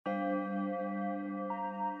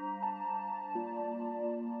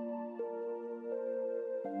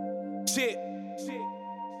Shit.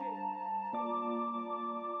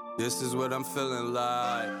 This is what I'm feeling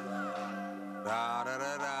like. Da, da,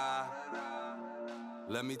 da, da.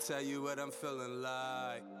 Let me tell you what I'm feeling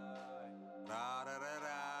like. Da, da, da,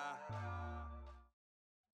 da.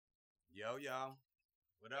 Yo.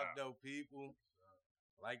 What up, though, people?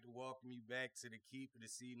 I'd like to welcome you back to the Keep It a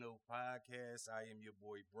C-Note podcast. I am your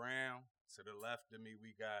boy Brown. To the left of me,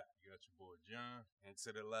 we got your boy John. And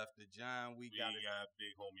to the left of John, we got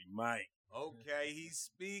big homie Mike. Okay, he's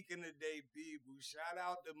speaking today, people. Shout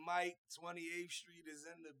out to Mike. 28th Street is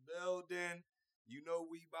in the building. You know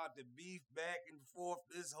we about to beef back and forth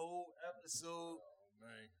this whole episode. Oh,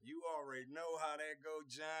 man. You already know how that go,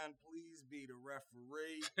 John. Please be the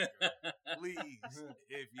referee. Please.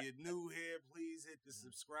 If you're new here, please hit the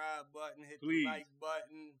subscribe button, hit the like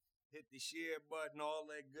button, hit the share button, all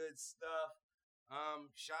that good stuff.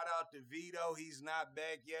 Shout out to Vito. He's not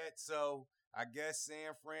back yet, so I guess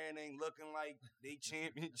San Fran ain't looking like they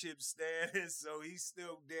championship status, so he's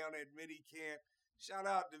still down at minicamp. Shout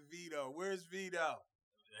out to Vito. Where's Vito?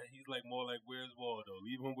 He's more like where's Waldo?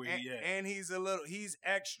 Even where he at. And he's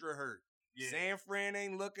extra hurt. Yeah. San Fran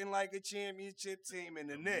ain't looking like a championship team, and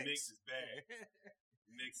the Knicks. Knicks is bad.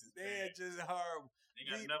 Knicks is They're bad. just horrible. They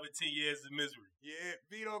got another 10 years of misery. Yeah,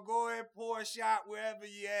 Vito, go ahead, pour a shot wherever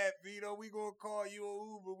you at, Vito. We gonna call you an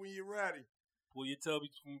Uber when you're ready. Pull your tail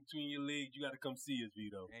between your legs. You got to come see us,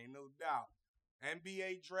 Vito. Ain't no doubt.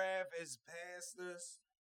 NBA draft has passed us.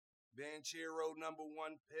 Banchero,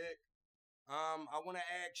 #1 pick. I want to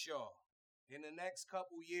ask y'all, in the next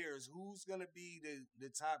couple years, who's going to be the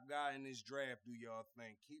top guy in this draft, do y'all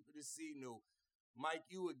think? Keep it a C-Note. Mike,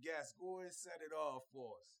 you a guest. Go ahead and set it off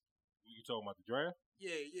for us. You talking about the draft?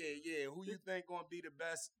 Yeah. Who you think going to be the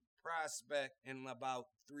best prospect in about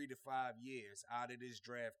 3 to 5 years out of this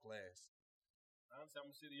draft class? Honestly,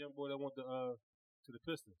 I'm going to see the young boy that went to the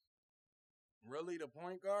Pistons. Really? The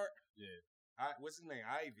point guard? Yeah. What's his name?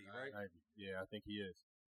 Ivy, right? Ivy. Yeah, I think he is.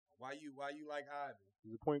 Why you like Ivy?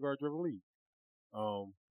 He's a point guard driven league.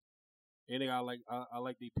 And they got I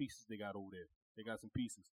like the pieces they got over there. They got some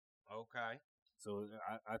pieces. Okay. So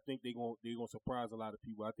I think they gonna surprise a lot of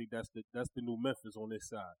people. I think that's the new Memphis on this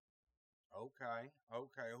side. Okay.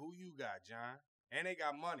 Who you got, John? And they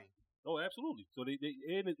got money. Oh, absolutely. So they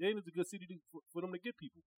it's a good city for them to get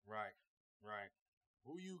people. Right.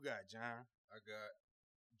 Who you got, John? I got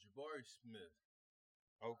Jabari Smith.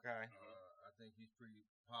 Okay. I think he's pretty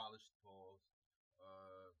polished, Pauls.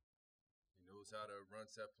 He knows how to run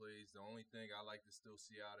set plays. The only thing I like to still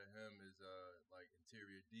see out of him is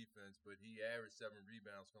interior defense, but he averaged 7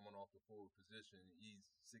 rebounds coming off the forward position. He's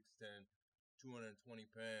 6'10", 220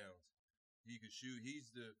 pounds. He could shoot.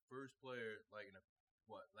 He's the first player in the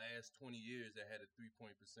last 20 years that had a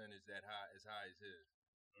 3-point percentage as high as his.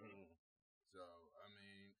 Mm. So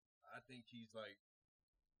I think he's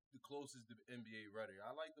the closest to NBA ready.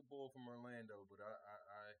 I like the ball from Orlando, but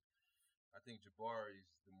I think Jabari's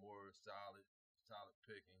the more solid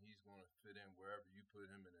pick, and he's going to fit in wherever you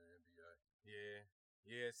put him in the NBA.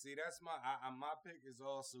 Yeah. See, that's my pick is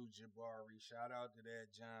also Jabari. Shout out to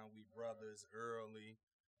that, John. We brothers early.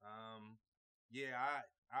 I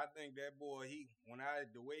think that boy.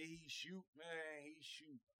 The way he shoot, man, he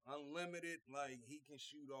shoot unlimited. He can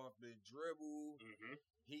shoot off the dribble. Mm-hmm.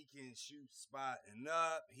 He can shoot spotting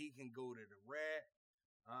up. He can go to the rack.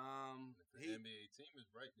 If the NBA team is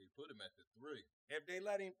right, they put him at the 3. If they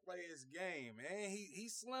let him play his game, man,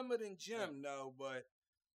 he's slimmer than Jim, though. But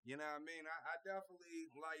you know what I mean. I definitely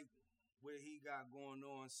like what he got going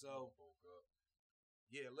on. So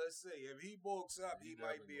yeah, let's see. If he bulks up, he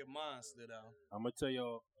might be a monster, though. I'm gonna tell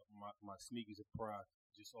y'all my sneaky surprise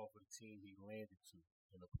just off of the team he landed to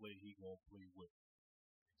and the play he gonna play with.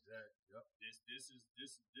 Exactly. Yep. This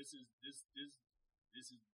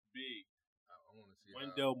is big. I want to see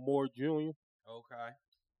Wendell Moore Jr. Okay.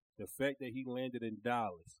 The fact that he landed in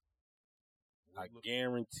Dallas, I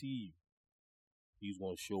guarantee you, he's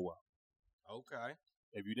gonna show up. Okay.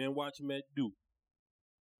 If you didn't watch him at Duke,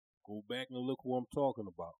 go back and look who I'm talking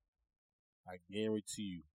about. I guarantee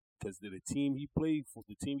you, because the team he played for,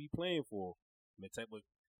 the team he playing for, and the type of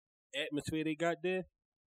atmosphere they got there,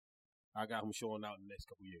 I got him showing out in the next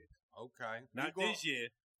couple years. Okay. Not this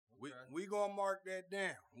year. We gonna mark that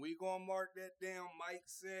down. Mike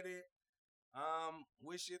said it.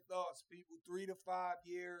 What's your thoughts, people? 3 to 5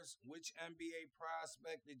 years. Which NBA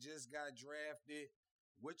prospect that just got drafted?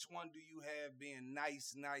 Which one do you have being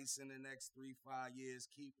nice in the next 3-5 years?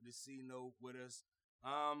 Keep the C-Note with us.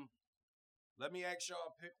 Let me ask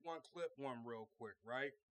y'all pick one, clip one real quick,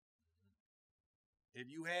 right?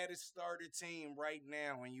 If you had to start a team right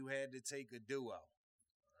now and you had to take a duo,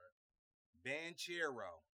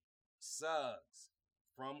 Banchero, Suggs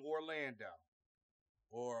from Orlando,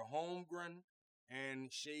 or Holmgren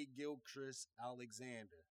and Shea Gilchrist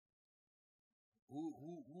Alexander?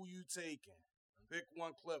 Who you taking? Pick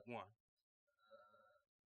one, clip one.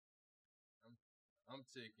 I'm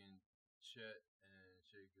taking Chet and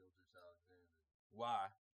Shea Gilchrist Alexander.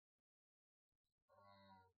 Why?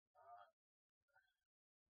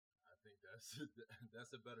 I think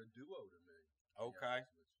that's a better duo to me. Okay.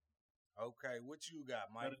 Okay, what you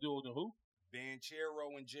got, Mike? Better duo than who?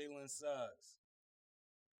 Banchero and Jalen Suggs.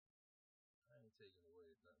 I ain't taking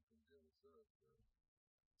away nothing from Jalen Suggs, bro.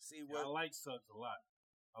 See Yeah, what? I like Suggs a lot.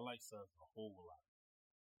 I like Suggs a whole lot.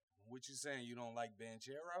 What you saying? You don't like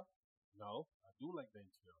Banchero? No, I do like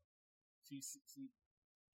Banchero. See.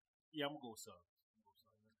 Yeah, I'm gonna go with Suggs.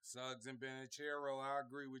 Suggs and Banchero. I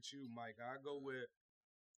agree with you, Mike. I go with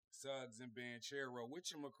Suggs and Banchero.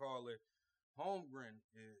 Whatchamacallit, Holmgren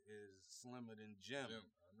is slimmer than Jim.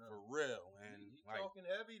 For real. And he like, talking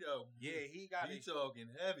heavy though. yeah, he got talking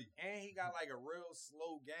heavy. and he got like a real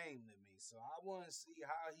slow game to me. So I want to see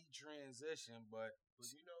how he transitioned, but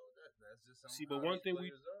you know that's just something. See, but one thing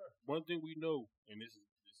we know, and this is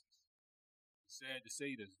sad to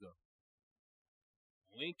say this though,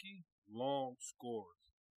 lanky, long scorers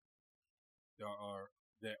that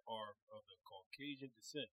are of the Caucasian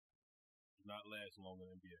descent do not last long in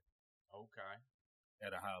the NBA. Okay.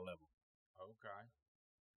 At a high level. Okay.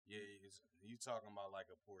 Yeah, you talking about like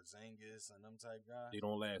a Porzingis and them type guys? They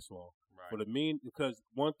don't last long. Right. Because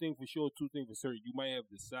one thing for sure, two things for certain, you might have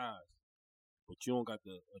the size, but you don't got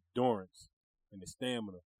the endurance and the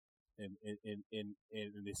stamina. And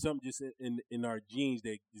there's something just in our genes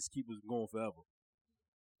that just keep us going forever.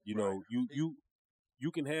 You know,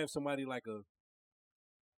 you can have somebody like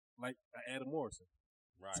Adam Morrison.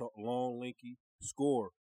 Right. So long, lanky, score.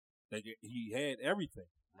 Like he had everything.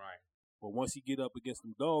 Right. But once he get up against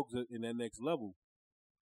them dogs in that next level,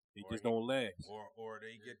 they just don't last. Or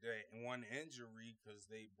they get that one injury because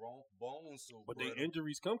they bones so. But their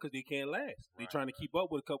injuries come because they can't last. They trying to keep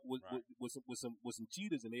up with a couple with some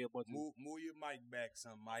cheaters, and they a bunch of move your mic back,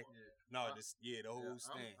 some Mike. Yeah. The whole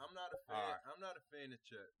stand. I'm not a fan. Right. I'm not a fan of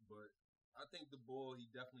Chet, but I think the ball, he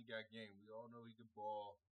definitely got game. We all know he could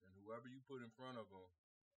ball, and whoever you put in front of him,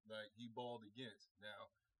 like he balled against.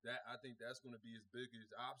 Now, I think that's going to be his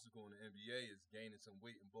biggest obstacle in the NBA is gaining some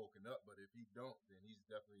weight and bulking up. But if he don't, then he's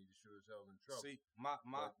definitely sure as hell in trouble. See,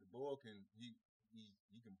 the ball can he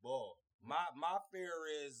can ball. My fear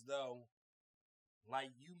is though,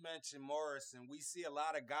 like you mentioned Morrison, we see a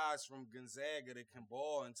lot of guys from Gonzaga that can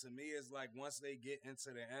ball, and to me, it's like once they get into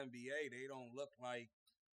the NBA, they don't look like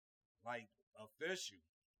official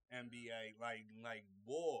NBA, like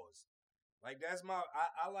boys. Like that's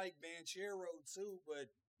I like Banchero too, but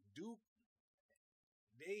Duke,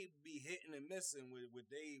 they be hitting and missing with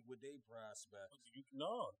they prospects.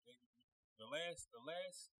 The last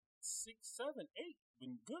 6, 7, 8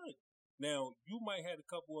 been good. Now you might have a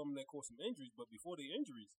couple of them that caused some injuries, but before the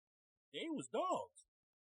injuries, they was dogs.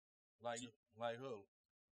 Like who?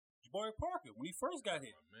 Jabari Parker, when he first got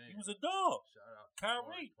here, he was a Shout dog. out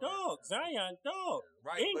Kyrie, dog. Zion, dog.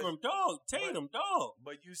 Right, Ingram, dog. Tatum, dog.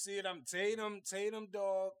 But you see it, Tatum,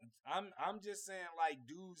 dog. I'm just saying, like,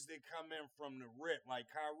 dudes that come in from the rip. Like,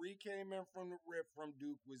 Kyrie came in from the rip from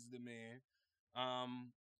Duke, was the man.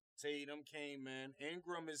 Tatum came in.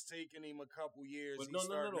 Ingram is taking him a couple years. But no.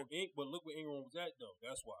 But look where Ingram was at, though.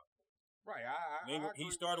 That's why. Right.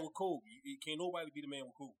 He started with Kobe. Can't nobody be the man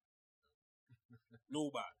with Kobe.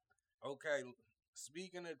 Nobody. Okay,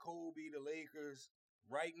 speaking of Kobe, the Lakers,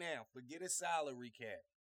 right now, forget a salary cap.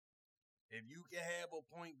 If you can have a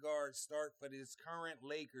point guard start for this current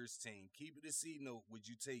Lakers team, keep it a C note. Would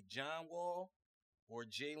you take John Wall or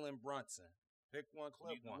Jalen Brunson? Pick one,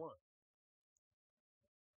 clip one.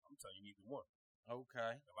 I'm telling you, neither one.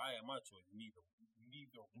 Okay. If I had my choice, neither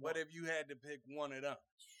one. What if you had to pick one of them?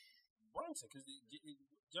 Brunson, because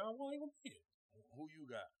John Wall ain't gonna be it. Who you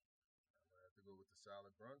got? Go with the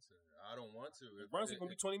solid Brunson. I don't want to. If Brunson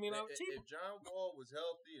gonna be $20 million cheaper. If John Wall was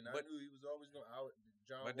healthy, and I knew he was always going out,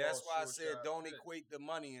 John. But that's why I said don't equate the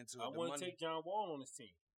money into it. I want to take John Wall on his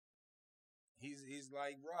team. He's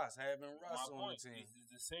like Russ, having Russ on the team.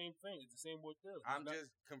 It's the same thing. It's the same what does. I'm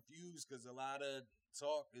just confused because a lot of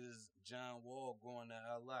talk is John Wall going to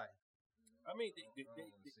LA. I mean,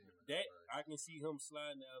 that I can see him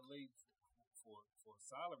sliding to LA for a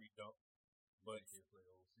salary dump, but.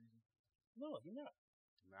 No, he not.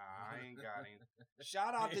 Nah, I ain't got him.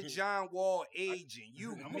 Shout out to John Wall agent.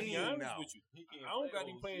 I'm gonna be honest with you. I don't got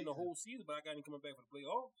him playing the whole season, but I got him coming back for the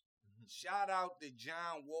playoffs. Shout out to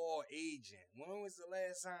John Wall agent. When was the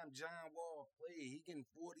last time John Wall played? He getting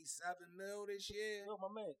 $47 million this year. No, my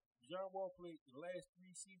man, John Wall played the last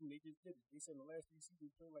 3 seasons. They just did it. They said the last 3 seasons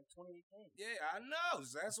he played like 28 games. Yeah, I know.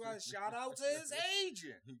 So that's why shout out to his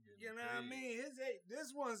agent. You know what I mean?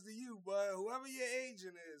 This one's to you, but whoever your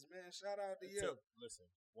agent is, man, shout out to you. Listen,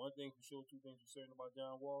 one thing for sure, 2 things for certain about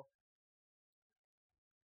John Wall.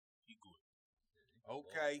 He good.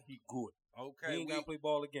 Okay. He good. Okay. He ain't got to play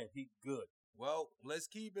ball again. He good. Well, let's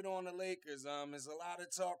keep it on the Lakers. There's a lot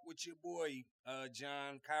of talk with your boy,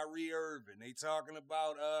 John, Kyrie Irving. They talking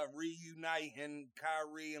about reuniting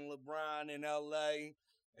Kyrie and LeBron in LA.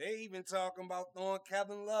 They even talking about throwing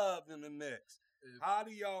Kevin Love in the mix. How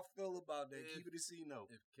do y'all feel about that? Keep it a C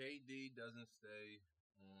note. If KD doesn't stay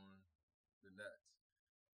on the Nets,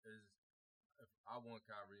 if I want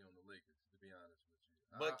Kyrie on the Lakers, to be honest with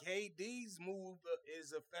you. But KD's move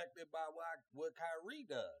is affected by what Kyrie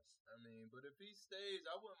does. I mean, but if he stays,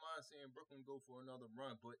 I wouldn't mind seeing Brooklyn go for another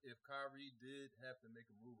run. But if Kyrie did have to make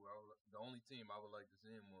a move, the only team I would like to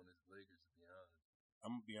see him on is the Lakers, to be honest.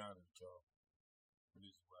 I'm going to be honest with y'all.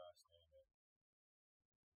 This is where I stand at.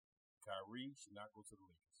 Kyrie should not go to the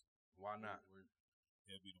Lakers. Why not?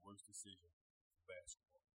 It'll be the worst decision for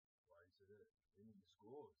basketball. Why you say that? They need the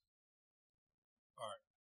scores. All right.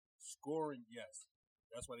 Scoring, yes.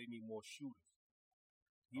 That's why they need more shooters.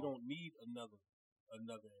 He don't need another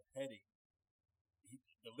headache.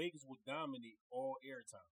 The Lakers would dominate all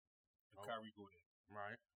airtime if Kyrie go there.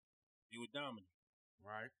 Right. They would dominate.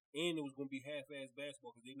 Right. And it was going to be half-ass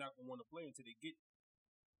basketball because they're not going to want to play until they get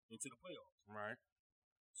into the playoffs. Right.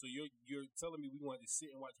 So you're telling me we want to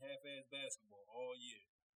sit and watch half-ass basketball all year.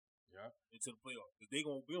 Yep. Into the playoffs because they're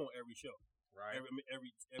going to be on every show. Right.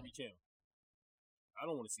 Every channel. I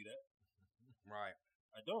don't want to see that. Right.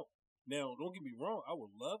 I don't. Now, don't get me wrong. I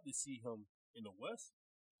would love to see him in the West.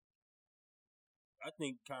 I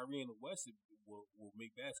think Kyrie in the West will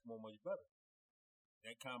make basketball much better.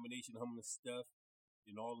 That combination of him and Steph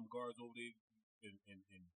and all them guards over there and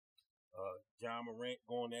John Morant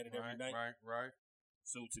going at it every night. Right.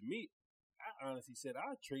 So to me, I honestly said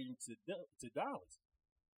I'd trade him to Dallas.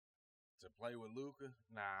 To play with Luka?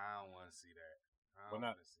 Nah, I don't want to see that. I Why don't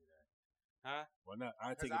not? want to see that. Huh? Why not?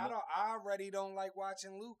 I already don't like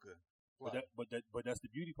watching Luka. But that's the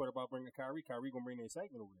beauty part about bringing Kyrie. Kyrie gonna bring the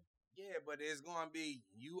excitement over there. Yeah, but it's gonna be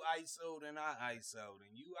you ISO'd and I ISO'd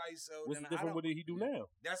and you ISO'd. What's the difference? What did he do now?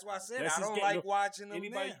 That's why I said I don't like watching him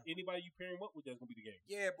now. Anybody you pair him up with, that's gonna be the game.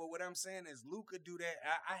 Yeah, but what I'm saying is Luka do that.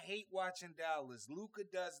 I hate watching Dallas. Luka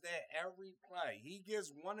does that every play. He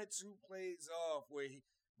gets 1 or 2 plays off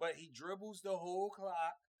but he dribbles the whole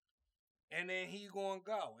clock. And then he gonna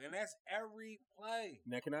go, and that's every play.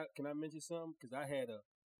 Now, can I mention something? Because I had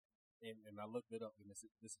and I looked it up, and this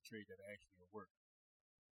is a trade that actually worked.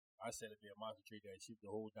 I said it'd be a monster trade that shift the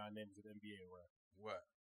whole dynamics of the NBA around. What?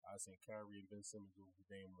 I seen Kyrie and Ben Simmons over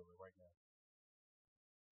Dame Lillard right now.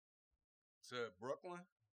 To Brooklyn?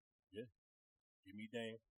 Yeah. Give me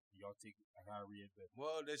Dame. Y'all take Kyrie and Ben.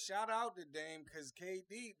 Well, the shout out to Dame because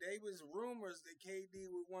KD. They was rumors that KD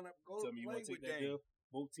would want to go Tell me play you with take that Dame. deal?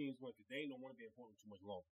 Both teams went because they don't want to be in Portland too much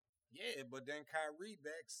longer. Yeah, but then Kyrie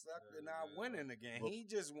back sucked and not winning again. Well, he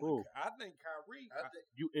just who? I think Kyrie.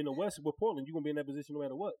 You in the West with Portland, you gonna be in that position no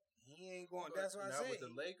matter what. He ain't going. That's what I said. With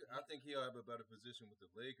the Lakers, I think he'll have a better position with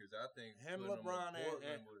the Lakers. I think him, LeBron,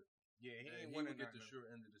 and he would get the short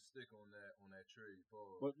end of the stick on that trade.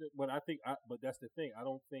 But I think but that's the thing. I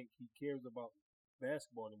don't think he cares about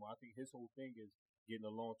basketball anymore. I think his whole thing is getting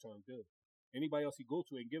a long-term deal. Anybody else he go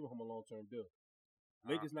to ain't giving him a long-term deal.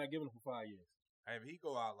 Lakers not giving him for 5 years. Hey, if he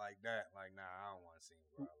go out like that, I don't want to see him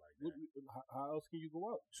go out like that. How else can you go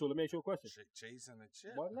out? So let me ask you a question. Chasing a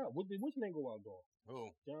chip. Why not? Which name go out, dog? Who?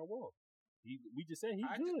 John Wall. We just said he's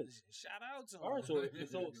good. Shout out to him. All right, so that's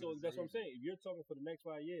what I'm saying. If you're talking for the next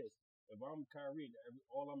 5 years, if I'm Kyrie,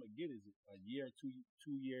 all I'm gonna get is a year,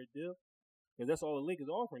 two-year deal, because that's all the Lakers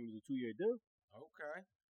offering is a 2-year deal. Okay.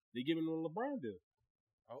 They giving him a LeBron deal.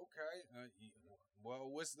 Okay.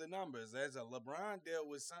 Well, what's the numbers? There's a LeBron deal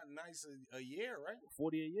with something nice a year, right?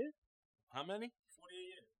 40 a year. How many? 40 a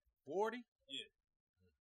year. 40? Yeah.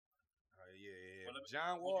 Yeah.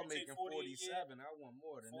 John Wall making 47. I want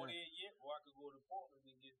more than 40 that. a year, or I could go to Portland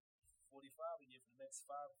and get 45 a year for the next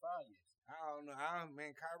 5 years. I don't know.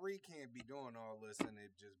 Man, Kyrie can't be doing all this and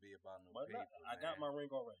it just be about no paper. I got my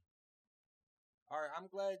ring already. All right, I'm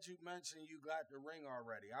glad you mentioned you got the ring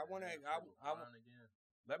already.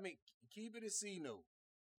 Let me keep it a C note.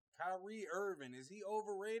 Kyrie Irving, is he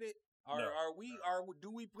overrated? Or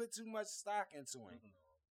do we put too much stock into him?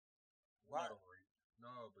 Why?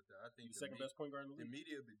 No, but I think the second best point guard in the league. The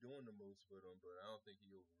media be doing the most with him, but I don't think he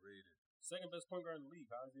overrated. Second best point guard in the league.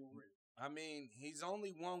 How is he overrated? I mean, he's only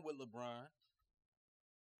won with LeBron.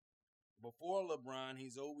 before LeBron,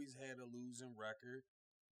 he's always had a losing record.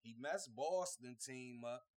 He messed Boston team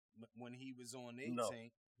up when he was on their No.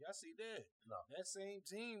 team. Yes, he did. No. That same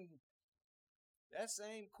team, that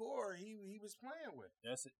same core he was playing with.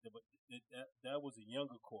 That's it. But that was a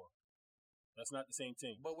younger core. That's not the same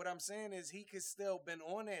team. But what I'm saying is he could still been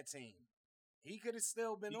on that team. He could have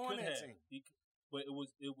still been on that team. But it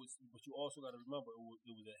was. But you also got to remember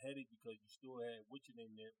it was a headache because you still had what's your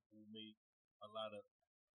name there who made it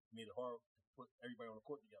hard to put everybody on the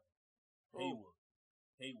court together. Who?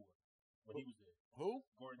 Hayward. When he was there. Who?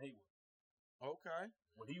 Gordon Hayward. Okay.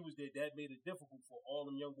 When he was there, that made it difficult for all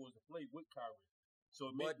them young boys to play with Kyrie.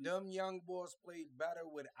 So but them young boys played better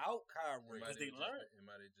without Kyrie. Because they learned. It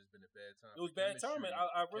might have just been a bad time. It was bad time, and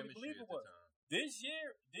I really believe it was. Time. This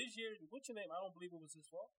year, what's your name? I don't believe it was his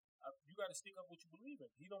fault. You got to stick up what you believe in.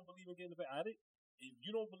 He don't believe in getting the vaccine. If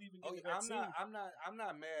you don't believe in getting the vaccine, I'm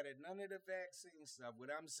not mad at none of the vaccine stuff.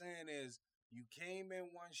 What I'm saying is, you came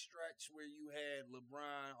in one stretch where you had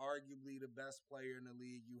LeBron, arguably the best player in the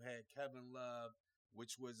league. You had Kevin Love,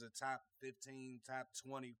 which was a top 15, top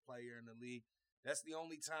 20 player in the league. That's the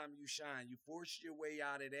only time you shine. You forced your way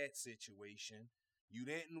out of that situation. You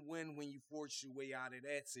didn't win when you forced your way out of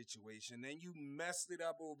that situation. Then you messed it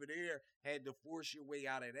up over there, had to force your way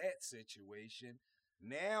out of that situation.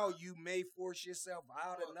 Now you may force yourself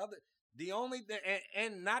out another. The only thing,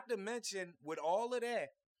 and not to mention, with all of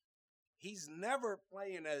that, he's never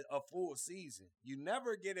playing a full season. You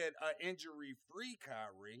never get an injury-free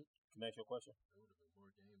Kyrie. Can I ask you a question? There would have been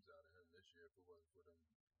more games out of him this year if it wasn't for them.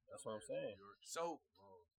 That's what I'm saying.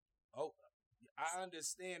 I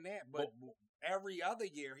understand that, but every other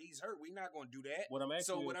year he's hurt. We're not going to do that. What I'm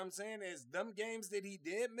asking what I'm saying is, them games that he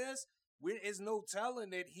did miss, there's no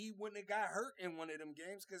telling that he wouldn't have got hurt in one of them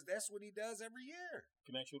games because that's what he does every year.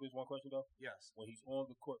 Can I ask you this one question, though? Yes. When he's on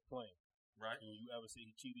the court playing, right? Can you ever say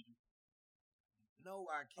he cheated you? No,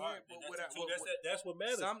 I can't. Right, that's what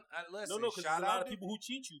matters. Listen, no, because there's a lot of people who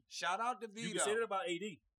cheat you. Shout out to Vito. You can say that about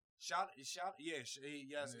AD. Yes,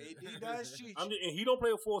 AD does cheat. And he don't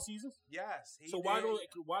play 4 seasons. Yes. Why don't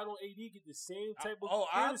AD get the same type of?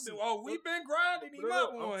 We've been grinding him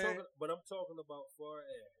up on him. But I'm talking about far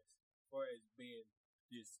as being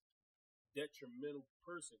this detrimental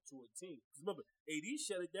person to a team. Because remember, AD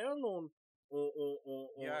shut it down on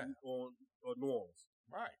New Orleans.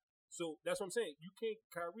 Right. So that's what I'm saying. You can't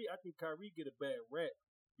I think Kyrie get a bad rap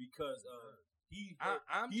because he's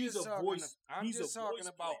a voice. I'm just talking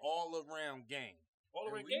about all around game. All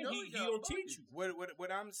around game. He don't teach you.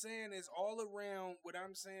 What I'm saying is all around. What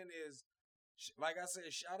I'm saying is, like I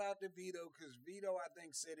said, shout out to Vito because Vito I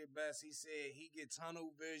think said it best. He said he get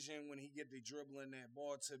tunnel vision when he get to dribbling that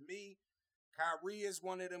ball. To me, Kyrie is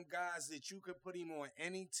one of them guys that you could put him on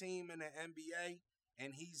any team in the NBA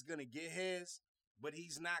and he's gonna get his. But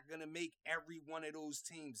he's not gonna make every one of those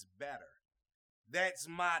teams better. That's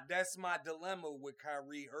my dilemma with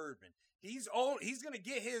Kyrie Irving. He's gonna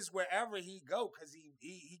get his wherever he go because he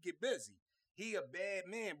get busy. He a bad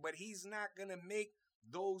man, but he's not gonna make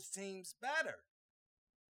those teams better.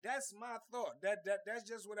 That's my thought. That's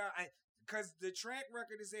just what because the track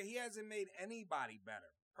record is that he hasn't made anybody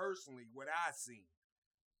better. Personally, what I seen.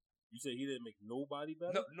 You said he didn't make nobody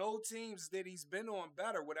better? No teams that he's been on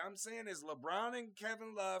better. What I'm saying is LeBron and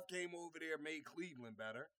Kevin Love came over there, made Cleveland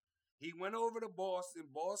better. He went over to Boston.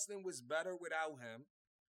 Boston was better without him.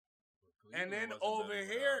 And then over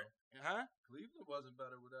here, Cleveland wasn't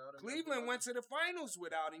better without him. Cleveland went to the finals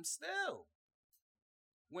without him still.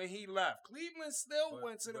 When he left, Cleveland still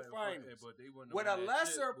went to the finals. But they went with a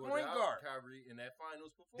lesser point guard. Kyrie in that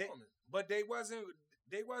finals performance. But they wasn't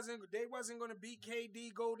going to beat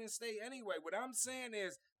KD Golden State anyway. What I'm saying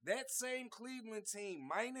is that same Cleveland team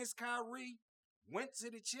minus Kyrie went to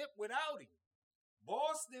the chip without him.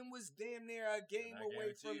 Boston was damn near a game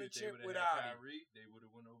away from the chip without him. Kyrie, they would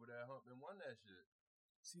have went over that hump and won that shit.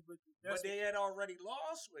 See, but they had already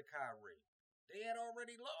lost with Kyrie. They had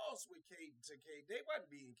already lost with KD. They wasn't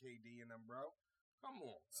beating KD in them, bro. Come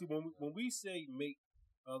on. See, when we say make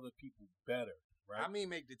other people better, right? I mean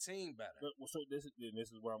make the team better. So this is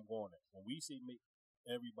where I'm going at. When we say make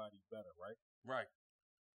everybody better, right? Right.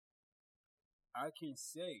 I can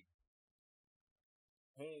say,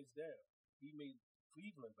 hands down, he made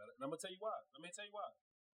Cleveland better. And I'm going to tell you why. Let me tell you why.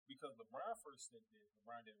 Because LeBron first said that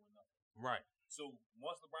LeBron didn't win nothing. Right. So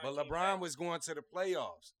once LeBron was going to the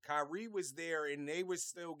playoffs. Kyrie was there, and they was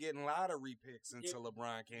still getting lottery picks until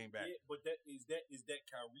LeBron came back. Yeah, but is that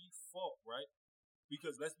Kyrie's fault, right?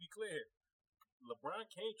 Because let's be clear here. LeBron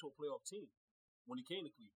came to a playoff team when he came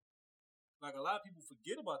to Cleveland. Like a lot of people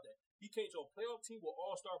forget about that. He came to a playoff team with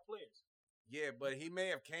all-star players. Yeah, but he may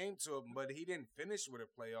have came to it, but he didn't finish with a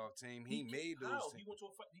playoff team. He made those. How? teams. He went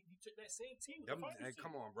to he took that same team.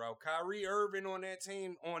 Come on, bro. Kyrie Irving on that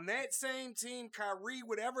team, on that same team, Kyrie,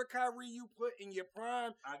 whatever Kyrie you put in your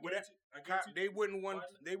prime, they wouldn't won.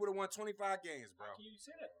 They would have won 25 games, bro. How can you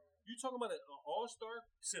say that? You talking about an all-star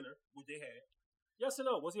center, what they had? Yes or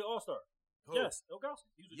no? Was he an all-star? Who? Yes,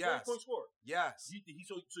 Ilgauskas. He was a 20-point scorer. Yes.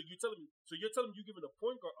 So you're telling me you're giving a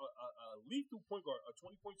point guard, a lethal point guard, a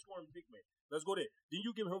 20-point scoring big man. Let's go there. Then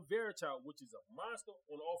you give him Verichild, which is a monster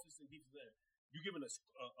on offense and defense end. You're giving an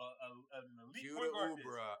elite point guard.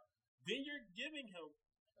 Then you're giving him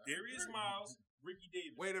Darius Miles, Ricky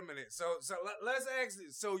Davis. Wait a minute. So let's ask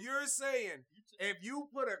this. So you're saying if you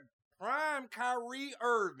put a prime Kyrie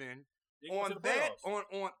Irving on that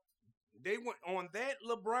they went on that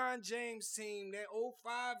LeBron James team, that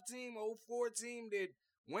 05 team, 04 team that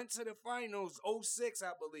went to the finals, 06,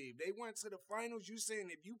 I believe. They went to the finals. You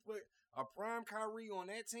saying if you put a prime Kyrie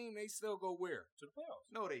on that team, they still go where? To the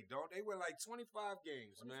playoffs. No, they don't. They were like 25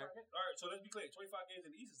 games, 25 man. Games. All right, so let's be clear. 25 games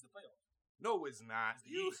in the East is the playoffs. No, it's not.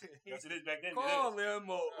 Yes, it is back then. Call them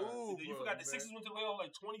Uber. You forgot the Sixers went to the playoffs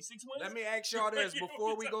like 26 wins? Let me ask y'all this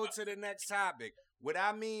before we go to the next topic. What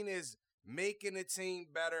I mean is making the team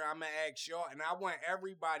better. I'm going to ask y'all, and I want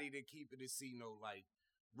everybody to keep it a C-note. Like,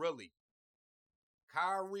 really,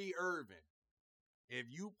 Kyrie Irving, if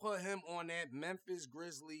you put him on that Memphis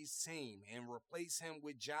Grizzlies team and replace him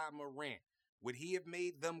with Ja Morant, would he have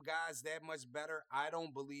made them guys that much better? I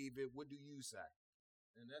don't believe it. What do you say?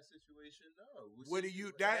 In that situation, no. What do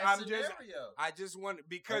you? I just want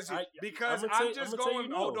because I'm just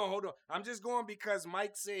going. Hold on. I'm just going because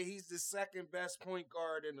Mike said he's the second best point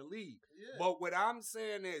guard in the league. Yeah. But what I'm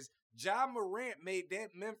saying is, Ja Morant made that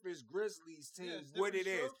Memphis Grizzlies team what it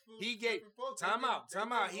is. He gave time out.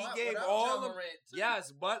 He gave all them.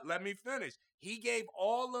 Yes, but let me finish. He gave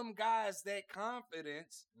all them guys that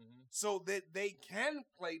confidence so that they can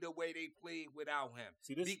play the way they played without him.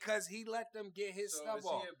 Because he let them get his stuff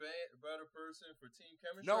off. So is he a better person for team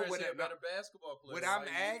chemistry? No, or is he a better basketball player? What I'm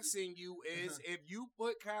asking you is if you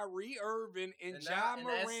put Kyrie Irving in Ja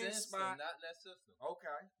Morant's spot. Not in that system.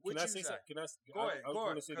 Okay. Can I say something? Go ahead. I was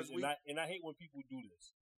going to say this, and I hate when people do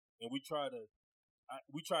this. And we try to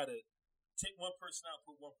take one person out,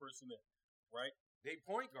 put one person in, right? They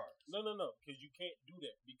point guards. No, because you can't do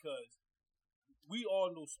that because we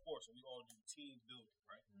all know sports and we all do team building,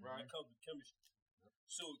 right? Right. When it comes to chemistry.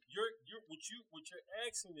 So what you're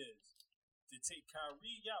asking is to take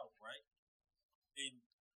Kyrie out, right? And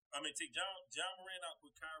take John Morant out,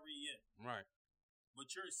 put Kyrie in. Right.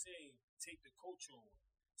 But you're saying take the culture on.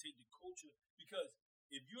 Take the culture because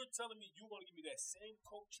if you're telling me you want to give me that same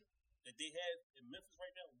culture that they have in Memphis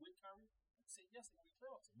right now with Kyrie, I say yes, they're going to be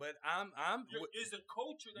playoffs. But is a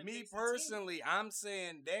culture that me personally, I'm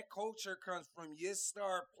saying that culture comes from your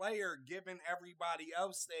star player giving everybody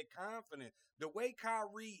else that confidence. The way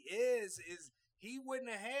Kyrie is he wouldn't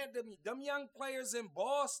have had them young players in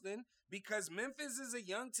Boston because Memphis is a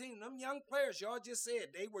young team. Them young players, y'all just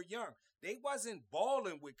said they were young. They wasn't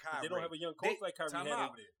balling with Kyrie. They don't have a young coach like Kyrie had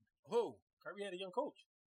over there. Who? Kyrie had a young coach.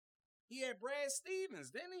 He had Brad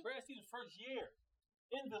Stevens, didn't he? Brad Stevens' first year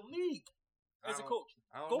in the league as a coach.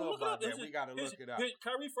 I don't know about that. We got to look it up.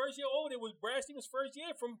 Kyrie first year over there was Brad Stevens' first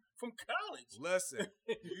year from college. Listen.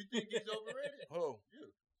 You think he's overrated? Who?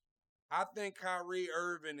 You. I think Kyrie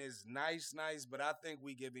Irving is nice, but I think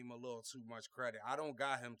we give him a little too much credit. I don't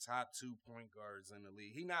got him top 2 point guards in the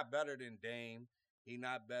league. He not better than Dame. He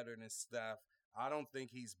not better than Steph. I don't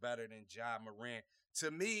think he's better than Ja Morant.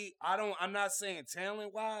 To me, I'm not saying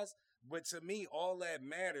talent-wise, but to me, all that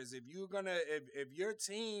matters. If your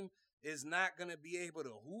team is not gonna be able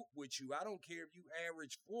to hoop with you, I don't care if you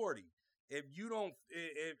average 40. If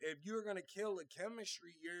you're gonna kill the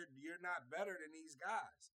chemistry, you're not better than these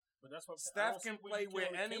guys. But that's what Steph can play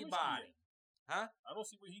with anybody. Huh? I don't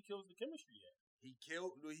see where he kills the chemistry yet.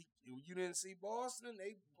 You didn't see Boston?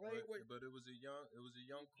 They played with. But it was a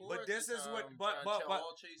young core. But this is what.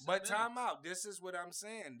 But time out. This is what I'm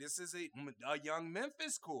saying. This is a young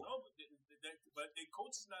Memphis core. No, but their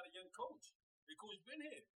coach is not a young coach. Their coach been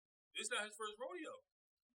here. It's not his first rodeo.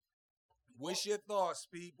 What's your thoughts,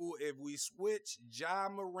 people, if we switch Ja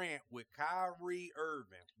Morant with Kyrie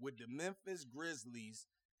Irving, would the Memphis Grizzlies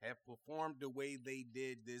have performed the way they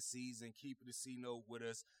did this season? Keep it a C-note with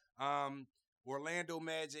us. Orlando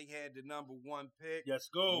Magic had the number 1 pick. Let's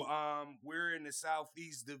go. We're in the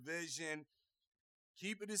Southeast Division.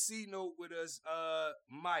 Keep it a C-note with us,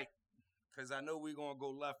 Mike, because I know we're going to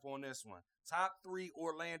go left on this one. Top 3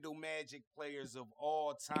 Orlando Magic players of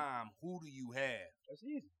all time. Who do you have? That's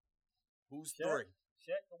easy. Who's Shaq, 3?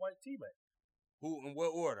 Shaq, the white T-Mac. Who in what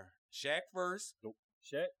order? Shaq first.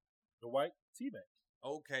 Shaq, Dwight, T-Mac.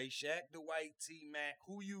 Okay, Shaq, Dwight, T-Mac.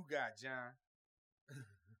 Who you got, John?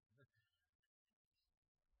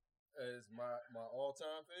 As my all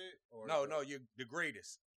time fave? Or No, you're the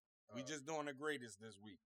greatest. We Uh, just doing the greatest this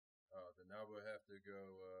week. Then I would have to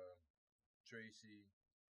go Tracy,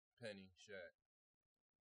 Penny, Shaq.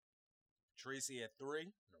 Tracy at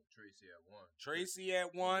 3. No, Tracy at 1. Tracy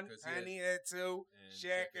at 1. because he had- Penny at 2. and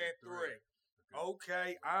Shaq at 3.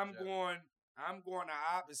 Okay, I'm Shaq. going the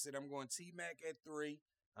opposite. I'm going T-Mac at 3.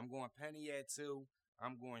 I'm going Penny at 2.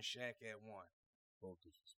 I'm going Shaq at 1. Both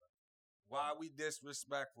disrespectful. Why are we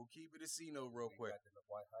disrespectful? Keep it a C-note real quick.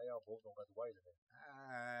 How y'all both don't got Dwight in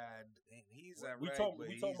there? He's We a regular. talk- we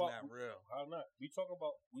He's talking about- not real. How not? We talking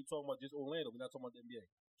about just Orlando. We're not talking about the NBA.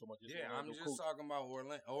 Talking about just Yeah, I'm Orlando just coach. talking about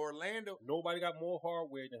Orlando. Nobody got more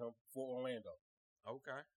hardware than him for Orlando.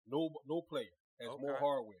 Okay. No player has more Okay.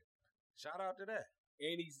 hardware. Shout out to that.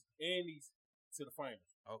 And he's to the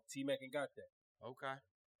finals. Oh. T-Mac ain't got that. Okay.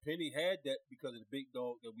 Penny had that because of the big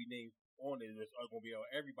dog that we named on it. That's going to be on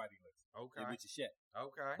everybody's list. Okay. Which is Shaq.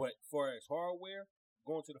 Okay. But far as hardware,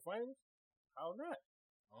 going to the finals, how not?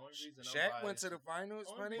 Only reason Shaq went to the finals.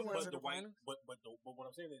 Oh, Penny but went to the Dwight- finals. But what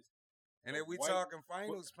I'm saying is, And if we Dwight- talking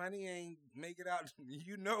finals, Penny ain't make it out.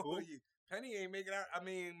 You know Who? Penny ain't make it out. I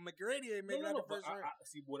mean, McGrady ain't make it out the but first round. I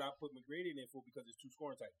see what I put McGrady in there for because it's 2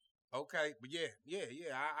 scoring titles. Okay, but yeah.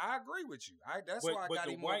 I agree with you. That's But- why I but got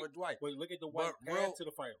the him White- over Dwight. But look at the White But real- path to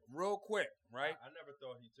the finals. Real quick, right? I never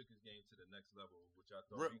thought he took his game to the next level, which I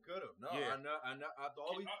thought Re- he could have. No, Yeah. I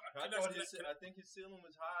thought he. I think his ceiling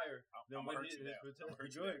was higher than I'm what gonna his hurt you now. I'm potential. gonna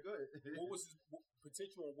hurt you Good, good. What was his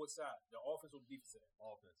potential on what side? The offense or the defense side?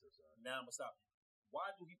 Offensive side? Now I'm gonna stop you.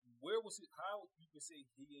 Why do he? Where was he? How you can say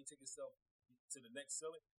he ain't take himself to the next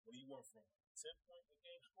ceiling when he went from 10 point a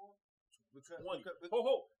game score to 20?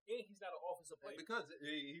 And he's not an offensive player. Because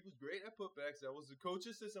he was great at putbacks. That was the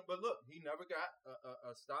coach's system. But look, he never got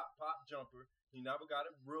a stop pop jumper. He never got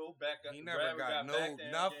a real back. He never got nothing. He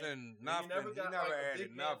never got like big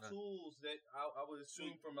added man nothing. tools that I would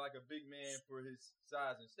assume from like a big man for his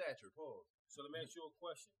size and stature. Pause. So let me ask you a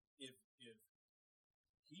question: If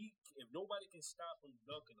nobody can stop him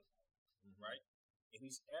dunking the ball, right? And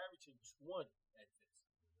he's averaging 20 at this.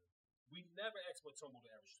 We never asked Mutombo to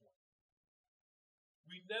average 20.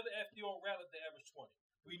 We never asked Theo Rattler to average 20.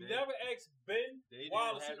 We never asked Ben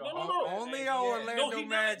Wallace. No. Only Yeah. a Orlando No, he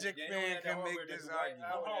Magic not. fan Yeah, can no, make Howard, this Dwight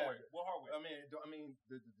argument. What hardware? I mean,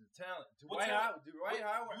 the talent. What Dwight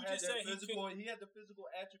Howard you had just the said he physical. He had the physical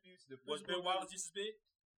attributes. The Was physical Ben Wallace just as big?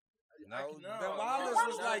 No, Ben Ben Wallace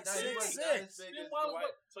was like 6'6". Ben Wallace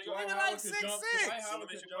was. So you Dwight nigga Howard like could 6'6". jump- Dwight So Howard let me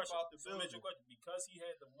could ask you a jump question. out the So let me ask you a building. question. Because he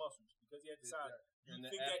had the muscles, because he had the size, And the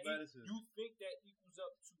you think athleticism. that equals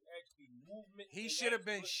up to actually movement? He and should have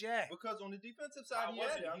been actual- Shaq Because on the defensive How side, he was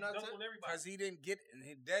had it? it. I'm He not dunked saying. on everybody. because he didn't get.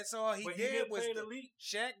 That's all he But did didn't was play in the league.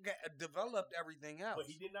 Shaq developed everything else. But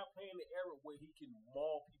he did not play in the era where he can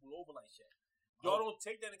maul people over like Shaq. Y'all don't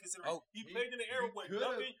take that into consideration. Oh, he played in the era where could've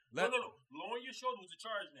nothing. No. Lowering your shoulder was a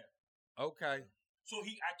charge now. Okay, So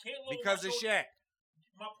I can't lower because my of shoulder. Shaq.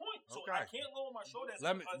 My point. So Okay. I can't lower my shoulder.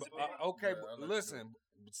 Let me. Okay, Yeah, but I'll let you listen.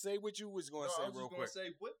 Say what you was going No, to I say was real just going quick. to say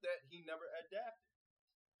with that, he never adapted.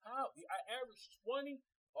 How? I averaged 20.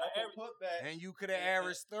 Off of averaged- putbacks. And you could have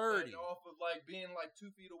averaged 30. And off of like being like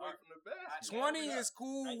 2 feet away from the basket. 20 averaged- is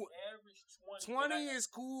cool. I averaged 20. 20 is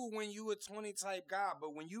cool when you a 20 type guy,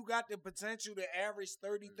 but when you got the potential to average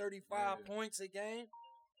 30, 35 Yeah. points a game,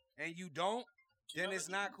 and you don't, then it's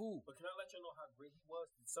not cool. But can I let you know how great he was?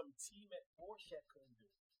 Something T-Mac or Shaq couldn't do.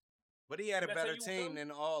 But he had a Did I tell better you team something?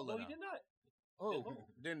 than all No, of he them. did not. Oh,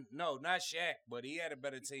 then no, not Shaq, but he had a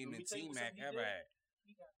better team Let than me tell you T-Mac something he ever did. had.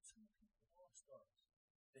 He got 2 people all-stars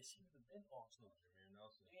that shouldn't have been all-stars. Jameer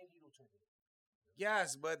Nelson. And he don't turn it.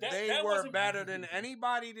 Yes, but That- they that were wasn't- better than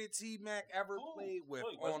anybody that T-Mac ever Who? played with No,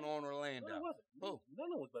 he on wasn't. Orlando. No, it wasn't. Who? None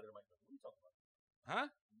of them was better than Mike Miller. What are you talking about? Huh?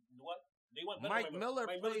 What? They weren't better Mike than Miller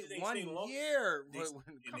Mike played just ain't 1 stayed long. year. They- but-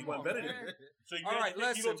 and come they weren't on, better man. than So you All right, think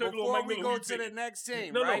listen, Hilo Turkoglu or before Mike we Miller, go who you to the picking? next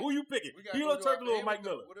team, No, right? who you picking? We gotta Hilo go to our Turkoglu or favorite Mike three.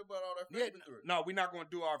 Miller? What about all our Yeah, favorite three? no, we're not going to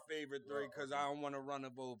do our favorite three Oh, because okay. I don't want to run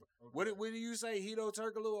them over. Okay. What do you say, Hito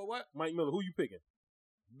Turkoglu or what? Mike Miller, who you picking?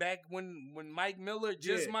 Back when Mike Miller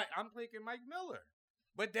just Yeah. Mike, I'm picking Mike Miller.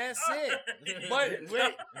 But that's it.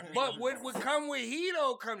 But what would come with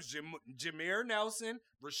Hito comes Jameer Nelson,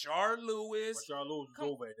 Rashard Lewis. Rashard Lewis was Come-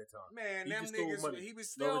 over at that time. Man, He them just stole niggas, money. he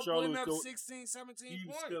was No, still Rashard putting Lewis up stole- 16, 17 He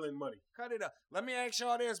was points. stealing money. Cut it up. Let me ask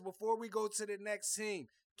y'all this before we go to the next team.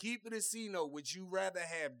 Keep it a C-note. Would you rather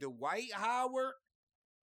have Dwight Howard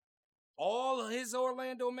all his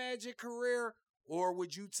Orlando Magic career Or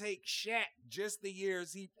would you take Shaq just the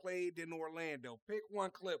years he played in Orlando? Pick one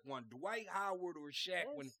clip, one. Dwight Howard or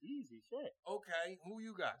Shaq? That's easy, Shaq. Okay, who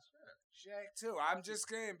you got? Shaq too. I'm just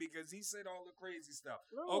saying because he said all the crazy stuff.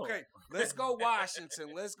 No. Okay, let's go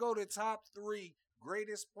Washington. Let's go to top 3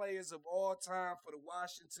 greatest players of all time for the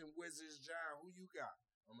Washington Wizards. John, who you got?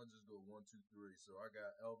 I'm gonna just go 1, 2, 3. So I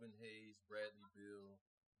got Elvin Hayes, Bradley Beal,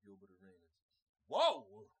 Gilbert Arenas.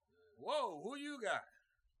 Whoa, whoa, who you got?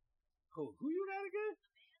 Who you got again?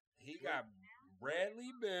 He got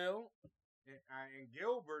Bradley Beal and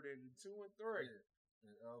Gilbert in 2 and 3. Yeah,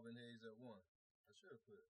 and Elvin Hayes at 1. I should have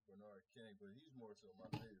put Bernard King, but he's more so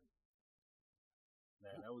my favorite.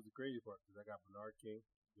 Man, that was the crazy part because I got Bernard King,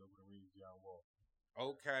 Gilbert Arenas, John Wall.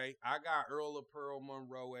 Okay, I got Earl of Pearl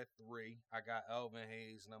Monroe at 3. I got Elvin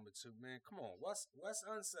Hayes number 2. Man, come on, Wes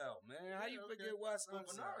Unseld, man. How you forget Wes Well,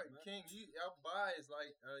 Unseld? Bernard Man? King, I'm biased.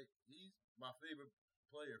 Like he's my favorite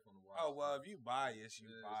player from the Washington. Oh well, if you biased, you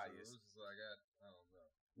Yeah, biased. So it's just like I don't know.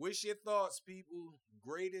 What's your thoughts, people?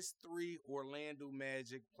 Greatest 3 Orlando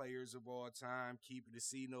Magic players of all time. Keep it a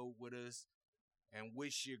C note with us. And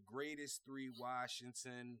what's your greatest 3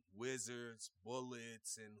 Washington Wizards,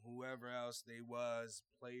 Bullets, and whoever else they was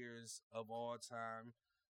players of all time?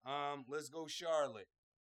 Let's go Charlotte.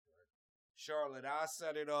 Charlotte, I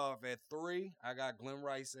set it off at 3. I got Glenn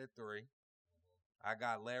Rice at 3. I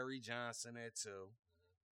got Larry Johnson at 2.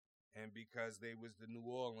 And because they was the New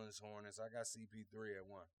Orleans Hornets, I got CP3 at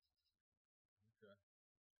 1. Okay.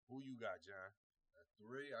 Who you got, John? At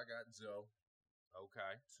 3, I got Joe.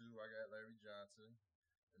 Okay. 2, I got Larry Johnson.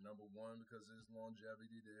 And number 1, because of his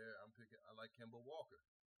longevity there, I like Kemba Walker.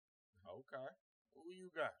 Okay. Who you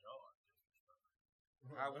got?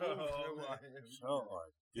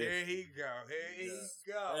 There he go. Here he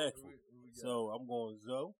go. Excellent. So I'm going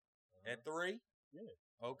Zoe At 3? Yeah.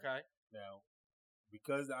 Okay. now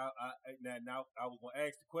because I was going to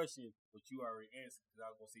ask the question, but you already answered because I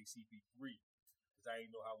was going to say CP3 because I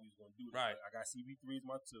didn't know how we was going to do this. Right. I got CP3 as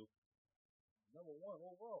my 2. Number 1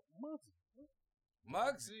 overall, Muggsy.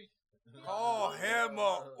 Muggsy. Call him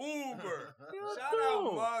a Uber. Shout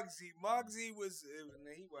out Muggsy. Muggsy he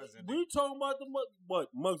wasn't. We talking about the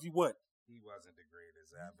Muggsy what? He wasn't the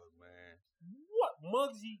greatest ever, man. What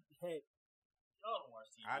Muggsy had? Y'all don't watch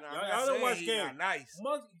TV. I'm y'all not don't watch saying he's games. not nice.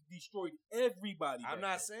 Muggsy destroyed everybody. I'm back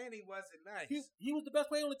not then. saying he wasn't nice. He was the best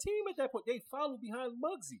player on the team at that point. They followed behind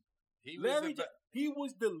Muggsy. He was He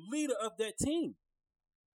was the leader of that team.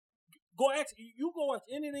 Go watch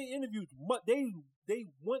any of their interviews. They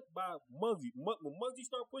went by Muggsy. When Muggsy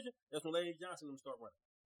started pushing, that's when Larry Johnson them start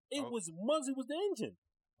running. Muggsy was the engine.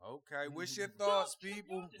 Okay, what's your thoughts,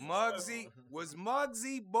 people? Was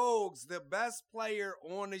Muggsy Bogues the best player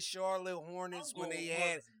on the Charlotte Hornets when they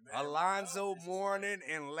had Alonzo Mourning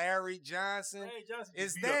and Larry Johnson? Larry Johnson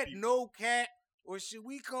Is beat up that people. no cat, or should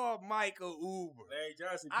we call Mike a Uber? Larry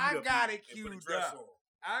Johnson I beat up got people it and put a queued dress up. on.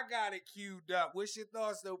 I got it queued up. What's your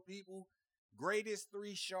thoughts, though, people? Greatest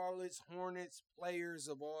 3 Charlotte Hornets players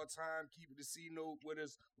of all time. Keep it a C note with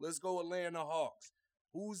us. Let's go Atlanta Hawks.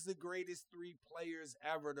 Who's the greatest 3 players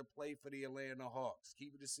ever to play for the Atlanta Hawks?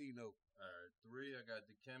 Keep it a C note. All right, 3, I got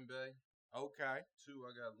Dikembe. Okay. 2,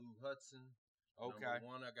 I got Lou Hudson. Okay.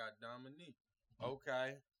 Number 1, I got Dominique.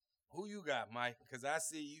 Okay. Who you got, Mike? Because I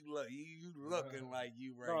see you looking like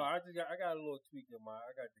you right. No, I got a little tweak in mine.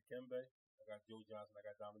 I got Dikembe. I got Joe Johnson. I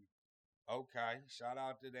got Dominique. Okay. Shout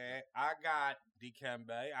out to that. I got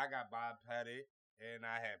Dikembe. I got Bob Pettit. And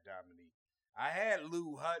I have Dominique. I had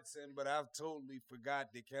Lou Hudson, but I've totally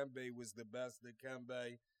forgot Dikembe was the best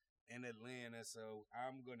Dikembe in Atlanta, so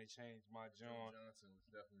I'm going to change my Joe John. Johnson was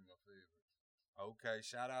definitely my favorite. Okay,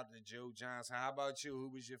 shout out to Joe Johnson. How about you?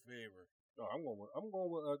 Who was your favorite? No, I'm going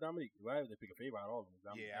with Dominique. If I have to pick a favorite out of all of them,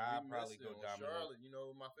 Dominique. Yeah, I'll probably go on Dominique. Charlotte, you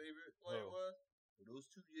know what my favorite player Who? was? For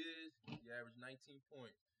those 2 years, he averaged 19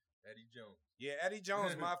 points. Eddie Jones. Yeah, Eddie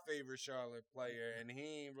Jones, my favorite Charlotte player, and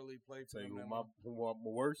he ain't really played for Tell you them. who my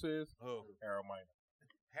worst is? Who? Harold Miner.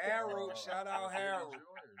 Harold. Shout out Harold.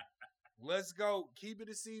 Let's go. Keep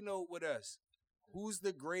it a C note with us. Who's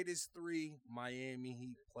the greatest 3 Miami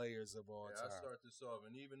Heat players of all Yeah, I time? start this off,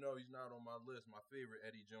 and even though he's not on my list, my favorite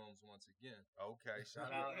Eddie Jones once again. Okay,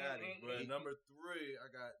 shout out Eddie. But number 3,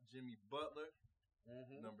 I got Jimmy Butler.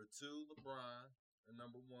 Mhm. Number 2, LeBron. And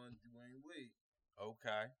number 1, Dwayne Wade.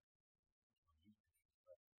 Okay.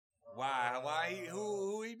 Why?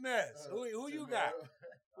 Who he missed? Who you got?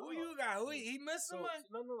 Who you got? He missed So,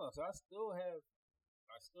 someone? no. So I still have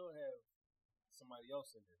somebody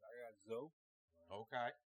else in this. I got Zoe.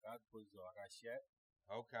 Okay. I put Zoe. I got Shaq.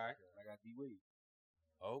 Okay. And I got D Wade.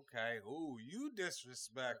 Okay. Ooh, you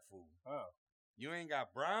disrespectful. Oh. You ain't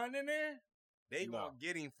got Brian in there? They No. gonna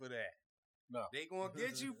get him for that. No. They gonna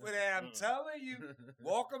get you for that. I'm Mm. telling you.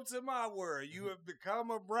 Welcome to my world. You have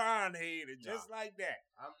become a Bron hater, just like that.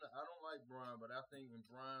 I don't like Bron, but I think in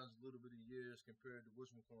Bron's little bit of years compared to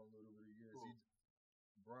whatchamacallit little bit of years,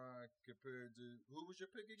 Bron compared to who was your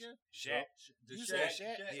pick again? Shaq. The You Shaq.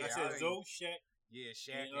 said Shaq? Yeah, I said I- Zoe, Shaq. Yeah,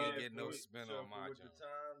 Shaq Yeah, ain't getting no spin so on my with joint. the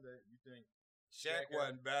time that you think Shaq Shaq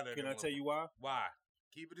wasn't better. Can than I tell you why? why?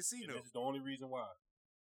 Keep it a And C this is the only reason why.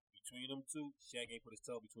 Between them two, Shaq ain't put his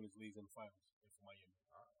toe between his legs in the finals and for Miami.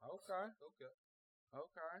 Okay.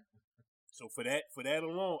 So for that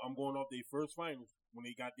alone, I'm going off their first finals when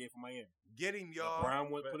they got there for Miami. Get him, y'all. Brown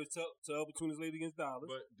went but- put his toe between his legs against Dallas.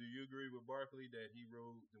 But do you agree with Barkley that he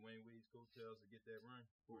rode Dwayne Wade's coattails to get that ring?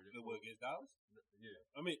 It was against Dallas. Yeah.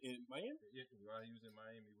 I mean, in Miami. Yeah, while he was in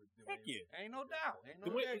Miami with Dwayne. Heck yeah. Ain't no doubt. Ain't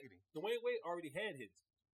no Dwayne- negative. Dwayne Wade already had his.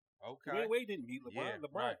 Okay. Dwayne Wade didn't beat LeBron. Yeah,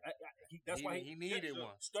 LeBron, right. that's why he needed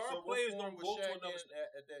one. Star So what players form don't was go to Shaq another.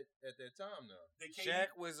 in at that time though? They can't. Shaq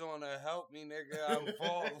was on a help me, nigga. I'm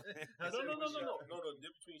falling. No. The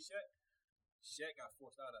difference between Shaq got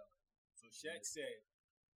forced out of it. So Shaq said,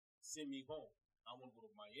 "Send me home. I want to go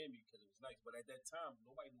to Miami because it was nice." But at that time,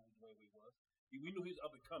 nobody knew who Dwayne Wade was. We knew he was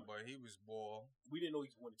up and coming. But he was ball. We didn't know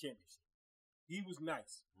he was won the championship. He was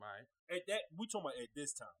nice. Right. At that, we talking about at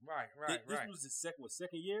this time. Right. This was the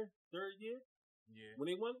second year, third year Yeah. when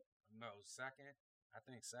they won it. No, second. I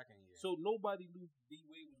think second year. So nobody knew D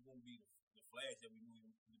Wade was going to be the flash that we knew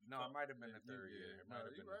him to become. No, it might have been the third year. It might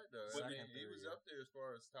have you're been right though. the I second, mean, he third was year. up there as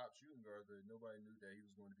far as top shooting guard, but nobody knew that he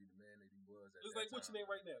was going to be the man that he was. At It's that like what's your time.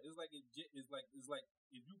 name right now? It's like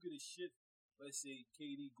if you get a shift. Let's say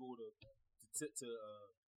KD go to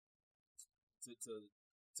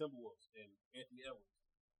Timberwolves and Anthony Edwards.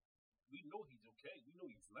 We know he's okay. We know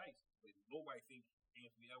he's nice, but nobody think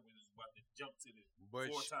Anthony Edwards is about to jump to the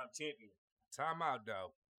But four-time champion. time out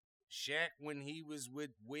though. Shaq, when he was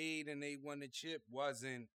with Wade and they won the chip,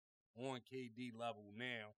 wasn't on KD level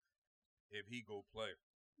now. If he go play,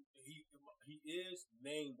 He is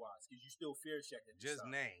name wise because you still fear Shaq at this just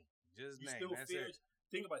time. name, just You name. still That's fear. it.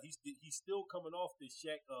 Think about it. He's still coming off the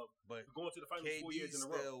Shaq of But going to the finals 4 years KD in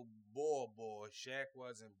a row. still ball. Shaq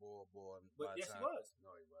wasn't ball. But by yes, the he time. was. No,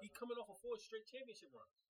 he He wasn't. coming off a 4 straight championship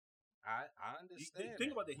runs. I understand.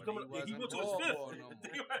 Think about that. He but coming. He wasn't went to his fifth. ball no more.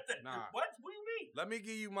 Think about that. Nah. What do you mean? Let me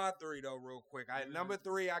give you my three though, real quick. Number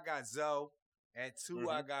 3, I got Zoe. At 2,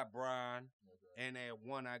 I got Bron, and at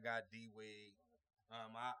 1, I got D Wade. I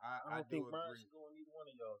don't do think Brian agree. should go on either one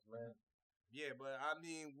of y'all, man. Yeah, but I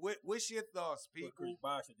mean, what's your thoughts, Chris people?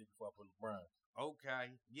 Bosh did before I put LeBron.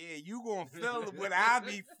 Okay, yeah, you gonna feel what I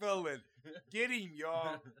be feeling. Get him,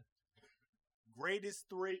 y'all. Greatest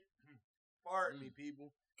 3. Pardon me,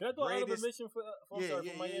 people. Can I throw an honorable Greatest- mention for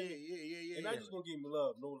Miami? Yeah. And I just gonna give him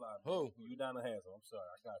love, no lie. man. Who? You down the Hazel. I'm sorry,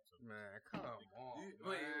 I got to. Man, come on, Wait,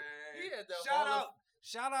 man. he had the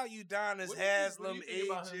Shout out Udonis What Haslam, do you think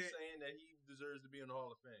about him agent. saying that he deserves to be in the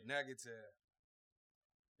Hall of Fame? Negative.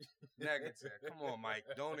 Come on, Mike.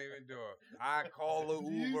 Don't even do it. I call the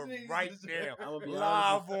Do you Uber think right he's- now. I'm gonna be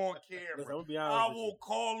Live honest. on Listen, I'm camera. gonna be I honest. with will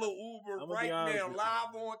call the Uber I'ma be right honest now, with you.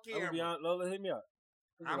 live on you. I'm gonna be camera. honest. Lola, hit me up.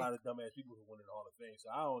 There's I'm- a lot of dumbass people who win in the Hall of Fame, so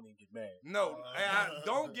I don't even get mad. No,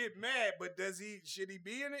 don't get mad, but should he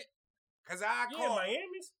be in it? Because I Yeah, call.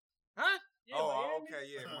 Miami's. Huh? Yeah, Oh, Miami's. okay,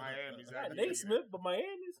 yeah, Miami's. I Not can Nate dig Smith, but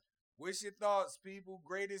Miami's. What's your thoughts, people?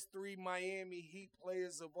 Greatest 3 Miami Heat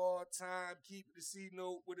players of all time. Keep the C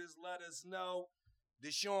note with us. Let us know.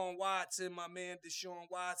 Deshaun Watson, my man Deshaun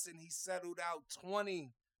Watson, he settled out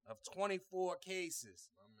 20 of 24 cases.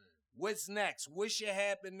 My man. What's next? What should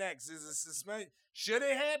happen next? Is it suspension? Should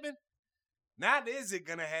it happen? Not is it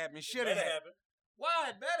gonna happen? Should it Better happen? Why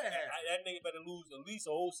it better happen? That nigga better lose at least a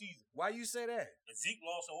whole season. Why you say that? Zeke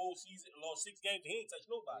lost a whole season, lost 6 games, he ain't touched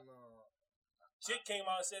nobody. No, Shit came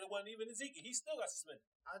out and said it wasn't even Ezekiel. He still got suspended.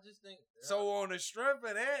 I just think So on the strength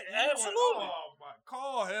of that, you Absolutely. oh my,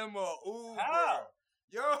 call him a Uber. How?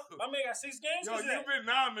 Yo, My man got 6 games. yo, because of that. you've been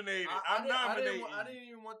nominated. I'm nominating. I didn't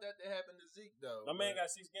even want that to happen to Zeke though. My man got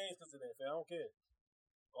 6 games because of that, fam. I don't care.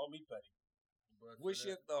 All me petty. What's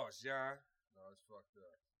your thoughts, John? No, it's fucked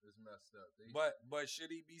up. It's messed up. But should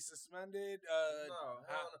he be suspended? No,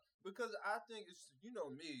 hell no. Because I think it's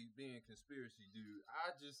me being conspiracy dude. I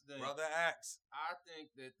just think Brother X. I think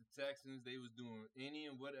that the Texans they was doing any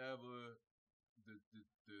and whatever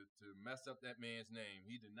to mess up that man's name.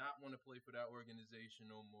 He did not want to play for that organization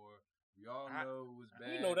no more. We all know it was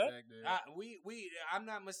bad know that. back then. I'm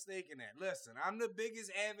not mistaken that. Listen, I'm the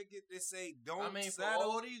biggest advocate to say don't for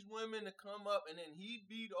settle. all these women to come up and then he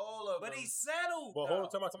beat all of But them. he settled. But hold on,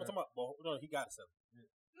 though. time out. But hold on, he got it settled.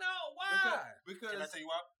 No, why? because Can I tell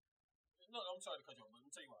you why? No, I'm sorry to cut you off, but let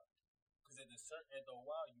me tell you why. Because after a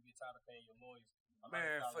while, you get tired of paying your lawyers.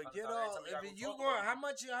 Man, forget all. If you going, going, how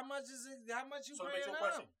much is it? How much you so paying your now?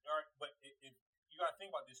 question. All right, but if you got to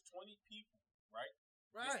think about this, 20 people, right?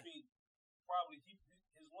 Right. This means probably his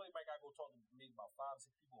lawyer might got to go talk to maybe about 5 or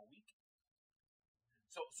 6 people a week.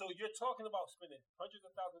 So you're talking about spending hundreds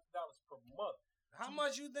of thousands of dollars per month. How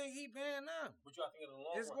much you think he paying now? But you got to think in the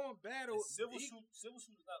long It's run. going battle. Civil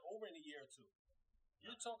suit is not over in a year or two.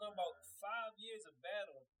 You're talking about 5 years of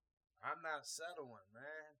battle. I'm not settling,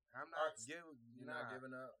 man. I'm not giving. You're not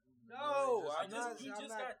giving up. No, You just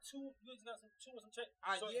got two. You just got some check.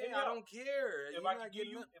 I don't care. If I can give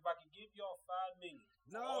y'all $5 million.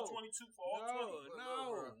 No, all 22 for all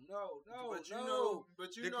 20. No. But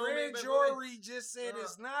the grand jury just said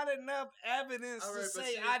it's not enough evidence to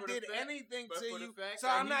say I did anything to you, so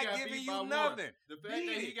I'm not giving you nothing. The fact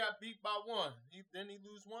that he got beat by one, then he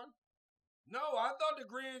lose one. No, I thought the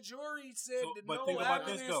grand jury said no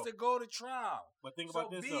evidence to go to trial. But think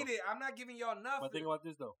about this, beat it. I'm not giving y'all nothing. But think about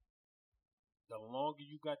this, though. The longer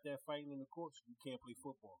you got that fighting in the courts, you can't play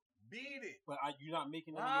football. Beat it. But you're not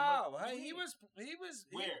making any money. Hey, he was.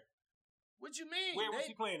 Where? What you mean? Where was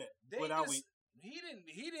he playing at? He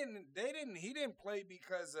didn't play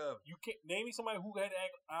because of. You can't name me somebody who had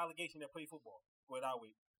an allegation that played football without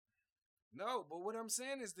weight. No, but what I'm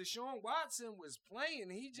saying is Deshaun Watson was playing.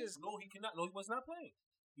 He cannot. No, he was not playing.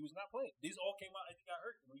 He was not playing. These all came out as he got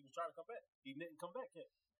hurt when he was trying to come back. He didn't come back yet.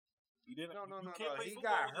 He didn't. No. He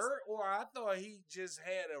got hurt, or I thought he just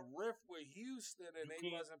had a rift with Houston and they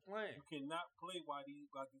wasn't playing. You cannot play while these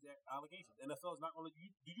got these allegations. NFL is not going to.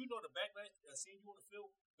 Do you know the backlash? Seeing you on the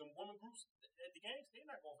field, the women groups at the games, they're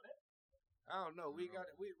not going for that. I don't know. We got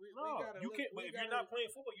it. We got to. You can't. But if you're not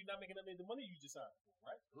playing football, you're not making any of the money you just signed for,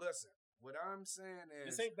 right? Listen, what I'm saying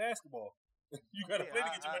is this ain't basketball. You got to play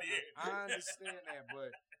to get your money in. I understand that,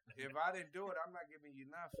 but if I didn't do it, I'm not giving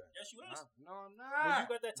you nothing. Yes, you is. No, I'm not. When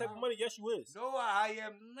you got that type of money, yes, you is. No, I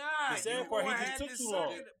am not. The sad part, he just took too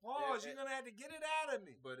long. Pause. You're gonna have to get it out of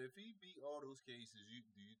me. But if he beat all those cases,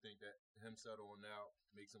 do you think that him settling out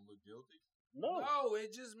makes him look guilty? No,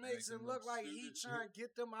 it just makes him look like he trying to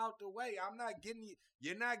get them out the way. I'm not getting you.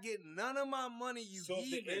 You're not getting none of my money. So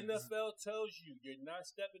if the NFL tells you you're not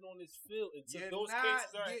stepping on this field until those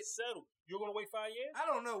cases are settled, you're gonna wait 5 years? I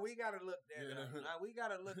don't know. We gotta look that up. We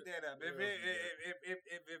gotta look that up.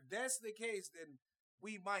 If that's the case, then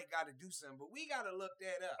we might gotta do something. But we gotta look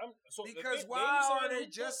that up because why are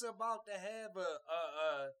they just about to have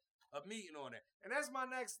a meeting on that? And that's my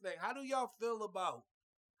next thing. How do y'all feel about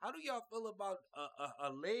a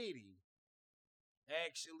lady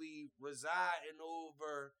actually residing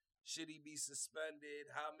over? Should he be suspended?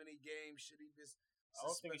 How many games should he be suspended? I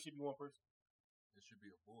don't think it should be one person. It should be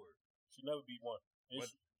a board. It should never be one.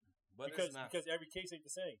 Because every case ain't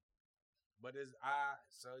the same. But I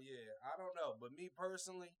don't know. But me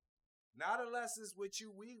personally, not unless it's with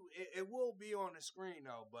you, it will be on the screen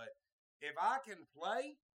though. But if I can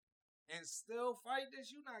play and still fight this,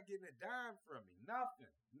 you're not getting a dime from me. Nothing.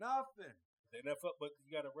 The NFL, but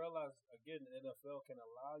you got to realize again, the NFL can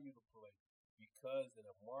allow you to play because of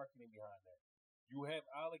the marketing behind that. You have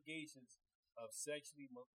allegations of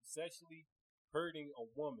sexually hurting a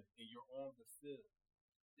woman, and you're on the field.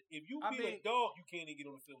 If you beat a dog, you can't even get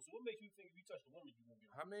on the field. So what makes you think if you touch a woman, you won't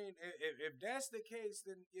get on the field? If that's the case,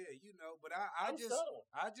 then yeah, But I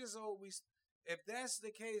just always, if that's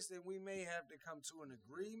the case, then we may have to come to an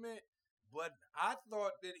agreement. But I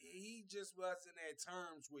thought that he just wasn't at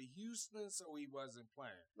terms with Houston, so he wasn't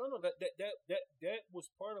playing. No, that was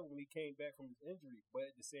part of when he came back from his injury. But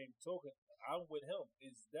at the same token, I'm with him.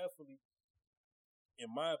 It's definitely, in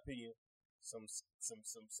my opinion, some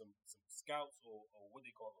scouts or what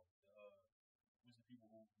they call them. What's the people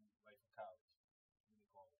who like from college? What they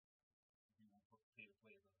call them? The people who pay the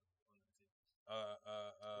players under the table.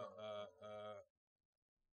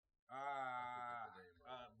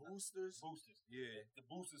 Boosters. Yeah, the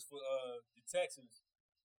boosters for the Texans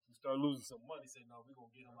who start losing some money. Say no, we're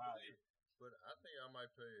gonna get them out of here. But I think I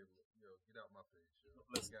might pay. Get out my face.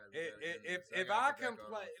 If I can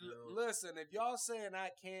play, listen. If y'all saying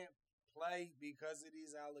I can't play because of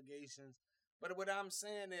these allegations, but what I'm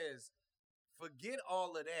saying is, forget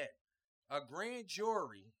all of that. A grand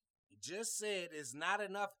jury just said it's not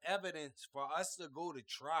enough evidence for us to go to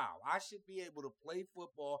trial. I should be able to play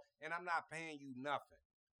football, and I'm not paying you nothing.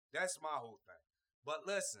 That's my whole thing. But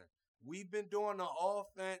listen, we've been doing the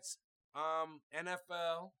offense,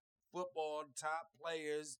 NFL, football, top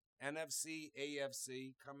players, NFC,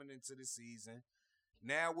 AFC, coming into the season.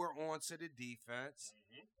 Now we're on to the defense.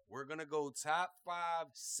 Mm-hmm. We're going to go top 5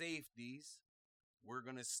 safeties. We're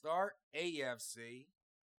going to start AFC.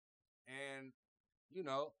 And,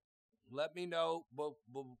 let me know. But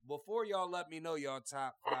before y'all let me know y'all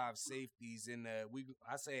top 5 safeties in the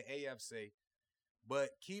I say AFC.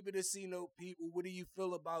 But keep it a C note, people. What do you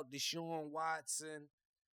feel about Deshaun Watson?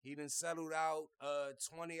 He done settled out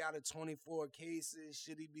 20 out of 24 cases.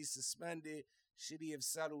 Should he be suspended? Should he have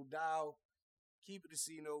settled out? Keep it a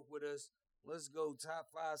C note with us. Let's go.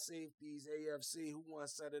 Top 5 safeties, AFC. Who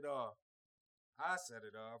wants to set it off? I set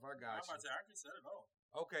it off. I got you. I can set it off.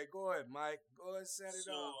 Okay, go ahead, Mike. Go ahead and set it So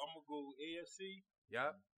off. I'm gonna go AFC.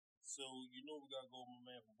 Yep. So you know we gotta go with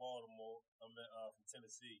my man from Baltimore. I'm from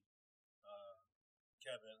Tennessee.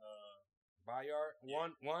 Kevin. Bayard. Yeah.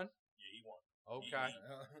 One. Yeah, he won. Okay.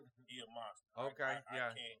 He a monster. Okay.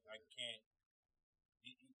 I can't.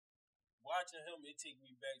 Watching him, it take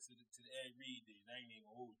me back to the Ed Reed days. I ain't even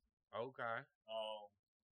hold you. Okay.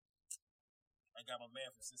 I got my man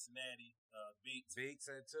from Cincinnati, Bates. Bates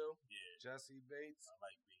at 2? Yeah. Jesse Bates? I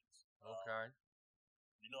like Bates. Okay.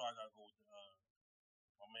 You know I gotta go with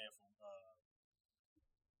my man from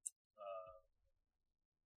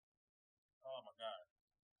oh my God,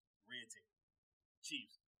 Red Team,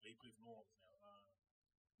 Chiefs. They play for New Orleans now.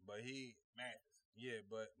 But he Mathis. Yeah,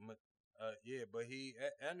 but he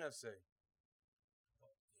NFC.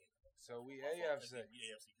 So we AFC. We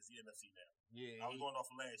AFC because he NFC now. Yeah. I was going off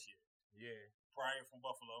of last year. Yeah. Pryor from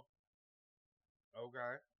Buffalo.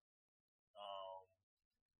 Okay.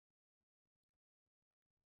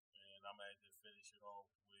 And I'm going to finish it off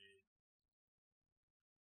with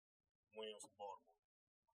Williams from Baltimore.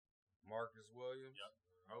 Marcus Williams? Yep.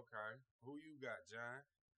 Okay. Who you got, John?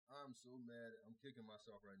 I'm so mad. I'm kicking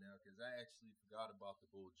myself right now because I actually forgot about the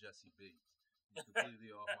bull Jesse Bates. He's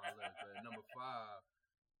completely off my list. But at number 5,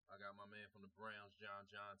 I got my man from the Browns, John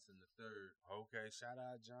Johnson III. Okay, shout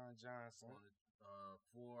out John Johnson. On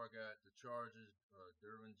 4, I got the Chargers,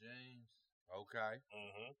 Derwin James. Okay.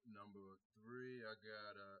 Mm-hmm. Number 3, I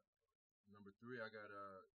got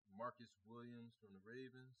Marcus Williams from the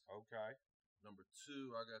Ravens. Okay. Number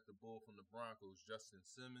 2, I got the bull from the Broncos, Justin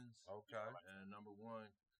Simmons. Okay. And number 1,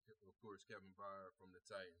 of course, Kevin Byard from the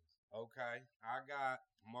Titans. Okay. I got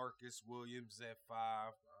Marcus Williams at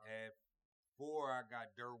 5. At 4, I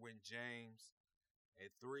got Derwin James.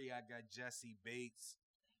 At 3, I got Jesse Bates.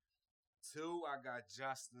 2, I got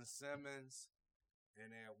Justin Simmons.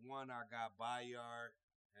 And at 1, I got Bayard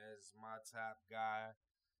as my top guy.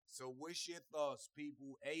 So what's your thoughts,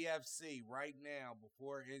 people? AFC right now,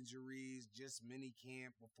 before injuries, just mini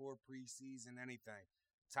camp, before preseason, anything.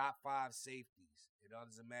 Top 5 safeties. It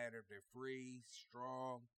doesn't matter if they're free,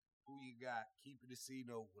 strong. Who you got? Keep it a C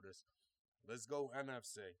note with us. Let's go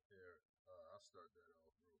NFC. Here, I'll start that off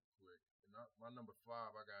real quick. And my number 5,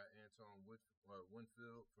 I got Antoine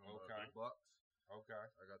Winfield from the Bucks. Okay.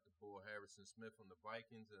 I got the bull Harrison Smith from the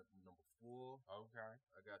Vikings at number 4. Okay.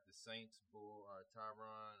 I got the Saints bull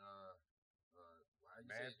Tyron.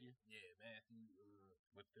 Matthew. Matthew.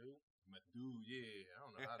 Matthew. Yeah. I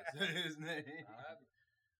don't know how to say his name.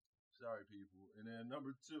 Sorry, people. And then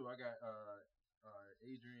number 2, I got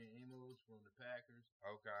Adrian Amos from the Packers.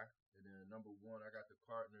 Okay. And then number 1, I got the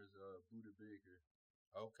Cardinals, Budda Baker.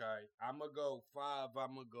 Okay. I'm going to go 5.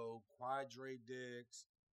 I'm going to go Quadre Diggs,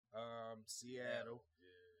 Seattle.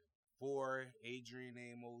 Yeah. 4, Adrian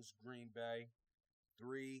Amos, Green Bay.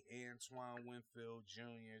 3, Antoine Winfield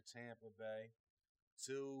Jr., Tampa Bay.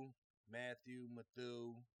 2, Matthew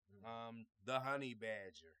Matthew, the Honey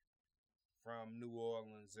Badger from New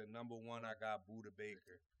Orleans. And number 1, I got Budda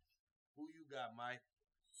Baker. Who you got, Mike?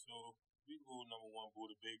 So we go number 1,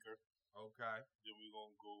 Budda Baker. Okay. Then we're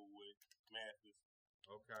gonna go with Mathis.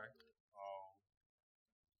 Okay.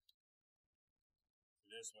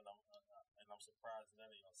 This one, I'm surprised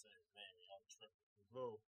none of y'all said his name. Y'all tripping.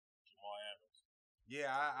 Who? Jamal Adams.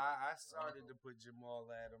 Yeah, I started to put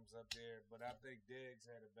Jamal Adams up there, but I think Diggs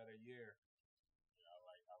had a better year. Yeah,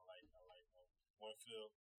 I like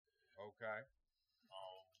Winfield. Okay. And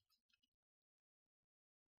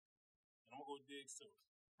I'm gonna go with Diggs too.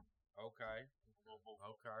 Okay. Both.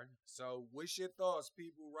 Okay. So, what's your thoughts,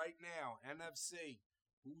 people, right now? NFC.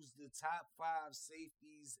 Who's the top 5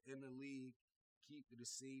 safeties in the league? Keep it a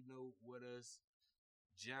C note with us.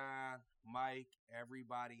 John, Mike,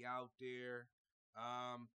 everybody out there.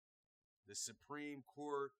 The Supreme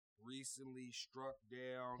Court recently struck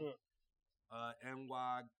down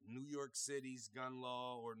New York City's gun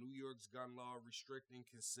law, or New York's gun law restricting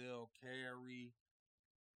concealed carry.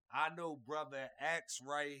 I know Brother X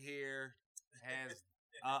right here has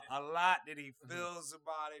a lot that he feels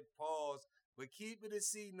about it. Pause. But keep it a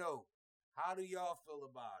C note. How do y'all feel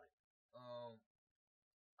about it?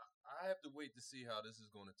 I have to wait to see how this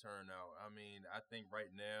is going to turn out. I mean, I think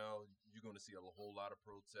right now you're going to see a whole lot of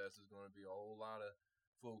protests. There's going to be a whole lot of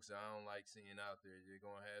folks I don't like seeing out there. They're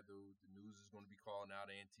gonna have the news is gonna be calling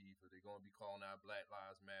out Antifa. They're gonna be calling out Black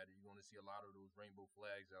Lives Matter. You're gonna see a lot of those rainbow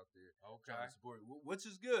flags out there trying to support, which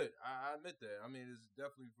is good. I admit that. I mean, it's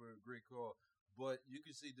definitely for a great cause. But you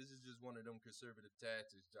can see this is just one of them conservative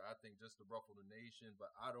tactics, I think, just to ruffle the nation.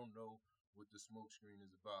 But I don't know what the smoke screen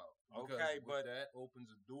is about. Because but that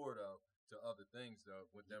opens a door, though, to other things, though,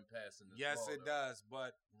 with them passing this yes, law, it does.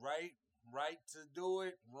 But right to do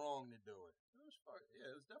it, wrong to do it.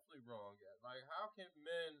 It's definitely wrong. Like, how can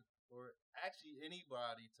men or actually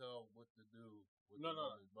anybody tell what to do with No.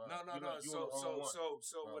 So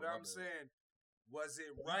what I'm saying, was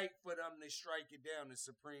it right for them to strike it down the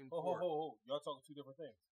Supreme Court? Y'all talking two different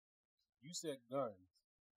things. You said guns,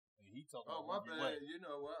 and he talking about my bad. You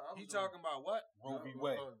know what? He talking about what? Roe v.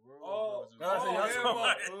 Wade.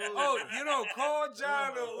 You know, call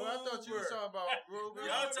John the Uber. I thought you were talking about Roe v.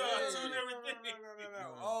 Wade. Y'all talking two different things.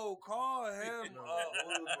 No. Oh, call him Uber.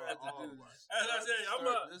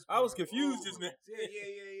 I was confused just now.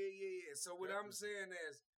 Yeah. So what I'm saying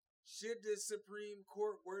is, should the Supreme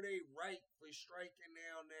Court, were they right for striking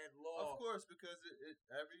down that law? Of course, because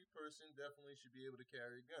every person definitely should be able to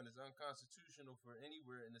carry a gun. It's unconstitutional for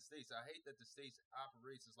anywhere in the States. I hate that the States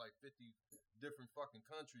operates as like 50 different fucking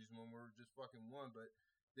countries when we're just fucking one, but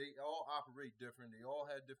they all operate different. They all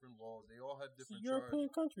have different laws. They all have different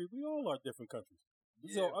European country. We all are different countries.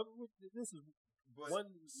 Yeah. So this is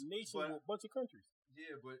one nation with a bunch of countries.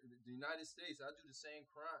 Yeah, but the United States, I do the same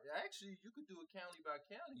crime. Actually, you could do it county by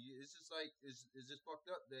county. It's just like it's just fucked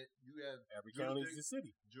up that you have every county is a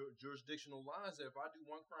city. Jurisdictional lines that if I do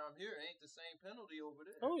one crime here, it ain't the same penalty over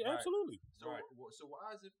there. Oh, yeah, absolutely. So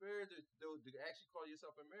why is it fair to actually call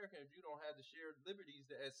yourself American if you don't have the shared liberties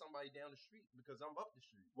that as somebody down the street because I'm up the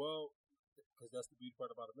street? Well, because that's the beauty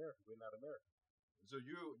part about America. We're not American. So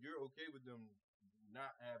you're okay with them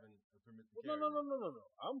not having a permit to carry? No.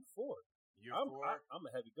 I'm for it. I'm a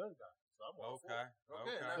heavy gun guy, so I'm all for it.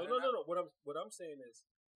 Okay. So no. What I'm saying is,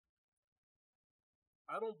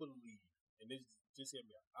 I don't believe, and this just hear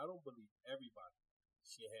me out. I don't believe everybody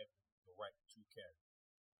should have the right to carry.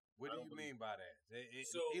 What do you mean by that?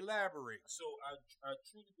 Elaborate. So I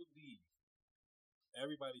truly believe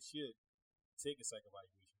everybody should take a psych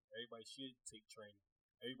evaluation. Everybody should take training.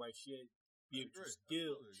 Everybody should be able to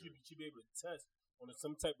should be able to test on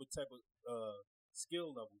some type of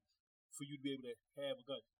skill level for you to be able to have a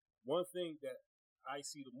gun. One thing that I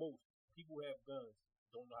see the most, people who have guns,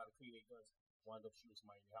 don't know how to clean their guns, wind up shooting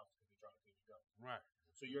somebody in their house because they're trying to clean their gun. Right.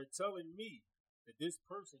 So you're telling me that this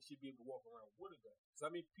person should be able to walk around with a gun? Because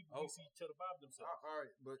I mean, people see each other by themselves. All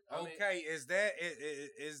right, but is that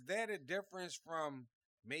a difference from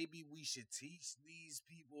maybe we should teach these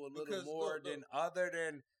people a little more than other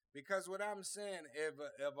than because what I'm saying, if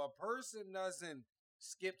a person doesn't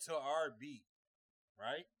skip to our beat,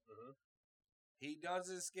 right? Mm-hmm. He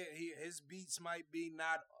doesn't skip. His beats might be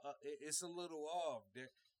not. It's a little off.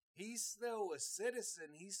 He's still a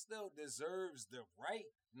citizen. He still deserves the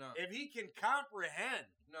right. No, if he can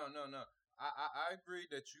comprehend. No. I agree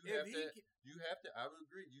that you have to. I would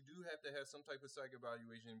agree. You do have to have some type of psych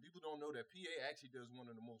evaluation. People don't know that PA actually does one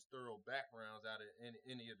of the most thorough backgrounds out of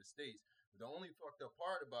any of the states. The only fucked up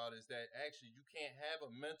part about it is that actually you can't have a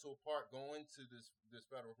mental part go into this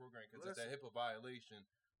federal program because it's a HIPAA violation.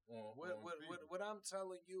 What I'm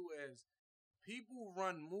telling you is people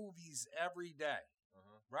run movies every day,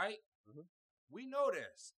 right? Mm-hmm. We know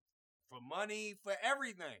this. For money, for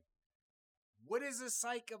everything. What is a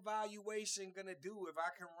psych evaluation going to do if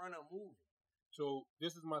I can run a movie? So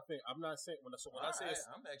this is my thing. I'm not saying when I say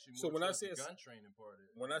I'm actually more when I say gun training part of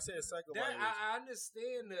it. When I say a psych evaluation, I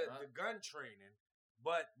understand the gun training,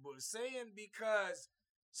 but saying because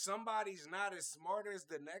somebody's not as smart as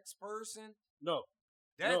the next person,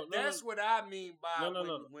 that's what I mean by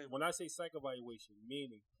no. When I say psych evaluation,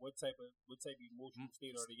 meaning what type of emotional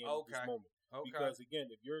state are they in at this moment? Okay. Because again,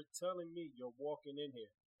 if you're telling me you're walking in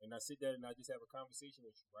here and I sit there and I just have a conversation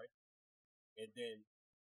with you, right? And then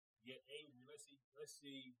you're angry. Let's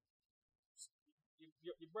say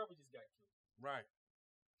your brother just got killed. Right.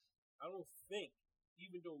 I don't think,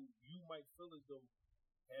 even though you might feel as though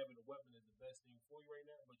having a weapon is the best thing for you right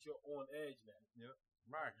now, but you're on edge now. Yep.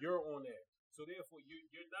 Right. You're on edge. So therefore,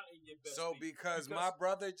 you're not in your best. So because my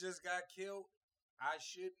brother just got killed, I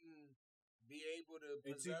shouldn't be able to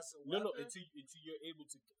possess a weapon? No, until you're able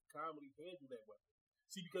to calmly handle that weapon.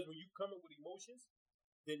 See, because when you come in with emotions,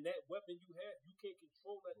 then that weapon you have, you can't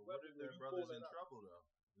control that weapon. What if that brother's in trouble, though?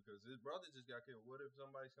 Because his brother just got killed. What if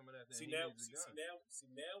somebody's coming at him and he needs a gun? Now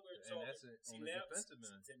we're talking. Now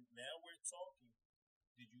we're talking.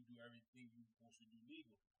 Did you do everything you were supposed to do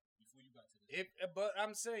legally? before you got to this. But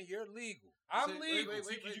I'm saying you're legal. I'm legal.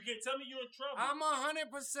 Wait. You can't tell me you're in trouble. I'm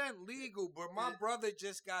 100% legal, but my brother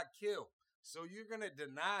just got killed. So you're gonna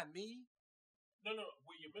deny me? No.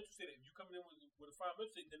 With your mental state, if you coming in with a fine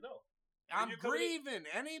mental state, then no. I'm grieving.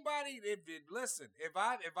 Anybody, listen, if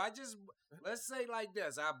I just, let's say like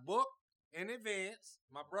this, I booked in advance,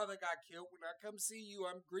 my brother got killed. When I come see you,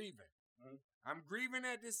 I'm grieving. Mm-hmm. I'm grieving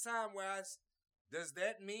at this time where does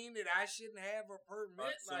that mean that I shouldn't have a permit?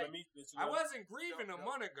 Right, so I wasn't grieving a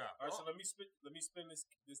month ago. All right, so let me spin this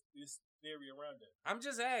theory around that. I'm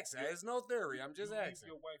just asking. There's no theory. I'm just asking.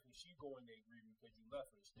 Your wife and she go in there grieving because you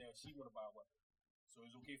left her. Now she want to buy a weapon. So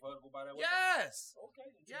it's okay for her to go buy that weapon? Yes. Okay.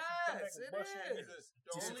 Yes, it is.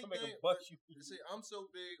 The only thing, you see, I'm so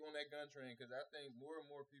big on that gun train because I think more and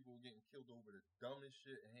more people are getting killed over the dumbest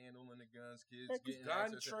shit, handling the guns, kids getting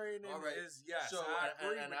gun training is yes. So I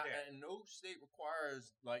agree with that. And no state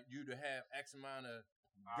requires like you to have X amount of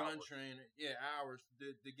gun training, hours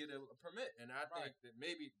to get a permit, and I think that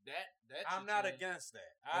maybe that I'm not against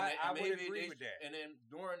that. I would agree with that. And then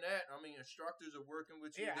during that, I mean, instructors are working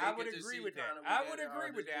with you. Yeah, I would agree with that. I would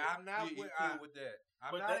agree with that. I'm not with that.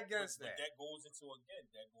 I'm not against that. But that goes into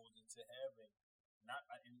having not,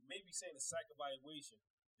 and maybe saying the psych evaluation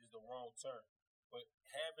is the wrong term, but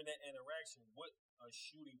having that interaction with a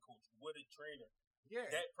shooting coach, with a trainer. Yeah,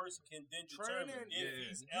 that person can then determine if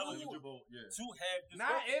he's eligible to have this.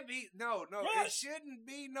 Not if he. No. Yes. It shouldn't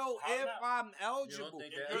be if I'm eligible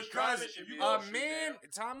because a man.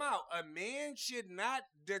 Time out. A man should not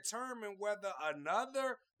determine whether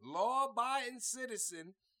another law-abiding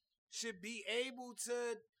citizen should be able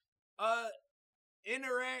to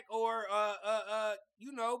interact or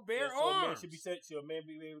bear arms. Should a man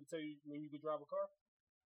be able to tell you when you can drive a car?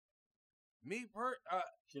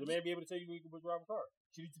 Should a man be able to tell you when you can drive a car?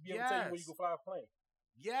 Should he be able to tell you when you can fly a plane?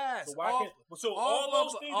 Yes. So why can't? So all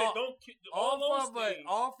those things that don't.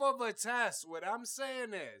 Off of a test. What I'm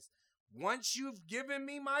saying is, once you've given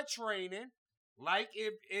me my training, like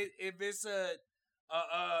if it's a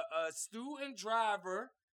student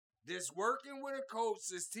driver that's working with a coach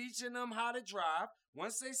that's teaching them how to drive,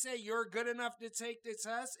 once they say you're good enough to take the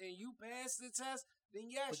test and you pass the test, then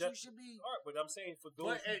yes, you should be. All right, but I'm saying for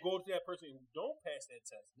those who go to that person who don't pass that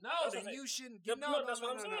test. Then you shouldn't. That's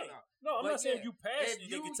what I'm saying. No, I'm not saying you pass it.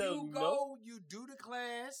 They can tell you no. You do the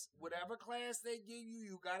class, whatever class they give you,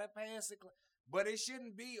 you gotta pass the class. But it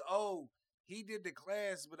shouldn't be, he did the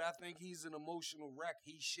class, but I think he's an emotional wreck.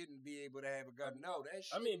 He shouldn't be able to have a gun. No, that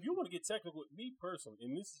shit. I mean, if you want to get technical, me personally,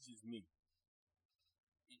 and this is just me,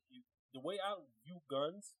 the way I view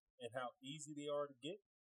guns and how easy they are to get,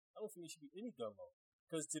 I don't think there should be any gun law.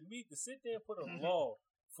 Because to me, to sit there and put a law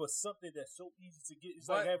for something that's so easy to get, it's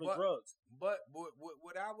like having drugs. But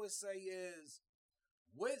what I would say is,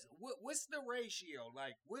 what's the ratio?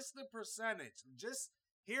 Like, what's the percentage? Just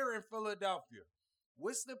here in Philadelphia,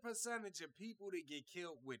 what's the percentage of people that get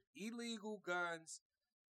killed with illegal guns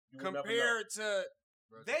compared to?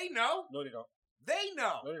 They know. No, they don't. They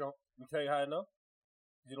know. No, they don't. Let me tell you how I know.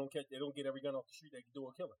 They don't get every gun off the street that can do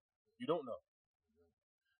a killing. You don't know.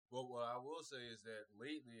 Well, what I will say is that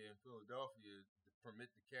lately in Philadelphia, the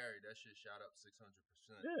permit to carry, that shit shot up 600%.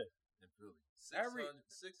 Yeah. In Philly.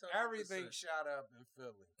 600%. Everything shot up in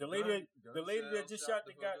Philly. The lady that just shot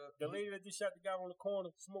the guy on the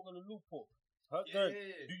corner smoking a Newport. Her gun.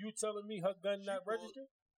 Do you telling me her gun not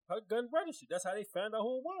registered? Her gun registered. That's how they found out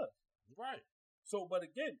who it was. Right. So, but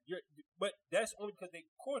again, but that's only because they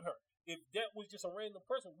caught her. If that was just a random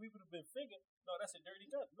person, we would have been thinking, no, that's a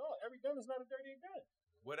dirty gun. No, every gun is not a dirty gun.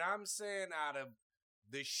 What I'm saying, out of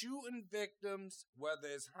the shooting victims, whether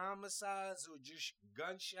it's homicides or just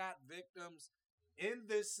gunshot victims in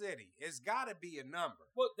this city, it's got to be a number.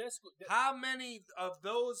 Well, that's good. How many of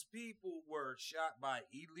those people were shot by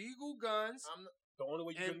illegal guns? The only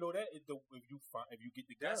way you can know that is if you get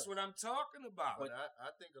the gun. That's what I'm talking about. But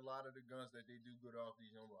I think a lot of the guns that they do get off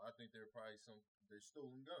these young boys, I think they're probably they're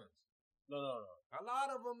stolen guns. No. A lot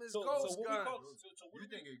of them is ghost guns. You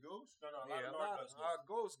think it ghost? No. A lot of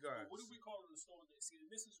ghost guns. What do we call them? The stolen guns? See,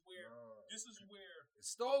 this is where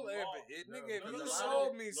stolen. Nigga, if you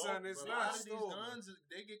sold me, son, it's not stolen. These guns,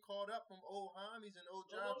 they get caught up from old homies and old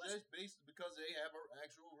jobs just based because they have an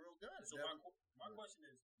actual real gun. So my question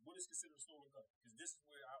is, what is considered a stolen gun? Because this is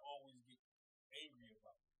where I always get angry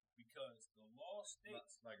about. Because the law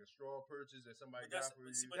states like a straw purchase that somebody got for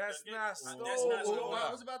you. That's not stolen.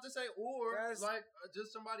 I was about to say, or like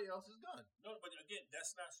just somebody else's gun. No, but again,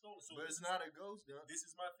 that's not stolen. So but it's not a ghost gun. This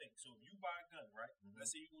is my thing. So if you buy a gun, right? Mm-hmm.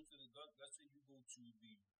 Let's say you go to the gun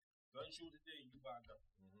show today and you buy a gun.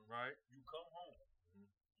 Mm-hmm. Right. You come home and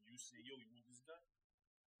you say, yo, you want this gun?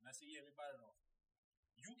 And I say, yeah, let me buy it off.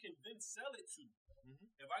 you can then sell it to. Mhm.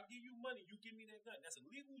 If I give you money, you give me that gun. That's a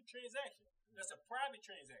legal transaction. That's a private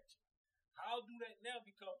transaction. How do that now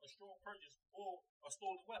become a strong purchase or a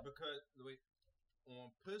stolen weapon? Because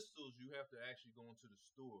on pistols, you have to actually go into the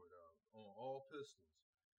store, though. On all pistols,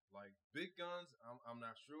 like big guns, I'm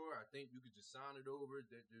not sure. I think you could just sign it over.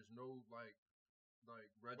 That there's no like But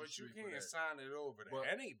registry you for can't that. sign it over to But-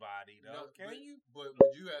 anybody, though, can you? But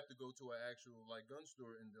you have to go to an actual like gun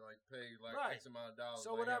store and like pay like Right. X amount of dollars.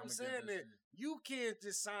 So like, what hey, I'm I'ma give saying this is, to you can't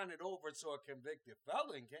just sign it over to a convicted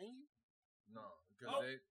felon, can you? no, because Oh.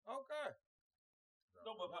 they. Okay.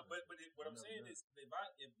 No, but what I'm I've never saying done is, if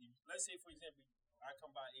let's say for example, I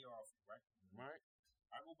come buy an AR for you, right? Right.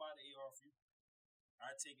 I go buy the AR for you.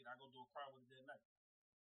 I take it. I go do a crime with it that night.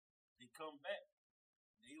 They come back.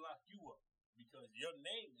 They lock you up because your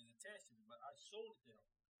name is attached to it. But I sold it to them.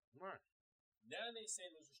 Right. Now they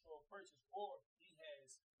saying it was a strong purchase, or he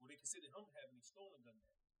has, well, they consider him having a stolen gun now.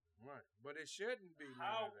 Right. But it shouldn't be none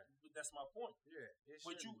How? of that. That's my point. Yeah. It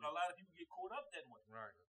But shouldn't a be. lot of people get caught up that way.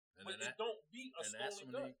 Right. And But then it don't be a that's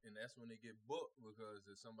stolen when gun. that's when they get booked because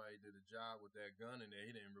if somebody did a job with that gun and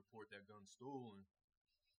they didn't report that gun stolen,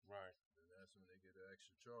 Right. then that's when they get an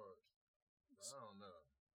extra charge. I don't know.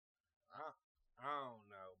 I don't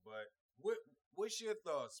know, but what's your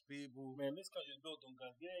thoughts, people? Man, this country is built on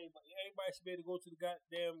guns. Everybody should be able to go to the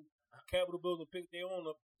goddamn Capitol building and pick their own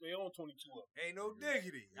 22 up. Ain't no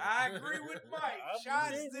diggity. I agree with Mike. I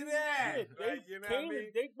Shots believe to it. that. Yeah, Like, you know what I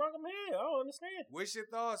mean? They brought them here. I don't understand. What's your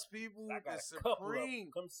thoughts, people? I got The a couple of them.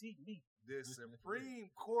 Supreme, Come see me. the Supreme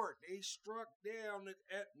Court, they struck down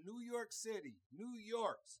at New York City, New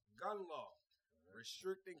York's gun law,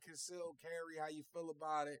 restricting concealed carry. How you feel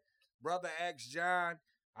about it, brother? X John.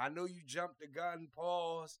 I know you jumped the gun,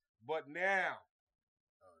 pause, but now.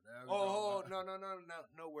 Oh,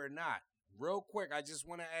 no, we're not. Real quick, I just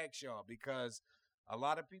want to ask y'all because a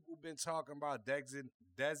lot of people been talking about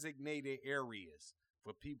designated areas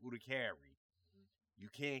for people to carry. You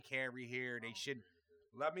can't carry here. They shouldn't.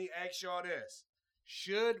 Let me ask y'all this.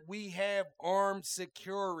 Should we have armed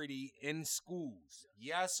security in schools?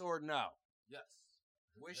 Yes or no? Yes.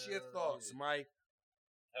 What's your Hell thoughts, yeah. Mike?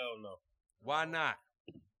 Hell no. Why not?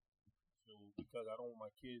 So because I don't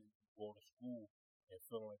want my kids going to school and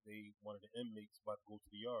feeling like they one of the inmates about to go to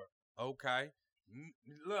the yard. Okay.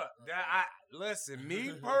 Look, listen,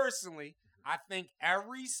 me personally, I think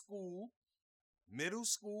every school, middle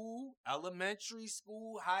school, elementary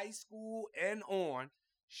school, high school, and on,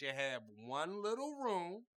 should have one little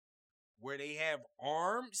room where they have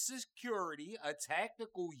armed security, a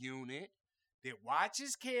tactical unit that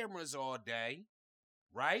watches cameras all day,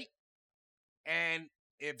 right? And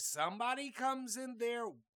if somebody comes in there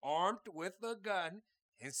armed with a gun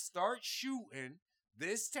and starts shooting,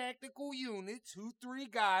 this tactical unit, 2-3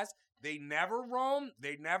 guys, they never roam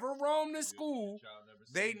the school.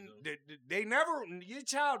 Your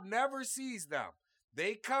child never sees them.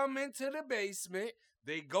 They come into the basement,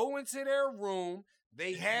 they go into their room,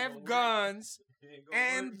 they have guns,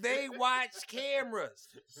 and they watch cameras.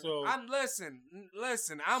 So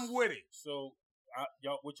listen, I'm with it. So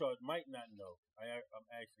what y'all might not know, I'm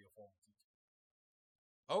actually a former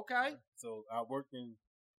teacher. Okay. So I worked in.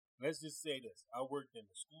 Let's just say this. I worked in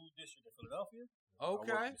the school district in Philadelphia. I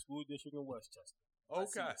Okay. worked in the school district in Westchester. I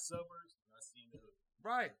seen Okay. the suburbs and I seen the hood.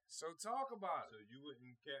 Right. So talk about So it. you wouldn't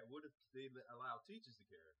care? What if they allow teachers to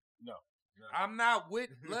carry? No. I'm not with.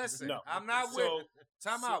 Listen, No. I'm not So- with.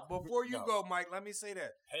 Time out. Before you No. go, Mike, let me say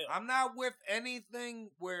that. Hell, I'm not with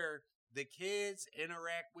anything where the kids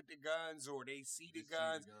interact with the guns or they see the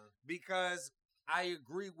guns because I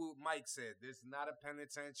agree with what Mike said. This is not a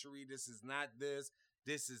penitentiary. This is not this.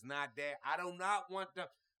 This is not that. I do not want them.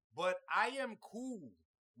 But I am cool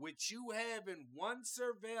with you having one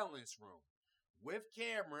surveillance room with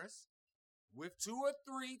cameras, with 2 or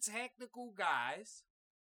 3 tactical guys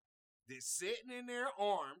that's sitting in there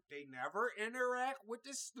armed. They never interact with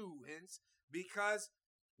the students because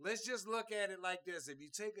let's just look at it like this. If you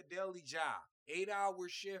take a daily job, 8-hour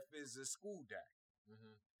shift is a school day.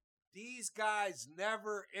 Mm-hmm. These guys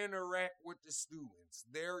never interact with the students.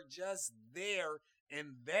 They're just there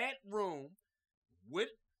in that room with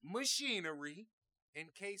machinery in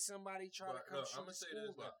case somebody try to come shoot I'm the gonna say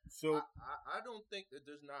school this. up. So I don't think that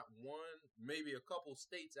there's not one, maybe a couple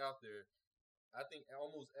states out there. I think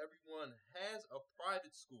almost everyone has a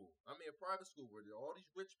private school. I mean, a private school where all these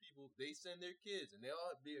rich people, they send their kids, and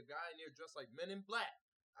there'll be a guy in there dressed like Men in Black.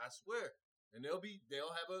 I swear, and they'll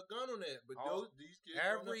have a gun on it. But these kids,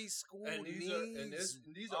 Every school and needs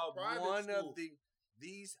these are private one schools. of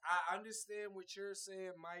these. I understand what you're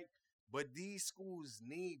saying, Mike, but these schools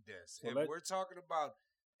need this. So if we're talking about,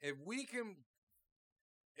 if we can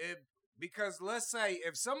because let's say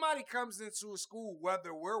if somebody comes into a school,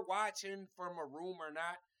 whether we're watching from a room or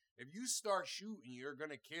not, if you start shooting, you're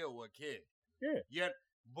gonna kill a kid. Yeah.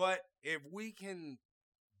 But if we can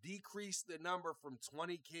decrease the number from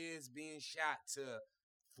 20 kids being shot to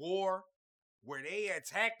 4, where they a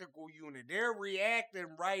tactical unit, they're reacting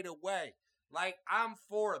right away. Like, I'm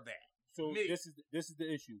for that. So Me. this is the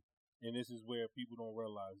issue, and this is where people don't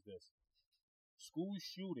realize this. School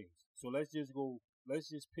shootings. So let's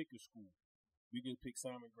just pick a school. We can pick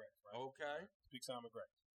Simon Gratz, right? Okay. Pick Simon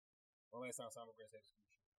Gratz. When last time Simon Gratz had a school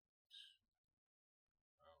shooting?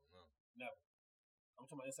 I don't know. Never. I'm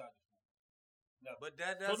talking about inside the school. Never. But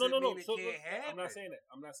that doesn't mean it can't happen.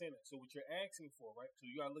 I'm not saying that. So what you're asking for, right? So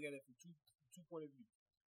you gotta look at it from two point of view.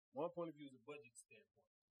 One point of view is a budget standpoint.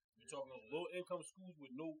 You're talking about low income schools with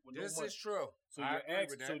no This money. is true. So I you're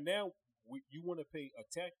agree with asking. that. So now you want to pay a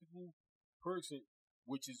tactical person,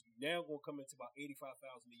 which is now going to come into about $85,000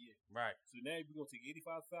 a year. Right. So now you're going to take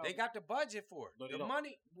 $85,000. They got the budget for it. No, they the don't.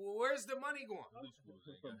 money. Well, where's the money going?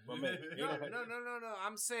 My man, No.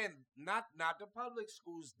 I'm saying not the public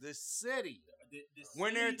schools. The city. The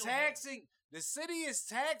When city they're don't have- taxing, the city is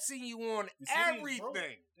taxing you on the city is broke.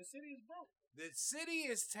 everything. The city is broke. The city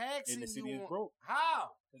is taxing And the city you is on broke.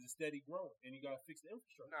 how? Because it's steady growing, and you got to fix the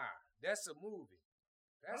infrastructure. Nah, that's a movie.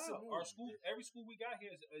 That's a Wow. movie. Our school, every school we got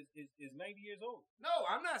here is 90 years old. No,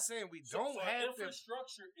 I'm not saying we So don't have to.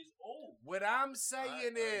 infrastructure is old. What I'm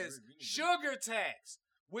saying I is agree. We need to- sugar tax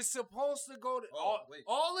was supposed to go to Wait.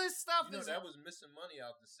 all this stuff You know, is. that was missing money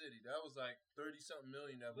out the city. That was like 30-something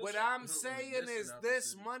million. That was What I'm was saying missing is out the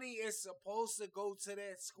this city. money is supposed to go to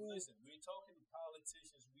that school. Listen, we're talking to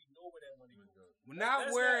politicians. We know where that money goes. Not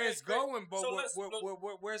That's where not it's expect- going, but So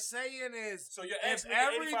what we're saying is So you're if asking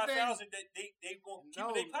everything everything, that they going to keep no,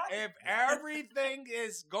 in their pocket. if everything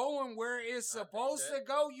is going where it's supposed to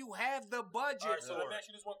go, you have the budget All right, so let for me it. ask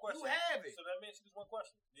you this one question. You have it. So let me ask you this one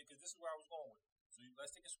question, because this is where I was going with it. So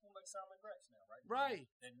let's take a school like Simon Gratz now, right? Right.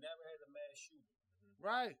 That never had a mass shooting.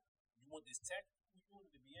 Right. You want this tactical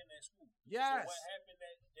unit to be in that school. Yes. So what happened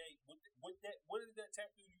that day? What did that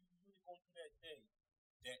tactical unit go through that day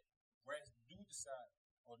that Gratz do decide,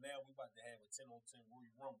 oh, now we about to have a 10-on-10 Royal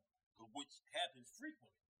Rumble, which happens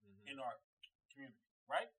frequently in our community,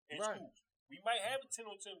 right? In Right. schools. We might have a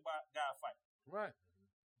 10-on-10 guy fight. Right.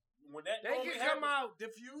 When that They normally can come happens, out,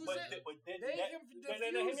 diffuse but it. then They that, can hear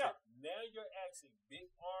me diffuse it. out. Now you're asking big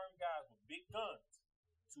armed guys with big guns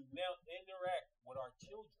to now interact with our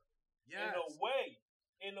children Yes.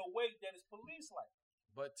 in a way that is police-like.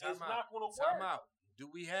 But It's time out. not going to Time work. out. Do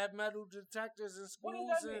we have metal detectors in What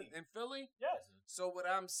does schools that mean? in Philly? Yes. So what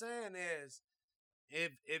I'm saying is,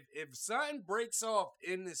 if something breaks off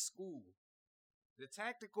in the school, the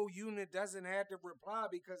tactical unit doesn't have to reply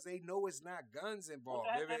because they know it's not guns involved.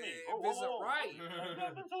 What If, that mean? if it's a riot, You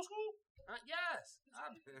never been to a school? yes.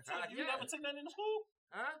 So you never took nothing in the school?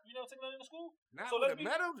 Huh? You never took nothing in the school? Not So with let's a be-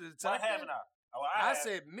 metal Well, I detector. haven't. I have.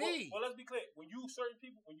 said me. Well, let's be clear. When you certain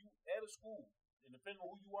people, when you at a school, and depending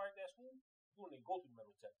on who you are at that school, you want to go through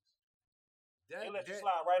metal detectors. They let you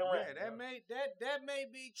slide right around. Yeah, that may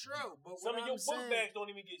be true, but Some what of your I'm book saying, bags don't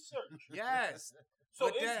even get searched. yes. So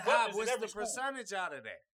but it's that, weapons in what's every the school. percentage out of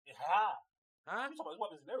that? It's high. Huh? You talking about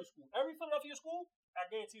weapons in every school. Every Philadelphia school, I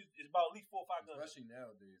guarantee you, is about at least 4 or 5 guns. Especially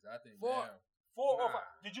nowadays. I think Four. now. 4 or Nah.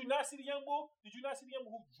 5. Did you not see the young boy? Did you not see the young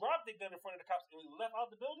boy who dropped the gun in front of the cops and left out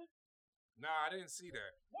the building? Nah, I didn't see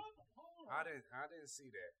that. What? Hold on. I didn't see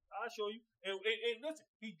that. I'll show you. And listen,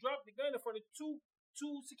 he dropped the gun in front of two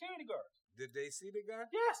security guards. Did they see the guy?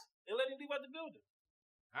 Yes, and let him leave out the building.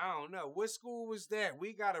 I don't know. What school was that?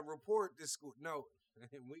 We gotta report this school. No,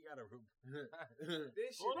 we gotta report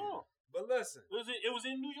this shit. Hold on. But listen, It was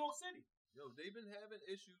in New York City. Yo, they've been having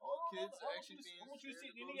issues Hold with on, kids I want actually you to- being I want you to see.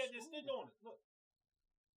 scared Then to he go got to this school. stitch on it. Look.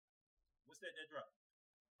 What's that drop?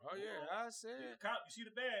 oh yeah, I said. Cop, you see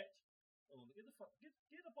the badge? Oh, get the fuck,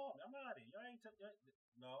 get up off me. I'm out of here. Y'all ain't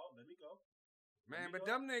no, let me go. Man, Let me but go.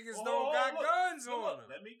 them niggas Oh, don't got look, guns look, on them.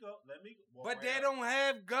 Let me go. Walk But right they out. don't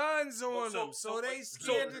have guns on them, so they so-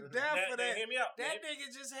 scared to death now- for now that. Hear me out. That Now- nigga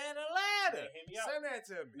just had a ladder. Now, hear me out. Send that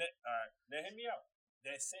to me. All right, now hear me out.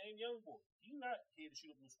 That same young boy, he not here to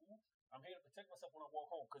shoot up in school. I'm here to protect myself when I walk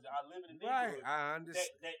home because I live in a Right, neighborhood I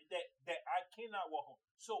understand. that I cannot walk home.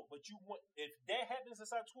 So, but you want if that happens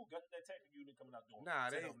inside school, guess what that tactical unit coming out doing? Nah,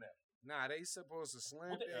 To they- him now. Nah, they supposed to slam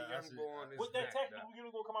What that the- Yeah, I young see. boy on his What that back. tactical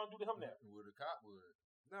unit gonna come out and do to him now? With a cop would.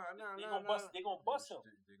 No, They gonna bust. They gonna bust him.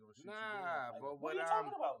 They gonna shoot Nah, you down. but What are you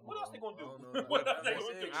talking about? What else they gonna do? I don't know. What else they I'm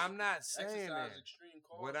gonna do? saying- I'm not saying Exercise that. extreme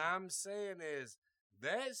caution. What I'm saying is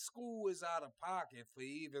that school is out of pocket for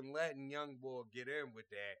even letting young boy get in with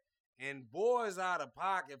that. And boy is out of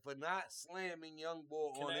pocket for not slamming young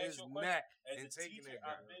boy Can on I his ask you a question? neck As and a taking teacher, that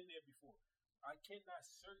gun. I've been there before. I cannot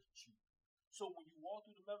search you. So when you walk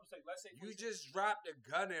through the metal state, let's say You just dropped a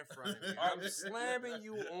gun in front of me. I'm slamming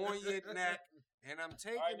you on your neck, and I'm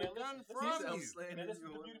taking the gun from you. And this is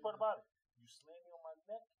the beauty part about it. You slam me on my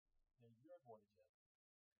neck, then you're going to jail.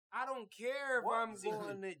 I don't care if What? I'm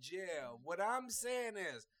going to jail. What I'm saying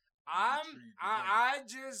is,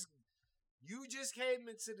 you just came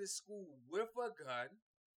into the school with a gun.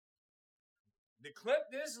 The clip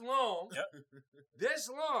this long, this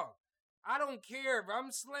long. I don't care if I'm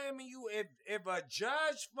slamming you. If a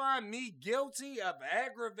judge find me guilty of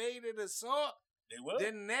aggravated assault, They will.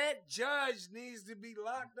 then that judge needs to be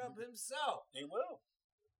locked up himself. They will.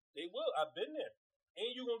 They will. I've been there.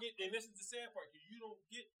 And you're going to get, and this is the sad part, you don't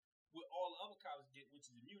get what all the other cops get, which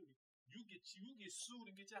is immunity. You get sued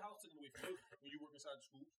and get your house taken away from you when you work inside the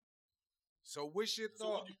schools. So what's your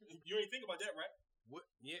thought? You ain't think about that, right? What?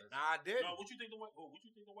 Yeah, I did. No, what you think the white?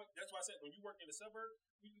 That's why I said when you work in the suburb,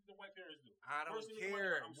 what do you think the white parents do? I don't First thing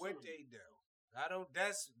care I'm what suing they you. do. I don't.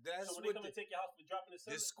 That's So when they come and take your house for dropping the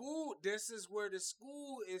the school. This is where the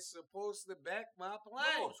school is supposed to back my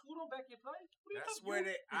plane. No, school don't back your plane. That's where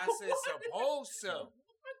they. I said supposed to.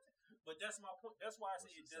 But that's my point. That's why I say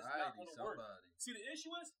it does not want to work. See, the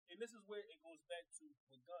issue is, and this is where it goes back to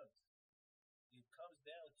with guns. It comes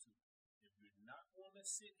down to if you're not going to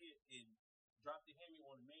sit here and drop the hammer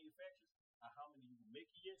on the manufacturers on how many you can make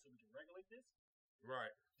a year so we can regulate this,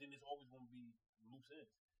 Right. then there's always going to be loose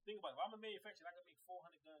ends. Think about it. If I'm a manufacturer, I can make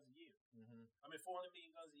 400 guns a year. I mean, 400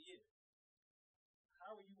 million guns a year.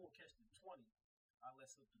 How are you going to catch the 20 I let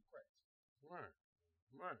slip through the cracks? Right.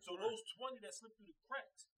 Right. So those 20 that slip through the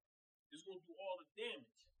cracks is going to do all the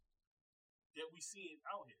damage that we seeing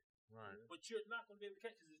out here. Right. But you're not going to be able to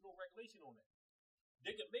catch because there's no regulation on that.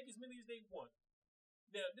 They can make as many as they want.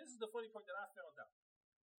 Now, this is the funny part that I found out.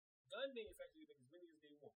 Gun manufacturers make as many as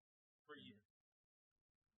they want per year.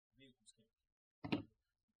 Vehicles can't.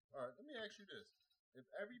 All right, let me ask you this. If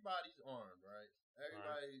everybody's armed, right?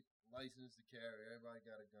 Everybody licensed to carry, everybody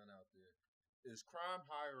got a gun out there. Is crime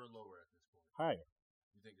higher or lower at this point? Higher.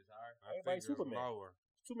 You think it's higher? Everybody's Superman. Lower.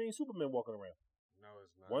 Too many Supermen walking around. No,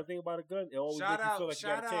 it's not. One thing about a gun, it always makes you feel like you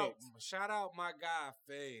got a chance. Shout out my guy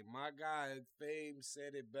Fame. My guy Fame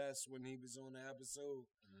said it best when he was on the episode.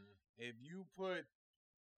 If you put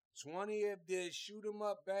 20 of the shoot 'em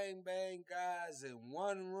up bang bang guys in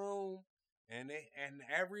one room and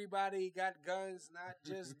everybody got guns, not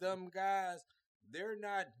just them guys, they're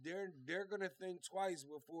gonna think twice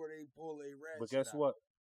before they pull a ratchet. But guess out. what?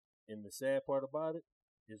 And the sad part about it,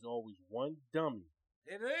 there's always one dummy.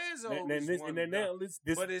 It is always one dummy.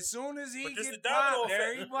 But as soon as he this gets the domino popped, effect.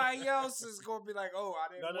 everybody else is gonna be like, "Oh, I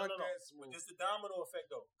didn't want that But smoke." this is the domino effect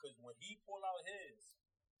though, because when he pull out his,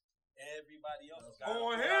 everybody else is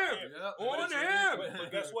On him! On him! But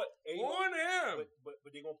guess what? On him! But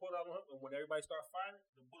they're gonna pull out on him, and when everybody start firing,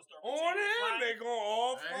 the bullets start On him! They gonna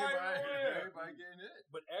all fire on him. Everybody getting hit.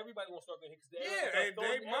 But everybody gonna start getting hit because Yeah,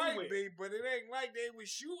 they might be, but it ain't like they was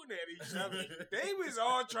shooting at each other. They was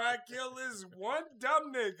all trying to kill this one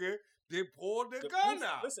dumb nigga that pulled the gun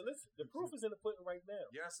out. Listen. The proof is in the pudding right now.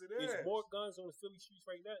 Yes, it There's is. more guns on the Philly streets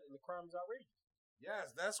right now, and the crime is outrageous.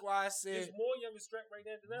 Yes, that's why I said. There's more young strapped right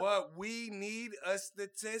now than ever. But we need a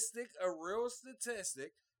statistic, a real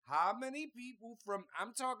statistic. How many people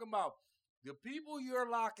I'm talking about the people you're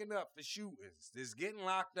locking up for shootings, that's getting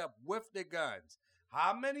locked up with the guns.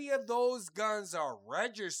 How many of those guns are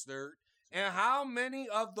registered? And how many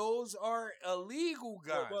of those are illegal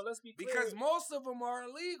guns? Well, let's be clear. Because most of them are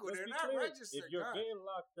illegal. Let's They're be not clear. registered If you're guns. getting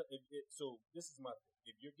locked up, so this is my thing.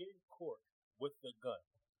 If you're getting caught with the gun,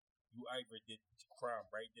 you either did crime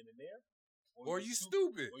right then and there, Or you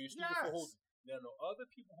stupid. or you're stupid for holding. Now, the other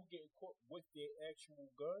people who getting caught with their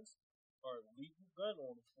actual guns are legal gun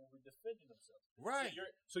owners who are defending themselves. Right.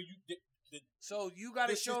 So you got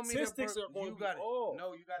to show me the statistics are going to be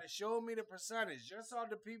No, you got to show me the percentage. Just all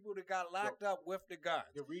the people that got locked up with the guns.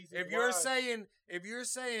 The reason If you're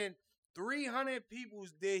saying 300 people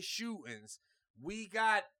did shootings, we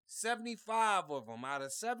got 75 of them. Out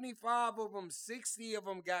of 75 of them, 60 of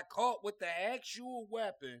them got caught with the actual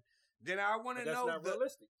weapon. Then I want to know that's not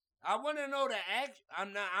realistic. I want to know the act.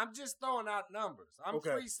 I'm just throwing out numbers. I'm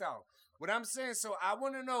freestyling. What I'm saying, so I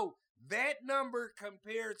want to know that number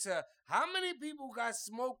compared to how many people got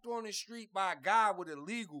smoked on the street by a guy with a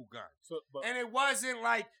legal gun. And it wasn't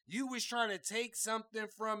like you was trying to take something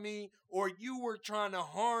from me or you were trying to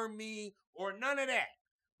harm me or none of that.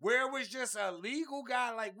 Where it was just a legal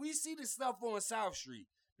guy, like we see the stuff on South Street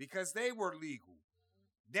because they were legal.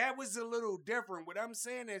 That was a little different. What I'm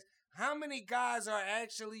saying is, how many guys are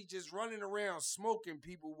actually just running around smoking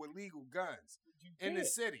people with legal guns in the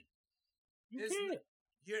city? You It's can't.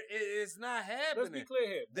 It's not happening. Let's be clear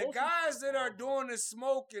here. The guys that are doing the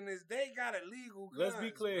smoking they got illegal guns. Let's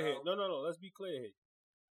be clear here. No. Let's be clear here.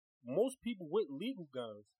 Most people with legal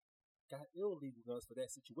guns got illegal guns for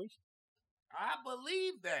that situation. I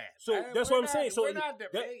believe that. So that's what I'm saying. So we're not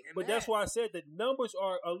debating but that's why I said the numbers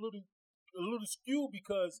are a little skewed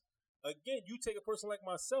because again, you take a person like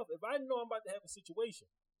myself. If I know I'm about to have a situation,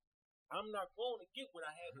 I'm not going to get what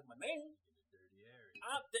I have in my name.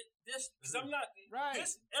 Because I'm not right.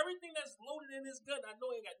 Everything that's loaded in this gun, I know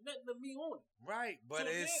ain't got nothing to me on it. Right, but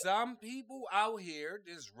it's some people out here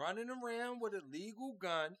just running around with a legal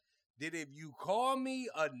gun that if you call me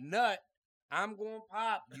a nut, I'm gonna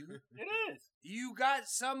pop you. It is. You got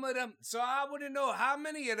some of them, so I want to know how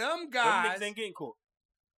many of them guys. Them niggas ain't getting caught.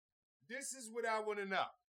 This is what I want to know.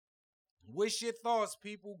 What's your thoughts,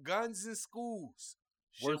 people? Guns in schools.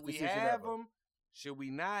 Should we have them? Should we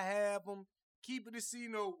not have them? Keep it a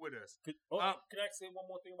C-note with us. Can I say one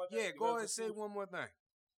more thing about that? Yeah, go ahead and say one more thing.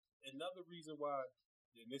 Another reason why,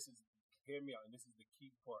 and this is, hear me out, and this is the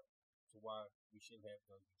key part to why we shouldn't have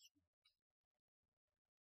guns in school.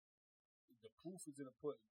 The proof is in the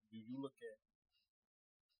pudding. Do you look at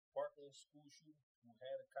Parkland school shooter who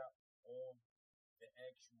had a cop on the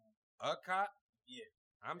actual... A cop? Yeah.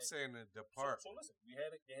 I'm saying the department. So listen, they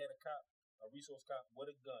had a cop, a resource cop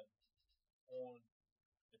with a gun on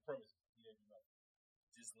the premises. He didn't do nothing.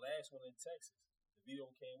 This last one in Texas, the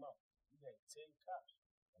video came out. You had 10 cops,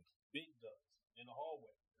 like big guns, in the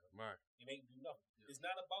hallway. Right. And they do nothing. Yeah. It's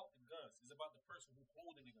not about the guns. It's about the person who's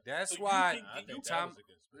holding the gun. That's why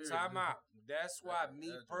time out. That's why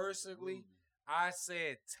me personally, I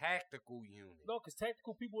said tactical unit. No, because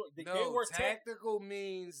tactical people they work tactical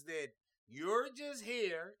means that you're just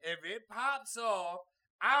here. If it pops off,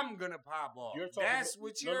 I'm gonna pop off. That's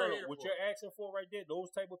what you're here for. What you're asking for right there,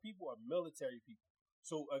 those type of people are military people.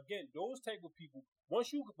 So again, those type of people,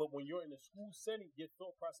 but when you're in a school setting, your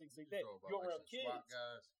thought process is like that. You're around kids.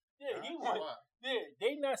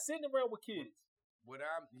 They not sitting around with kids.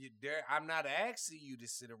 I'm not asking you to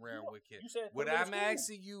sit around with kids. What I'm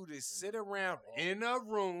asking you to sit around in a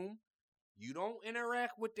room. You don't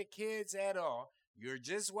interact with the kids at all. You're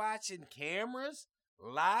just watching cameras,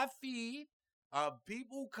 live feed of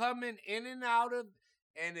people coming in and out of.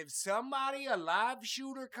 And if a live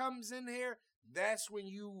shooter comes in here, that's when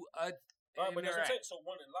you but that's what I'm saying. So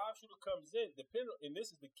when a live shooter comes in, and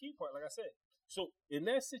this is the key part, like I said. So in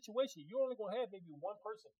that situation, you're only gonna have maybe one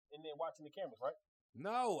person in there watching the cameras, right?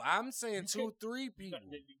 No, I'm saying 2-3 people.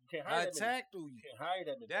 You can't hire that many. You can't hire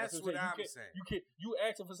that many. That's what I'm saying. You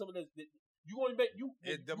asking for some of this. You only bet you.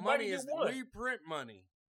 The money is reprint money.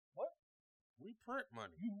 What? Reprint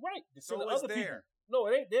money. You right. So it's there. People. No,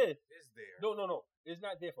 it ain't there. It's there. No. It's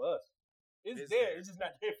not there for us. It's there. It's just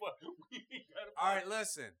not there for us. All right,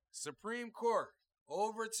 listen. Supreme Court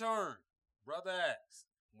overturned Brother X.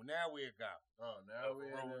 Well, now we got. Oh, now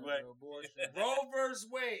we're abortion. Roe versus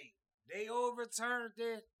Wade. They overturned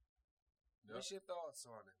it. Yep. What's your thoughts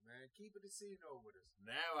on it, man? Keep it a C-note with us.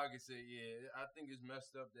 Now I can say, yeah, I think it's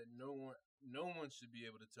messed up that no one should be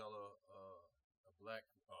able to tell a black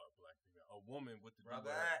female, a woman what to Brother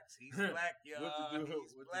do. Brother X, he's black, y'all.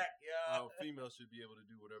 He's black, y'all. A female should be able to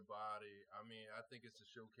do with her body. I mean, I think it's a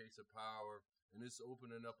showcase of power, and it's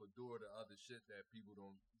opening up a door to other shit that people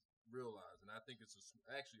don't realize. And I think it's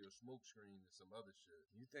actually a smoke screen and some other shit.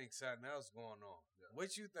 You think something else going on? Yeah.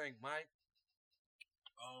 What you think, Mike?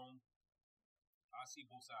 I see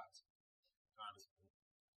both sides, honestly.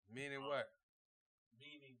 Meaning what?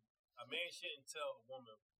 Meaning a man shouldn't tell a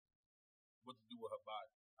woman what to do with her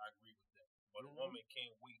body. I agree with that. But a woman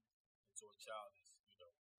can't wait until a child is,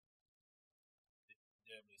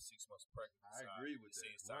 damn near 6 months pregnant. I agree with that.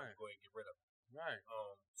 Say it's time to go ahead and get rid of it. Right.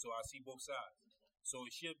 So I see both sides. So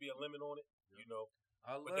it should be a limit on it,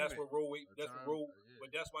 But that's what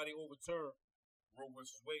but that's why they overturned Roe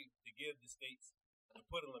versus Wade to give the states to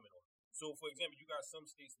put a limit on it. So, for example, you got some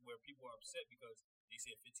states where people are upset because they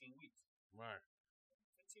said 15 weeks. Right.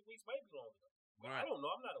 15 weeks might be long enough. But right. I don't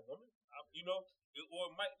know. I'm not a woman. Or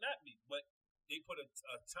it might not be. But they put a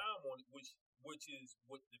time on it, which is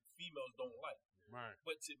what the females don't like. Right.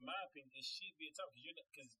 But in my opinion, it should be a time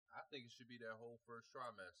because I think it should be that whole first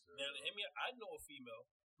trimester. Now, I know a female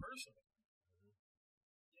personally.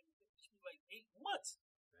 She was like 8 months.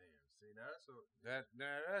 Damn. See,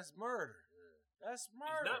 that's murder. Yeah. That's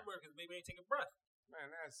murder. It's not murder because baby ain't taking breath. Man,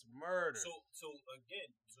 that's murder. So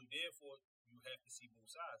therefore, you have to see both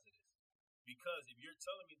sides of this. Because if you're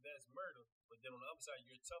telling me that's murder, but then on the other side,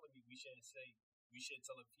 you're telling me we shouldn't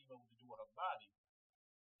tell a female what to do with her body,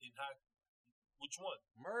 And how? Which one?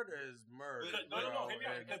 Murder is murder. No. Hear me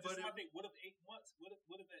out. And- Because this is my thing. What if 8 months? What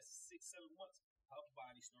if at 6-7 months, her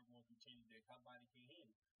body start going through changes that her body can't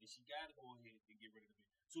handle, and she got to go ahead and get rid of the baby.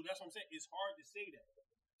 So that's what I'm saying. It's hard to say that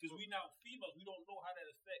because we now females, we don't know how that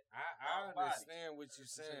affects. I understand what you're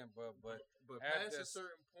saying, but past after- a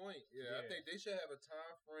certain point, I Yeah. think they should have a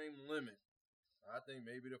time frame limit. I think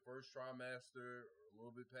maybe the first trimester, or a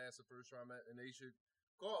little bit past the first trimester, and they should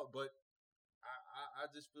call it. But I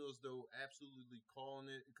just feel as though absolutely calling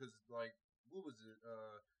it because like what was it?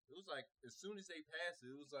 It was like as soon as they passed it,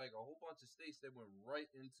 it was like a whole bunch of states that went right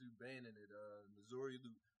into banning it. Missouri,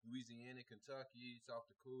 Louisiana, Kentucky, South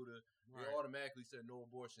Dakota. They Right. automatically said no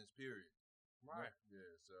abortions. Period. Right. Yeah.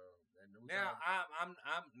 So and no Now time-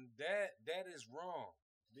 I'm that is wrong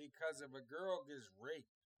because if a girl gets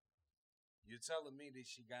raped, you're telling me that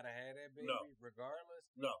she gotta have that baby No. regardless?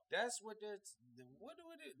 No. That's what that's what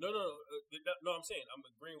do it? No. No, I'm saying I'm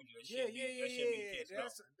agreeing with you. That Yeah. shouldn't be the case. No.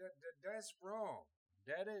 That's wrong.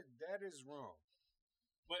 That is wrong.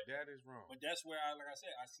 But That is wrong. But that's where like I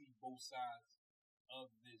said, I see both sides of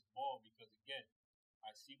this ball because again,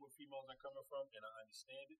 I see where females are coming from and I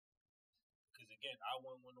understand it. Because again, I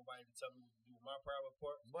wouldn't want nobody to tell me what to do with my private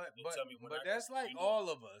part. But Then tell me when I that's can- like you know. all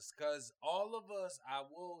of us, because all of us, I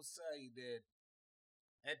will say that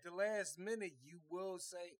at the last minute, you will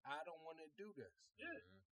say, "I don't want to do this." Yeah.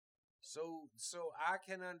 So I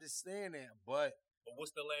can understand that, but But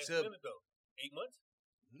what's the last To- minute though? 8 months?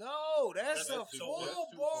 no, that's a That's too- full that's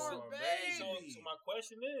too born far, baby. So my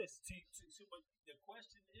question is, but the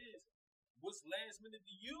question is, what's last minute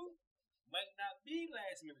to you might not be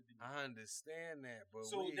last minute to me. I understand that, but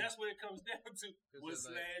So that's what it comes down to. What's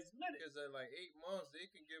like- last minute? Because at like 8 months, they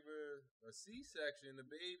can give her a C-section, the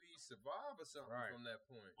baby survive or something Right. from that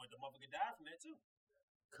point. But the motherfucker died from that too.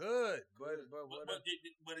 could, but Could. what?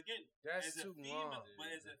 But again, That's as a too female, long. but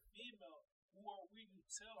as a female, who are we to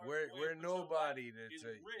tell her? We're to go ahead and put your nobody life to in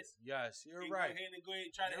tell you. risk Yes, you're and right. Go ahead and go ahead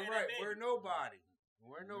and try to You're have right. that baby. We're nobody.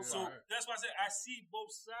 We're Yeah. nobody. So that's why I said I see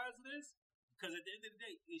both sides of this because at the end of the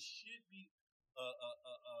day, it should be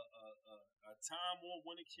a time on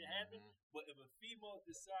when it should happen. Mhm. But if a female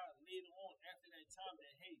decides later on after that time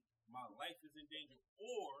that hey, my life is in danger,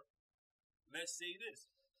 or let's say this,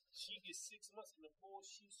 she gets 6 months and the boy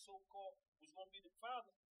she so called was going to be the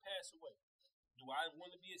father pass away. Do I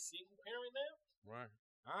want to be a single parent now? Right.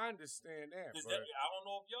 I understand that, Because but I don't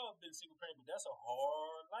know if y'all have been single parent, but that's a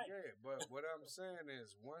hard life. yeah, but what I'm saying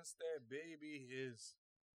is once that baby is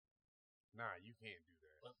you can't do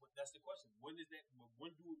that. But that's the question. When is that?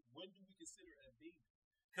 When do we consider a baby?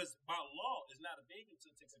 Because by law, it's not a baby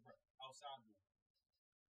until it takes a breath outside the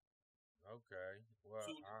womb. Okay. Well,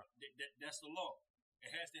 So that's the law.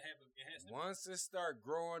 It has to happen. It has to. once it start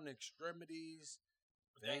growing extremities,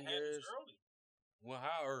 But that happens fingers. early. Well,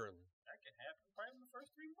 how early? That can happen probably in the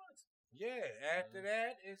first 3 months. Yeah, after Mhm.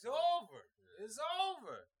 that, it's Yeah. over. Yeah. It's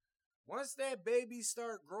over. Once that baby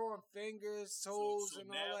start growing fingers, toes, So and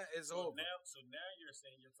now- all that, it's so over. Now you're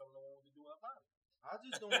saying you're telling the woman what to do about it. I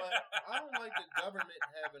just don't like. I don't like the government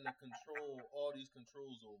having to control all these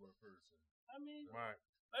controls over a person. I mean, Right.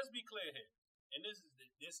 let's be clear here, and this is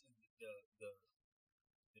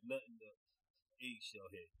the nut in the eggshell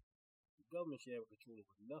here. The government should have control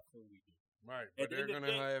over nothing we do. Right. At But the they're end of the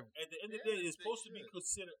gonna day- have At the end of the Yeah, day, it's they supposed to be should.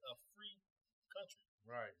 considered a free country.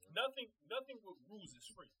 right. Nothing with rules is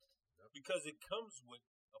free because it comes with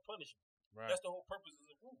a punishment. Right. That's the whole purpose of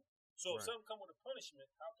the rule. So if Right. something comes with a punishment,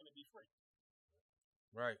 how can it be free?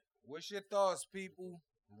 Right. What's your thoughts, people?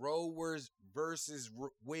 Roe versus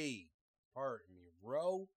Wade. Pardon me.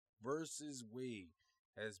 Roe versus Wade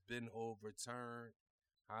has been overturned.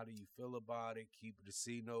 How do you feel about it? Keep the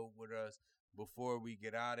C note with us before we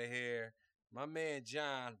get out of here. My man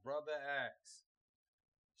John, Brother Axe.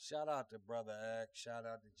 Shout out to Brother Axe. Shout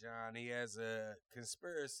out to John. He has a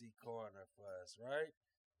conspiracy corner for us, right?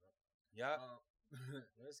 Yup.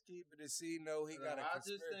 Let's keep it a C note. He got a I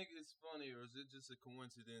conspiracy. just think it's funny, or is it just a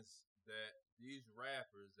coincidence that these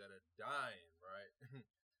rappers that are dying, right,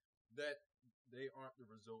 that they aren't the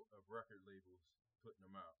result of record labels putting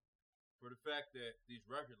them out? For the fact that these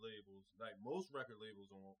record labels, like most record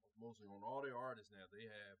labels, mostly on all their artists now, they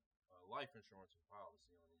have life insurance and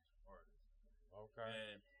policy on these artists.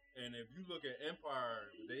 Okay. And if you look at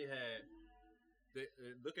Empire,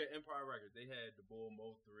 look at Empire Records. They had the Bull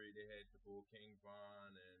Mo 3, they had the Bull King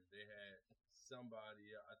Von, and they had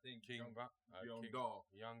somebody, I think Young Dog.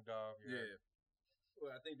 Young Dog. Yeah.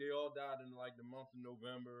 Well, I think they all died in like the month of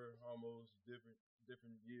November, almost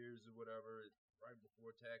different years or whatever, right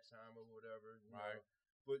before tax time or whatever. you Right. know.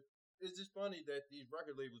 But it's just funny that these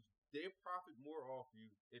record labels, they profit more off you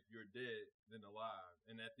if you're dead than alive.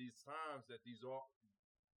 And at these times that these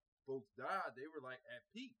folks died, they were like at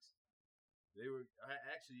peaks. They were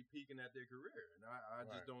actually peaking at their career. And I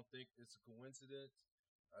just don't think it's a coincidence.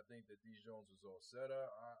 I think that these Jones was all set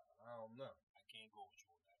up. I don't know. I can't go with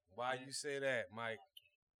you on that. Why you say that, Mike?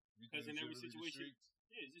 Because in every situation,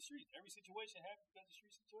 it's the streets. Every situation happens because of the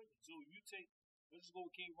street situation. So let's just go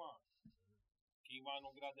with King Von. King Von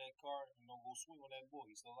don't get out that car and don't go swing on that boy.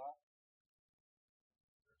 He's still alive.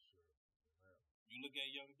 That's true. Yeah. You look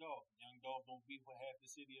at Young Dolph. Young Dolph don't beat for half the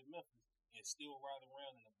city of Memphis and still ride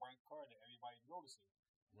around in a bright car that everybody's noticing.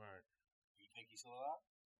 Right. You think he's still alive?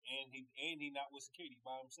 And he not with security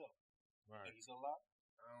by himself. Right. Think he's still alive?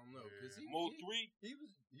 I don't know, because Mo 3.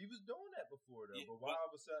 He was doing that before though, Yeah, but why all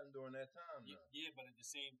of a sudden during that time? Yeah, but at the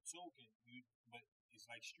same token, but it's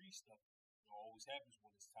like street stuff. It always happens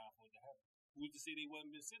when it's time for it to happen. Who's to say they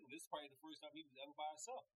wasn't been sitting? This is probably the first time he was ever by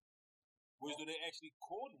himself. Whereas they actually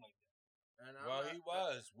called him like that. And he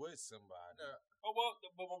was with somebody.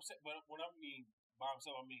 But I'm saying, but when I mean by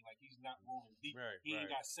himself, I mean like he's not rolling deep. Right, he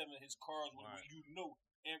ain't got 7 of his cars where Right. you know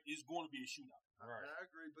it's going to be a shootout. Right. I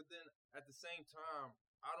agree, but then at the same time,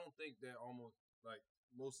 I don't think that almost like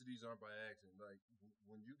most of these aren't by accident. Like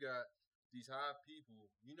when you got these high people,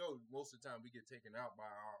 you know, most of the time we get taken out by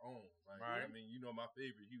our own. Like, Right. I mean, you know, my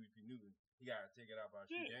favorite Huey P. Newton, he got taken out by a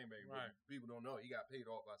street gangbang. Right. But people don't know he got paid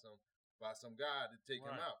off by some guy to take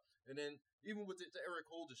him Right. out. And then even with the Eric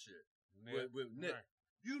Holder shit Nip. with Nip. Right.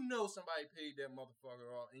 You know somebody paid that motherfucker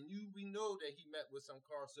off, and we know that he met with some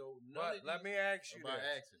car. So none But of let these me ask you are by this.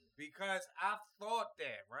 accident. Because I thought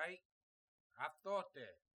that, right? I thought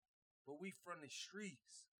that. But we from the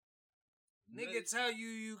streets. Nigga tell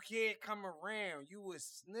you can't come around. You a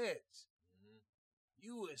snitch. Mhm.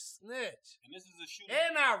 You a snitch. And this is a shooting.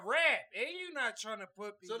 And I rap. And you not trying to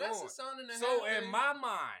put me So that's on. a sign in the So head, in man. my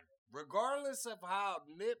mind, regardless of how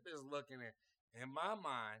Nip is looking at, in my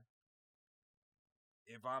mind,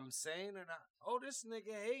 if I'm saying or not, this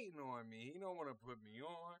nigga hating on me. He don't want to put me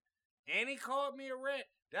on. And he called me a rat.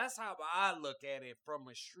 That's how I look at it from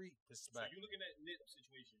a street So perspective. you looking at Nip's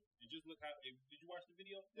situation and just look how. Did you watch the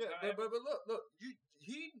video? Yeah, How it but look,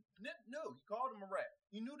 Nip knew. He called him a rat.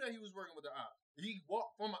 He knew that he was working with the op. He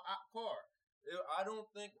walked from an op car. I don't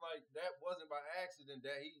think like that wasn't by accident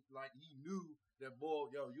that he knew that boy,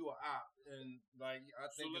 you a op, and like I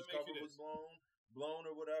So think let his me ask cover you was blown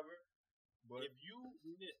or whatever. But If you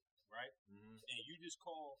Nip, right, Mhm, and you just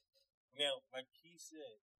call now, like he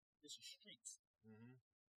said, this is streets. mhm.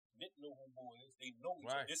 Nip know who boy is. They know each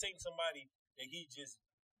Right. other. This ain't somebody that he just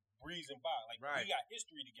breezing by. Like Right. we got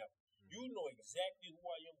history together. You know exactly who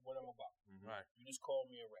I am, what I'm about. Right. You just call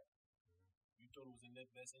me a rat. You thought it was in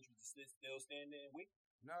Nip's best interest to still stand there and wait?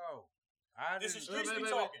 No. I This didn't. is streets we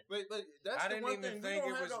talking. But that's I the didn't one even thing. think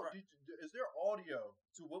we it don't was have right. Is there audio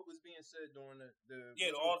to what was being said during the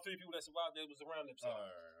Yeah, all 3 people that survived that was around Nip's. All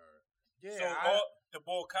right. Yeah, So the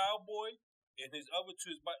boy Cowboy and his other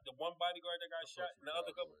two, the one bodyguard that got shot, and the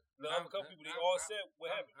other couple people, they all said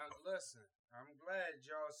what happened. Listen, I'm glad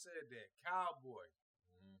y'all said that. Cowboy.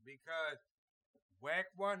 Mhm. Because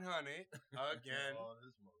Whack 100, again, Oh,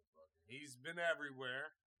 this motherfucker. he's been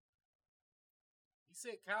everywhere. He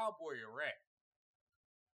said Cowboy a rat.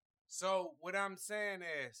 So what I'm saying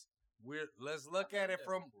is, let's look at it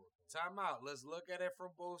from time out. Let's look at it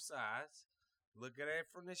from both sides. Look at it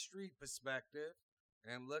from the street perspective,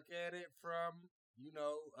 and look at it from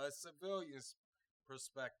a civilian's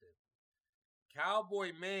perspective.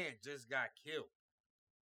 Cowboy Man just got killed,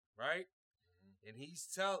 right? And he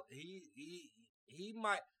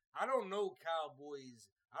might. I don't know Cowboys.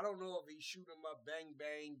 I don't know if he shoot him up, bang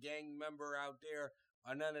bang, gang member out there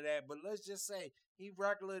or none of that. But let's just say he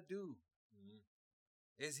regular dude. Mhm.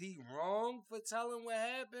 Is he wrong for telling what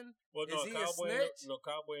happened? Well, Is he a snitch?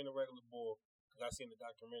 Cowboy and the regular bull. Because I seen the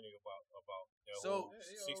documentary about that So- whole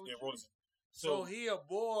Yeah, 60 OG. rollers. So he a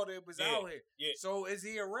boy that was out here. Yeah. So is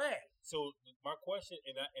he a rat? So my question,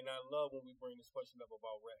 and I love when we bring this question up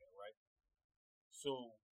about rat, right?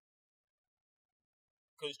 So,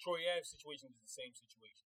 because Troy Ave's situation is the same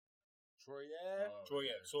situation. Troy Ave? Oh, Troy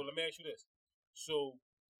yeah. Ave. So let me ask you this: so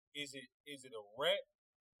is it a rat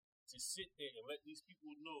to sit there and let these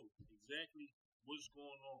people know exactly what's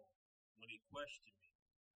going on when they question me,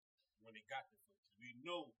 when they got the footage? We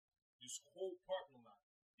know this whole parking lot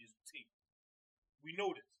is taped. We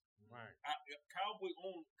know this. Right, Cowboy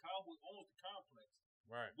owns the complex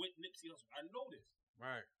right, with Nipsey Hussle. I know this.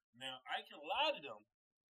 right. Now I can lie to them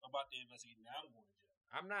about the investigation. Now I'm going to jail.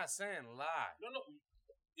 I'm not saying lie. No.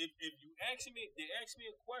 If you ask me, they ask me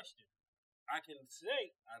a question, I can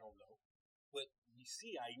say I don't know. but we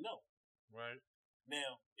see, I know. Right.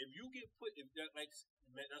 Now, if you get put,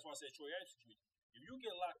 that's why I said Troy Adams situation. If you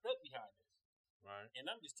get locked up behind this, Right. and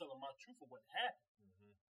I'm just telling my truth of what happened,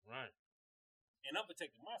 Right. and I'm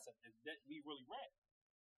protecting myself, is that me really right?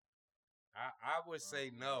 I would say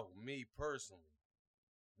no. Me personally,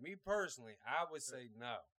 I would say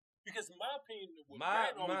no. Because in my opinion, what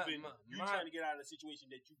My- Brad always my- been, my- you my- trying to get out of a situation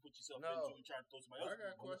that you put yourself No. into and trying to throw somebody else. I got a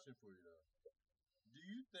in the bullet. question for you though. Do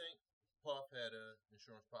you think Puff had an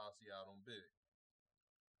insurance policy out on Big?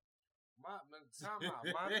 My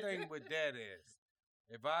thing with that is,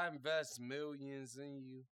 if I invest millions in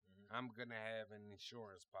you, I'm gonna have an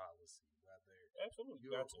insurance policy, whether Absolutely,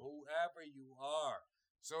 you're whoever you are.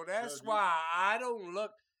 So that's So why I don't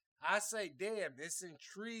look. I say, damn, it's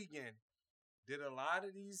intriguing that a lot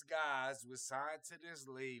of these guys were signed to this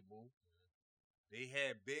label. They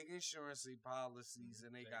had big insurance policies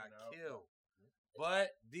and they got Taken out. killed.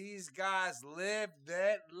 But these guys lived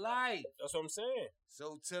that life. That's what I'm saying.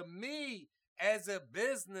 So to me, as a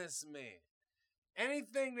businessman,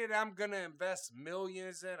 anything that I'm gonna invest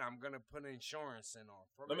millions in, I'm gonna put insurance in on.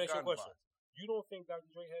 From Let me ask you a gun question. bust. You don't think Dr.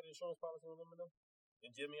 Dre had an insurance policy on them and them?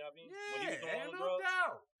 And Jimmy Iovine? When he Yeah, was doing all ain't the no drugs?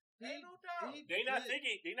 doubt. Ain't no doubt. They not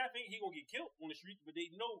thinking he gonna get killed on the street, but they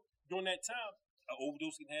know during that time an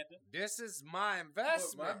overdose can happen. This is my But my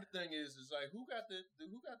investment. thing is like who got the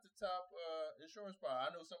top insurance policy? I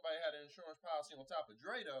know somebody had an insurance policy on top of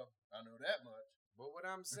Dre though. I know that much. But what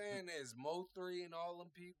I'm saying is, Mo3 and all them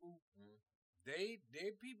people, they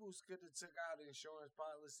peoples could have took out insurance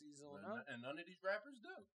policies on them. And none of these rappers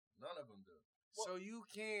do. None of them do. So you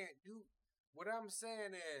can't do. What I'm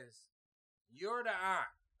saying is, you're the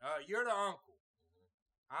aunt, you're the uncle.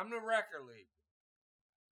 I'm the record label.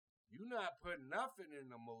 You're not putting nothing in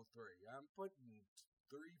the Mo3. I'm putting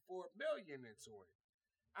 3-4 million into it.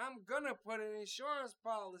 I'm gonna put an insurance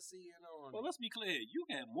policy in on Well, it. let's be clear. You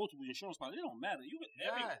can have multiple insurance policies. It don't matter. You can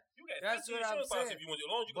Yeah, you got that's 15 what I'm insurance policies saying. if you want. As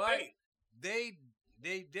long as you can But pay.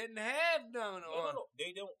 they didn't have none on. No,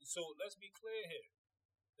 they don't. So let's be clear here.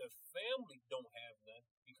 The family don't have none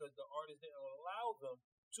because the artist didn't allow them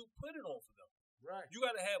to put it on for them. Right. You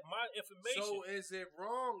got to have my information. So is it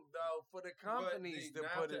wrong though for the companies to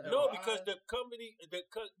not put to it no, on? because the company,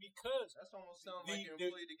 because That's almost sound The- like an the-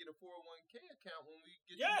 employee to get a 401k account when we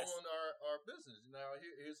get Yes. you on our business. Now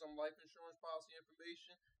here's some life insurance policy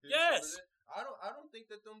information. Here's Yes. some of that. I don't think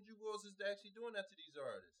that them Jugos is actually doing that to these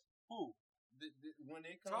artists. who? When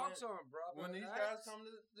they come Talk in, to them, brother. when these That's- guys come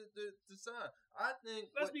to sign, I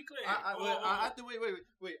think. Let's be clear. I think.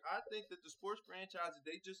 Wait. I think that the sports franchises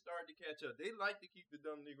they just started to catch up. They like to keep the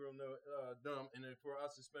dumb Negro dumb, and then for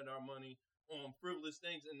us to spend our money on frivolous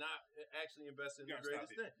things and not actually invest in You the gotta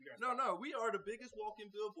greatest stop it. thing. You gotta stop No, we are the biggest walking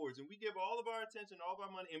billboards, and we give all of our attention, all of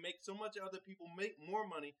our money, and make so much other people make more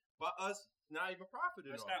money by us not even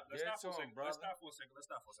profiting Let's on stop. it. Let's Get stop for a to 'em, second. brother. Let's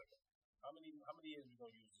stop for a second. How many years we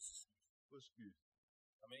gonna use this excuse? What excuse?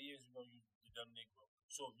 How many years we gonna use the dumb Negro?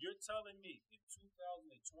 So if you're telling me in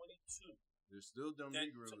 2022 There's still dumb that,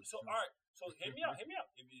 Negroes. so all right, so hear me out.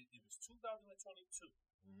 If it's 2022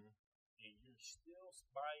 Mhm. and you're still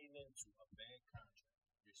buying into a bad contract,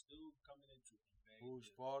 you're still coming into a bad Whose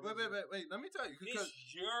deal. fault is it? Wait. Let me tell you, because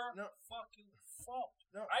It's your No. fucking fault.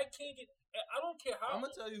 No. I can't get. I don't care how. I'm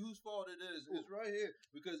gonna tell you whose fault it is. It's right here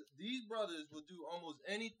because these brothers will do almost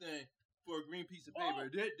anything for a green piece of paper.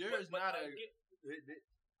 There is not a.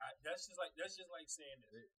 That's just like saying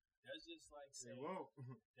this. That's just like They saying. won't.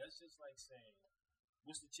 That's just like saying.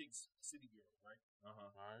 What's the chick's city girl, right? Uh-huh.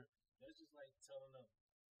 All right. That's just like telling them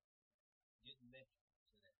getting naked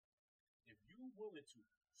to that. If you willing to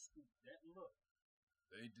scoop that look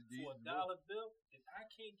They did for $1 bill, then I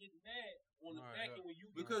can't get mad on the Right, back yeah. end when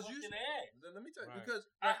you Because get you- fucking ass. Let me tell you, Right. because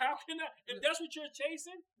How can I? If that's what you're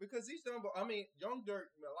chasing, because these dumb. I mean, Young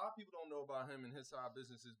Dirk. A lot of people don't know about him and his side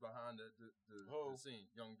businesses behind the Who? scene.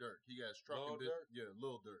 Young Dirk. He has Lil trucking Durk? business. Yeah,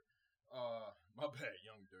 Lil Durk. My bad,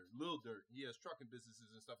 Young Dirk. Lil Durk. He has trucking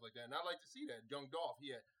businesses and stuff like that. And I like to see that. Young Dolph. He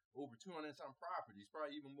had over 200 some properties,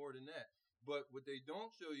 probably even more than that. But what they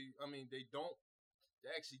don't show you, I mean, they don't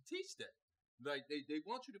actually teach that. Like they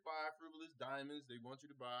want you to buy frivolous diamonds. They want you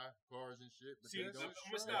to buy cars and shit. But see, they I'm don't.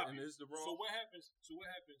 gonna stop And you. it's the wrong. So what happens?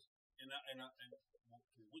 And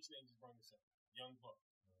which name just brought this up? Young Buck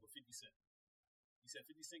with 50 Cent. He said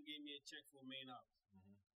 50 Cent gave me a check for $1 million.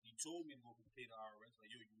 Mhm. He told me to go pay the IRS.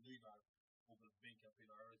 Like, yo, you know you gotta open a bank and pay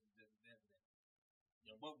the IRS and that.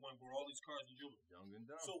 Young Buck went for all these cars and jewelry. Young and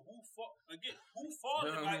dumb. So who fault again? Who fault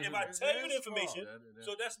if I It's tell you the his information? That-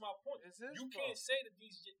 So that's my point. It's his You fault. can't say that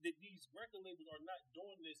these record labels are not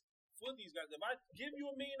doing this for these guys. If I give you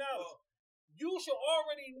 $1 million, you should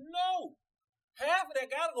already know half of that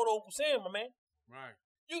gotta go to Uncle Sam, my man. Right.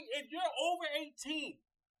 If you're over 18,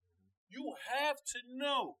 you have to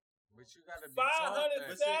know. But you gotta be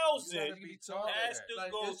 500,000 has to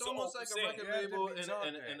Like, go it's to almost Uncle like a Sam. record You have to label be and taught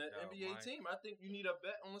an that, though, NBA Mike. team. I think you need a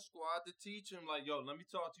vet on the squad to teach him, like, yo, let me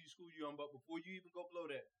talk to you, school you on, but before you even go blow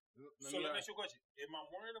that. So let me ask you a question. Am I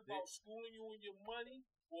worrying about schooling you and your money,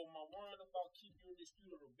 or am I worrying about keeping you in the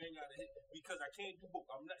studio to bang out a hit? Because I can't do both.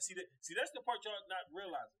 I'm not. See, that's the part y'all not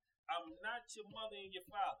realizing. I'm not your mother and your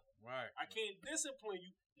father. Right. I can't discipline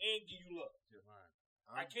you and give you love. Right.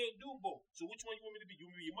 I can't do both. So which one you want me to be? You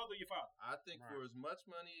want me to be your mother or your father? I think for as much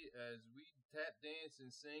money as we tap dance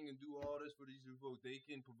and sing and do all this for these new folks, they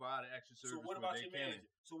can provide an extra service. So what about your manager?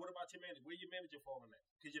 Where your manager falling at?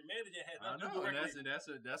 Because your manager had I nothing to do know, directly. and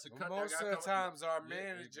that's a cut. Most of the times, our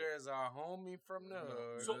manager is our homie from the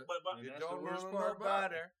hood. So, but you that's don't the worst know part no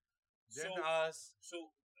about better than So- us.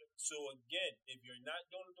 So again, if you're not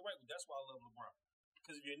doing it the right way, that's why I love LeBron.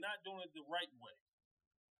 Because if you're not doing it the right way,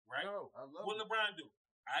 right? No. I love What it. LeBron do?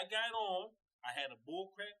 I got on. I had a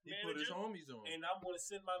bullcrap He put his manager, homies on. and I'm going to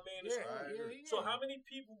send my man to Yeah, school. yeah. So how many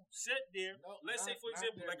people sat there? No, Let's say, not- for not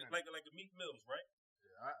example, that like many. a Meek Mills, right?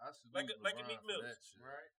 I salute like a LeBron Meek for Mills, that shit.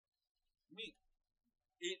 Right. Meek.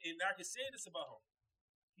 And I can say this about him.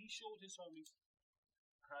 He showed his homies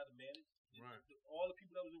how to manage. Right. All the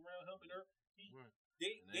people that was around him and her, Right.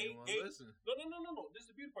 they And they didn't want to listen. No. This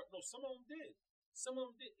is the beauty part. No, some of them did. Some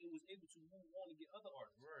of them did. It was able to move on and get other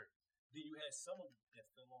artists. Right. Then you had some of them that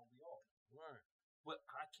fell all the way off. Right. But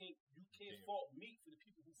you can't fault me for the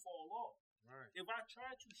people who fall off. Right. If I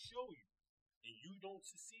try to show you and you don't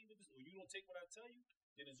succeed with this or you don't take what I tell you,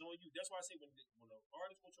 then it's on you. That's why I say when an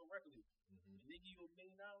artist wants your record label and they give you $1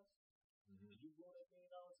 million and you blow that $1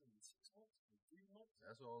 million in 6 months, in 3 months,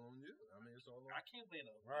 That's all on you. I mean, it's all on. I can't blame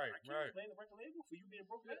the Right, I can't right. blame the record label for you being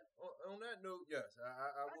broke down. On that note, yes,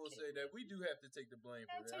 I will can't. say that we do have to take the blame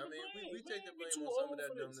for Gotta that. take I the mean, blame, we take the man. We blame too on some of old that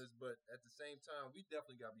for this. dumbness, but at the same time, we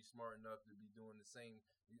definitely got to be smart enough to be doing the same.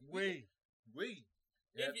 We. We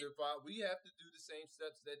have to do the same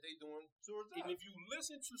steps that they doing towards us. And if you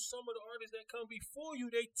listen to some of the artists that come before you,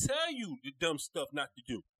 they tell you the dumb stuff not to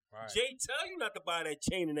do. Right. Jay tell you not to buy that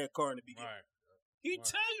chain in that car in the beginning. Right. He Right.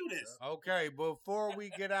 tell you this. Okay, before we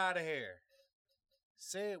get out of here,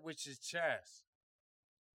 say it with your chest.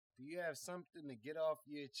 Do you have something to get off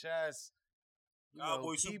your chest?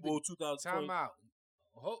 Cowboy keep Super Bowl it- 2020. Time out.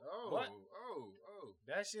 What?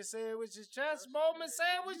 That shit say it with your chest, moment. Say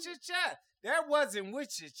it with your chest. That wasn't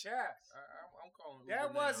with your chest. I'm calling. That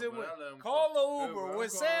Uber wasn't now, with. but I let him Call fuck. the Uber. I'm We're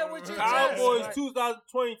saying calling with him your right now. Cowboys chest.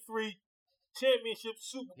 2023 championship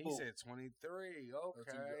Super He Bowl. said 23.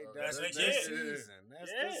 Okay, That's that's legit. the season.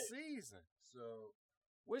 That's Yeah. the season. So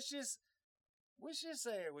What's your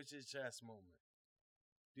say it with your chest moment?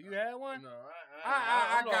 Do you have one? no,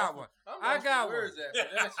 I got one. I got one. Where's that?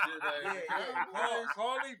 That shit, like, Yeah.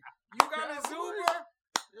 Call him. You got his Uber?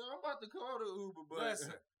 Yeah, I'm about to call the Uber, but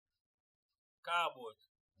Listen, Cowboys.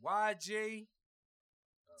 YG,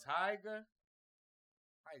 Tiger,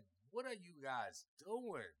 like, what are you guys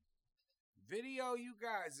doing? Video, you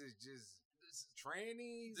guys is just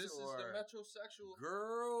trannies this is or the metrosexual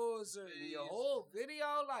girls or your Please. whole video,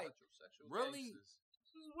 like, metrosexual really?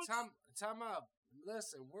 gangsters. time out.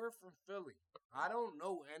 Listen, we're from Philly. I don't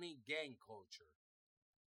know any gang culture.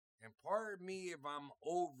 And pardon me if I'm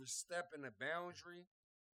overstepping the boundary,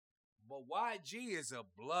 but YG is a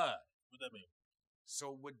blood. What that mean?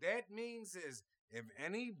 So what that means is if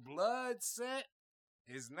any blood set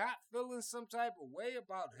is not feeling some type of way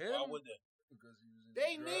about him, Why would they? Because he was in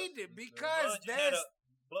they drugs need it and because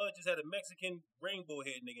Blood just had a Mexican rainbow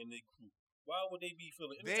head nigga in their crew. Why would they be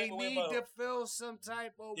feeling? any they type of way need about to him? feel some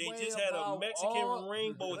type of They way just had a about Mexican all-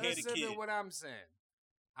 rainbow headed Listen kid. to what I'm saying.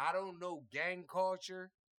 I don't know gang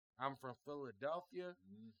culture. I'm from Philadelphia.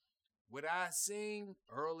 Mhm. What I seen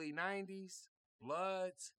early 90s,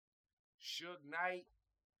 Bloods, Suge Knight,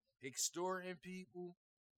 extorting people,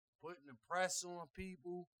 putting the press on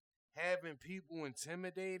people, having people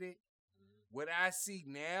intimidated. What I see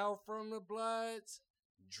now from the Bloods,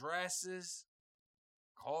 dresses,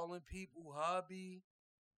 calling people hubby,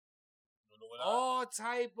 You know what I- all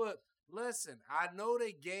type of. Listen, I know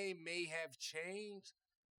the game may have changed.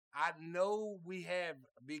 I know we have,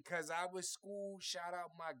 because I was schooled. Shout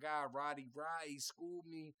out my guy Roddy Rye. He schooled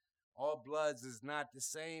me. All Bloods is not the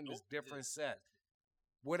same. It's Nope. different sets.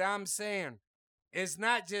 What I'm saying, it's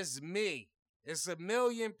not just me. It's a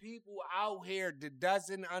million people out here that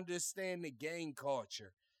doesn't understand the gang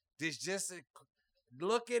culture. There's just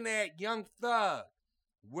looking at Young Thug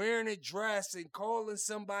wearing a dress and calling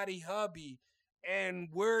somebody hubby, and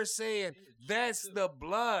we're saying that's the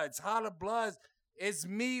Bloods. How the Bloods? It's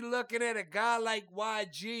me looking at a guy like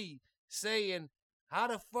YG saying, how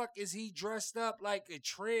the fuck is he dressed up like a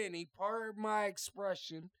tranny? Pardon my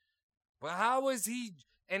expression. But how is he?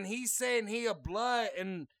 And he's saying he a blood,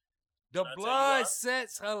 and the Can I tell you blood why?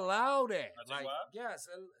 sets allow that. Can I tell you why? Yes.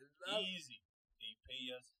 Easy. They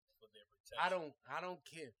pay us for their protection. I don't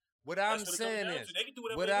care. What I'm That's what it comes saying down is, to. They can do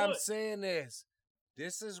whatever what they I'm want. saying is,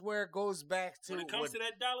 this is where it goes back to When it comes to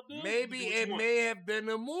that dollar bill, maybe you do what it you want. may have been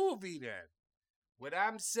a movie then. What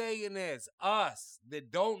I'm saying is, us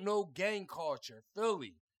that don't know gang culture,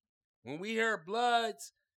 Philly, when we hear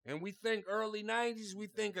Bloods and we think early 90s, we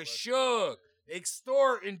think of Suge,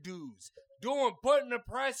 extorting dudes, putting the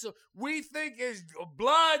pressure. We think it's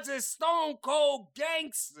Bloods is stone cold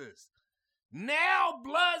gangsters. Now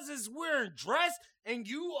Bloods is wearing dress and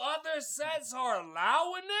you other sets are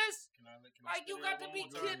allowing this? Can I Like, you spin it got one to more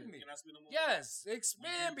be time? kidding me. Can I spin it one more time? Yes,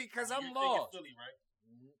 expand because When I'm you think of lost. Philly, right?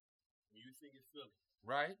 When you think of Philly,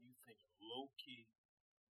 Right? you think of low key,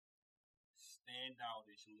 stand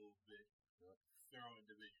out-ish a little bit, thorough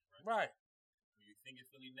individual, right? Right. When you think of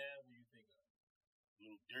Philly now, what do you think of?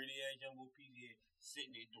 Little dirty ass young boy PGA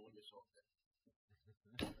sitting there doing this all day.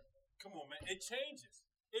 Come on, man. It changes.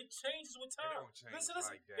 It changes with time. don't change listen.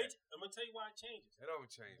 like that. I'm gonna tell you why it changes. It don't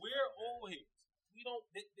change. We're like that. old heads. We don't.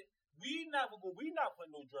 We not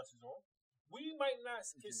putting no dresses on. We might not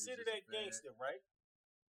consider just that bad. gangster, right?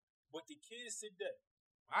 But the kids today.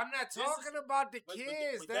 I'm not This talking about the but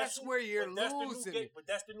kids. that's That's who- where you're but that's the new losing. but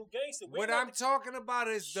that's the new gangster. What I'm talking about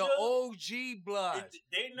is the Suge- OG Bloods.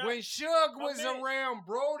 They not. When Suge my was man. around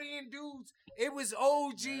Brody and dudes, it was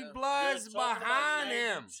OG Yeah. Bloods You're talking about behind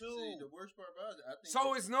him. 92. See, the worst part about it, I think.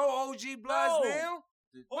 So it's no OG Bloods No. now?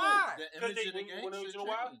 the, Why? The 'Cause image they- of the when gangster you know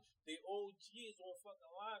why? changed. The OGs on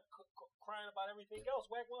fucking line crying about everything else.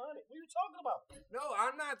 Whack 100. What are you talking about? No,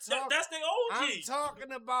 I'm not talking. That's the I'm OG.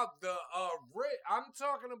 talking about the I'm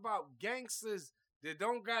talking about gangsters that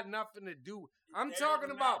don't got nothing to do. I'm They're talking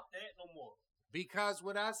not about that no more. because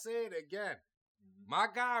what I said again, my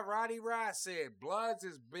guy Roddy Rod said Bloods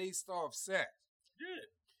is based off sex. Yeah.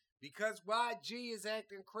 Because YG is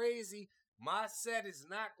acting crazy, my set is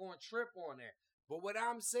not going to trip on that. But what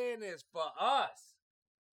I'm saying is for us,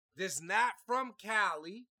 that's not from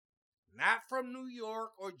Cali, not from New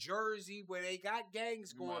York or Jersey where they got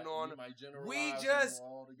gangs going on.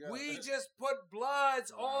 We just put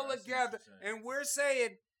Bloods all Right, I see what together, you're saying. and we're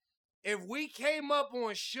saying if we came up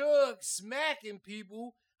on Suge smacking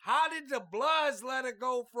people, how did the Bloods let it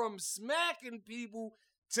go from smacking people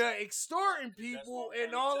to extorting people what I'm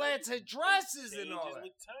and trying all to that tell to you. dresses It and all changes that?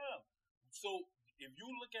 with time. So if you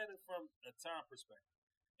look at it from a time perspective,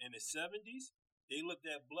 in the 70s, they looked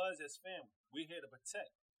at Bloods as family. We're here to protect.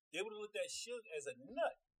 They would have looked at Suge as a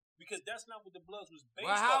nut because that's not what the Bloods was based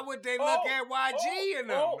Well, how off. would they look at YG in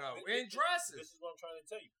them, though, in This dresses? is what I'm trying to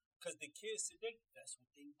tell you. Because the kids today, that's what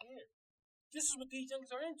they wear. This is what these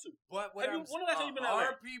youngsters are into. But Have you- when the last time you been out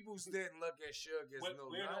our there? peoples didn't look at Suge as no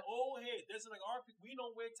We're the nut. old heads. This is like our people. We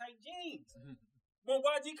don't wear tight jeans. Mm-hmm. When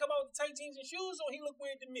YG come out with tight jeans and shoes on, he look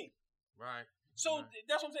weird to me. Right. So Right.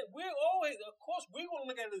 that's what I'm saying. We're always, of course, we're gonna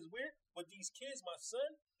look at it as weird. But these kids, my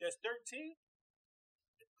son, that's 13,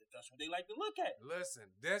 that's what they like to look at.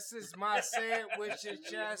 Listen, this is my say it with your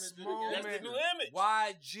chest That's the moment. new image.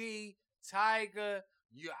 YG, Tiger,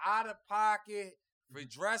 you're out of pocket for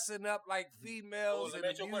dressing up like females Oh, in let me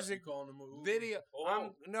ask the you a question. music calling them a Uber. video.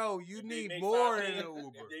 Oh. No, you If they need make more $5 than an million-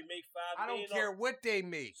 Uber. If they make $5 I don't million care off- what they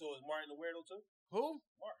make. So is Martin the weirdo too? Who?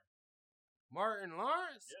 Martin. Martin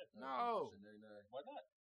Lawrence? Yeah. No. Why not?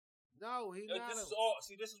 No, he not. This is all.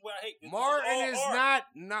 See, this is what I hate. This Martin all is art.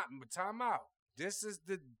 not time out. This is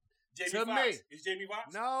the Jamie to Foxx. me. Is Jamie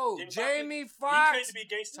Foxx? no Jamie Foxx Jamie He Foxx. claimed to be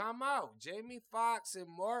gangster. Time out. Jamie Foxx and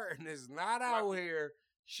Martin is not out here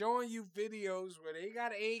showing you videos where they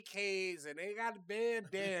got AKs and they got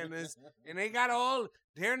bandanas and they got all.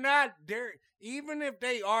 They're not. They're even if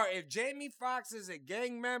they are. If Jamie Foxx is a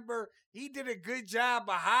gang member, he did a good job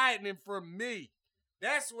of hiding it from me.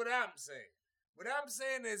 That's what I'm saying. What I'm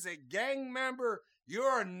saying is a gang member.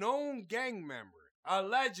 You're a known gang member,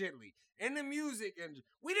 allegedly. In the music industry,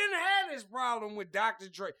 we didn't have this problem with Dr.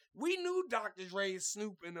 Dre. We knew Dr. Dre's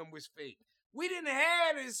Snoop in them was fake. We didn't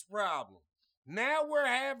have this problem. Now we're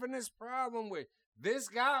having this problem with this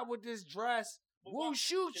guy with this dress But will why-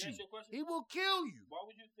 shoot Can I you. ask you a question? He will kill you. Why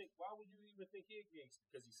would you think? Why would you even think he a gangster?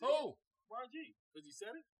 Because he said Who? it? YG. Because he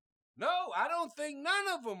said it. No, I don't think none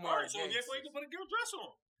of them All are right, so therefore you gangsters. can put a girl dress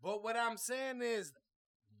on. But what I'm saying is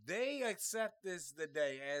they accept this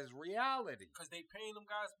today as reality. Because they paying them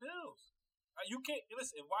guys bills. You can't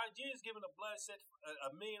listen. If YG is giving a blood set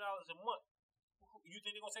 $1 million a month, you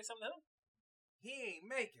think they're gonna say something to him? He ain't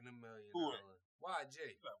making $1 million. Who ain't? YG.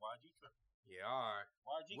 You got YG tripping. Yeah, all right.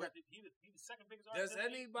 YG What- he the second biggest Does artist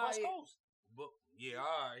in the anybody- West Coast. But yeah,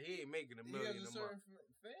 all right. He ain't making a He million has a a certain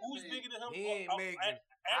month. fan Who's base. bigger than him? He ain't making. I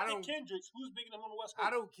After don't- Kendricks, who's bigger than him on the West Coast? I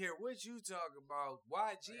don't care what you talk about.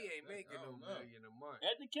 YG ain't making I no don't know. million a month.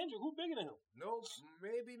 After Kendrick, who bigger than him? No,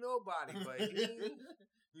 maybe nobody, but he.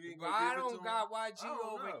 You ain't But gonna I give it don't to got him? YG I don't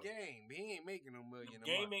over know. Game. He ain't making no million a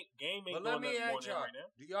Game month. ain't But going let me nothing more ask than y'all: right now.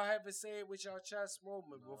 do y'all have to say it with your chest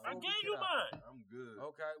movement No. before I we gave get you out? mine. I'm good.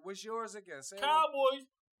 Okay, what's yours again? Say it. Cowboys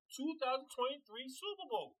 2023 Super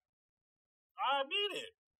Bowl. I'll be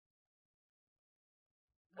there.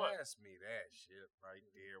 What? Pass me that shit right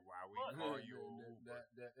there while we What? call you a Uber.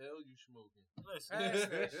 that L you smoking. Listen, Pass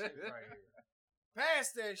that shit right here.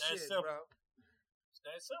 Pass that shit, simple. bro. it's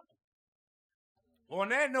that simple. On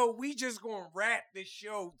that note, we just gonna wrap the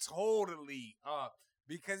show totally up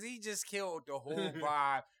because he just killed the whole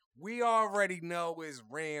vibe. We already know it's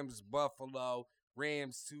Rams Buffalo,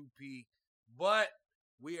 Rams 2P, but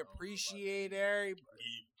we appreciate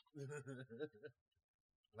everybody.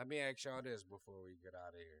 Let me ask y'all this before we get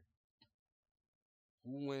out of here.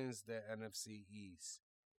 Who wins the NFC East?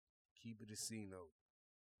 Keep it a C note.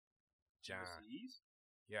 John. East?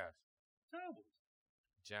 Yes. Cowboys.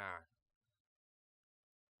 John.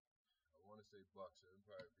 I want to say Bucks. It'll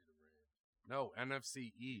probably be the Rams. No,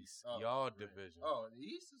 NFC East. Oh, Y'all Rams. division. Oh, the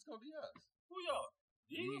East is gonna be us. Who y'all?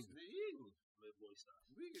 The Eagles? Eagles. The Eagles. Little boy stop.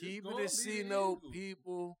 It's Keep gonna it a be C the note, Eagles.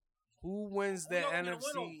 people. Who wins Who the y'all gonna NFC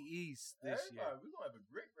win over? East this year? Everybody, we're gonna have a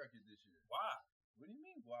great record this year. Why? What do you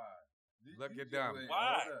mean? Why? Look You at them. wait,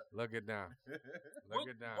 Why? hold up. Look at them. Look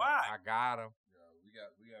at them. Why? I got him. Yeah,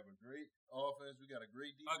 we have a great offense. We got a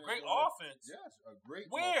great defense. A great on the- offense? Yes, a great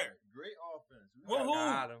Where? offense. Great offense. We Well, I who?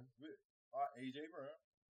 got him. AJ Brown,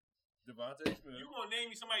 Devontae Smith. You gonna name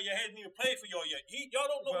me somebody that hasn't even played for y'all yet? Y'all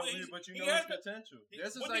don't know But, what he's. but you he know his hasn't- potential. he-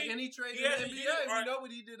 This is what like he- any trade he in the hasn't- he NBA. didn't- We know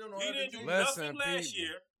what he did on He other didn't do teams. Listen, nothing last people.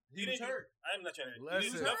 year. He was didn't- hurt. I'm not trying to. He Listen.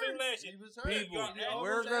 didn't do nothing last year. He was hurt. People, Y'all- y'all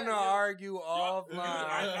we're almost gonna had it. argue I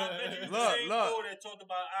offline. bet you the Look, same look. dude that talked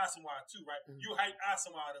about Asamoah too, right? You hyped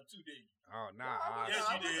Asamoah up too, did you? Oh, No, nah. I Yes,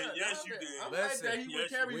 wasn't. you did. I wasn't. Yes, you did. I'm Listen, like that. He yes, would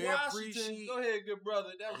carry we Washington. appreciate- Go ahead, good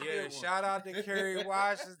brother. That was a Yeah, good one. shout out to Kerry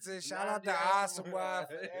Washington. Shout out to Nah, Asamoah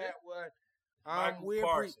for that one. Michael We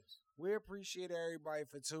Parsons. we appreciate everybody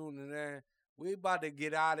for tuning in. We about to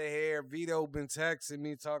get out of here. Vito been texting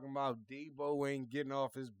me talking about Debo ain't getting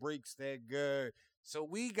off his breaks that good. So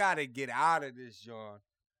we gotta get out of this, John.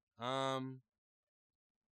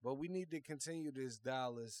 But we need to continue this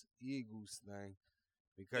Dallas Eagles thing.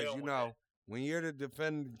 Because Yeah, you with know, when you're the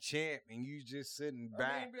defending champ and you just sitting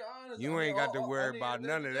back. I mean, be honest, You ain't got to worry about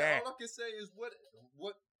none of that. All I can say is what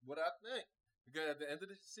I think. Because at the end of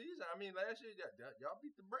the season, I mean, last year y'all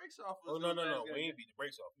beat the brakes off us. Oh no, those last we games. ain't beat the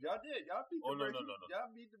brakes off. Y'all did. Y'all beat the Oh, no, brakes. no. Y'all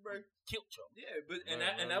beat the brakes. Killed y'all. Yeah, but and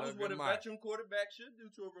Look, that was look what at a Mike. veteran quarterback should do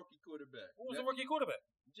to a rookie quarterback. Who was the rookie quarterback?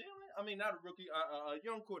 Jalen? I mean, not a rookie, a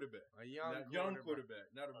young quarterback. A young quarterback,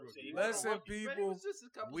 not a Oh, rookie. see, He wasn't a Listen, rookie, man. He people, was just a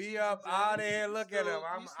couple we seasons up in. out of here. He Look at still-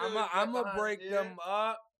 them. he still got I'm gonna behind break it. them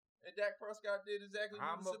up. And Dak Prescott did exactly what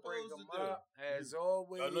I'm he was gonna break supposed them to do. up as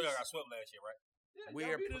always. I know y'all got swept last year, right? Yeah, We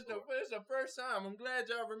y'all are beat us it's the first time. I'm glad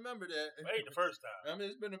y'all remember that. It ain't the first time. I mean,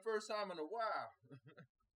 it's been the first time in a while.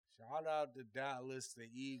 Shout out to Dallas, the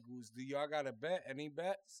Eagles. Do y'all got a bet? Any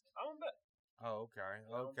bets? I don't bet. Oh,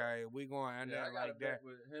 okay. We gonna end Yeah, I that got like a that. bet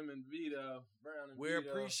with him and Vito, Brown and We Vito.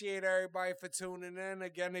 appreciate everybody for tuning in.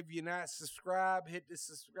 Again, if you're not subscribed, hit the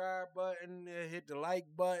subscribe button, hit the like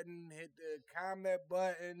button, hit the comment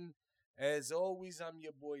button. As always, I'm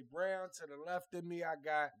your boy Brown. To the left of me, I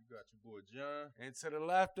got, You got your boy John. and to the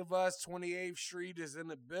left of us, 28th Street is in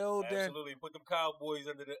the building. Absolutely. Put them Cowboys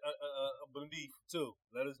under the beneath too.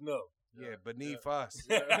 Let us know. Yeah, beneath us.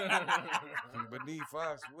 Beneath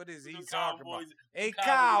us. What is he Them talking about? Cowboys- Hey, Cowboys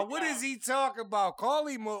Kyle, the what is Cowboys. he talking about? Call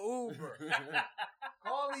him a Uber.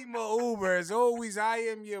 Call him a Uber. As always, I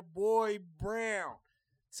am your boy Brown.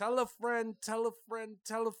 Tell a friend, tell a friend,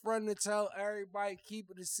 tell a friend to tell everybody.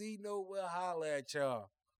 Keep it a C note. We'll holler at y'all.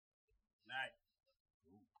 Night.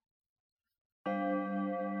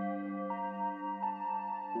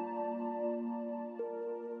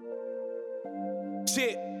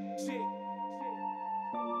 Shit.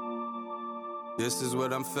 This is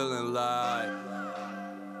what I'm feeling like.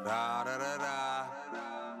 Da, da, da, da.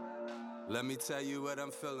 Let me tell you what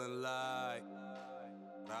I'm feeling like.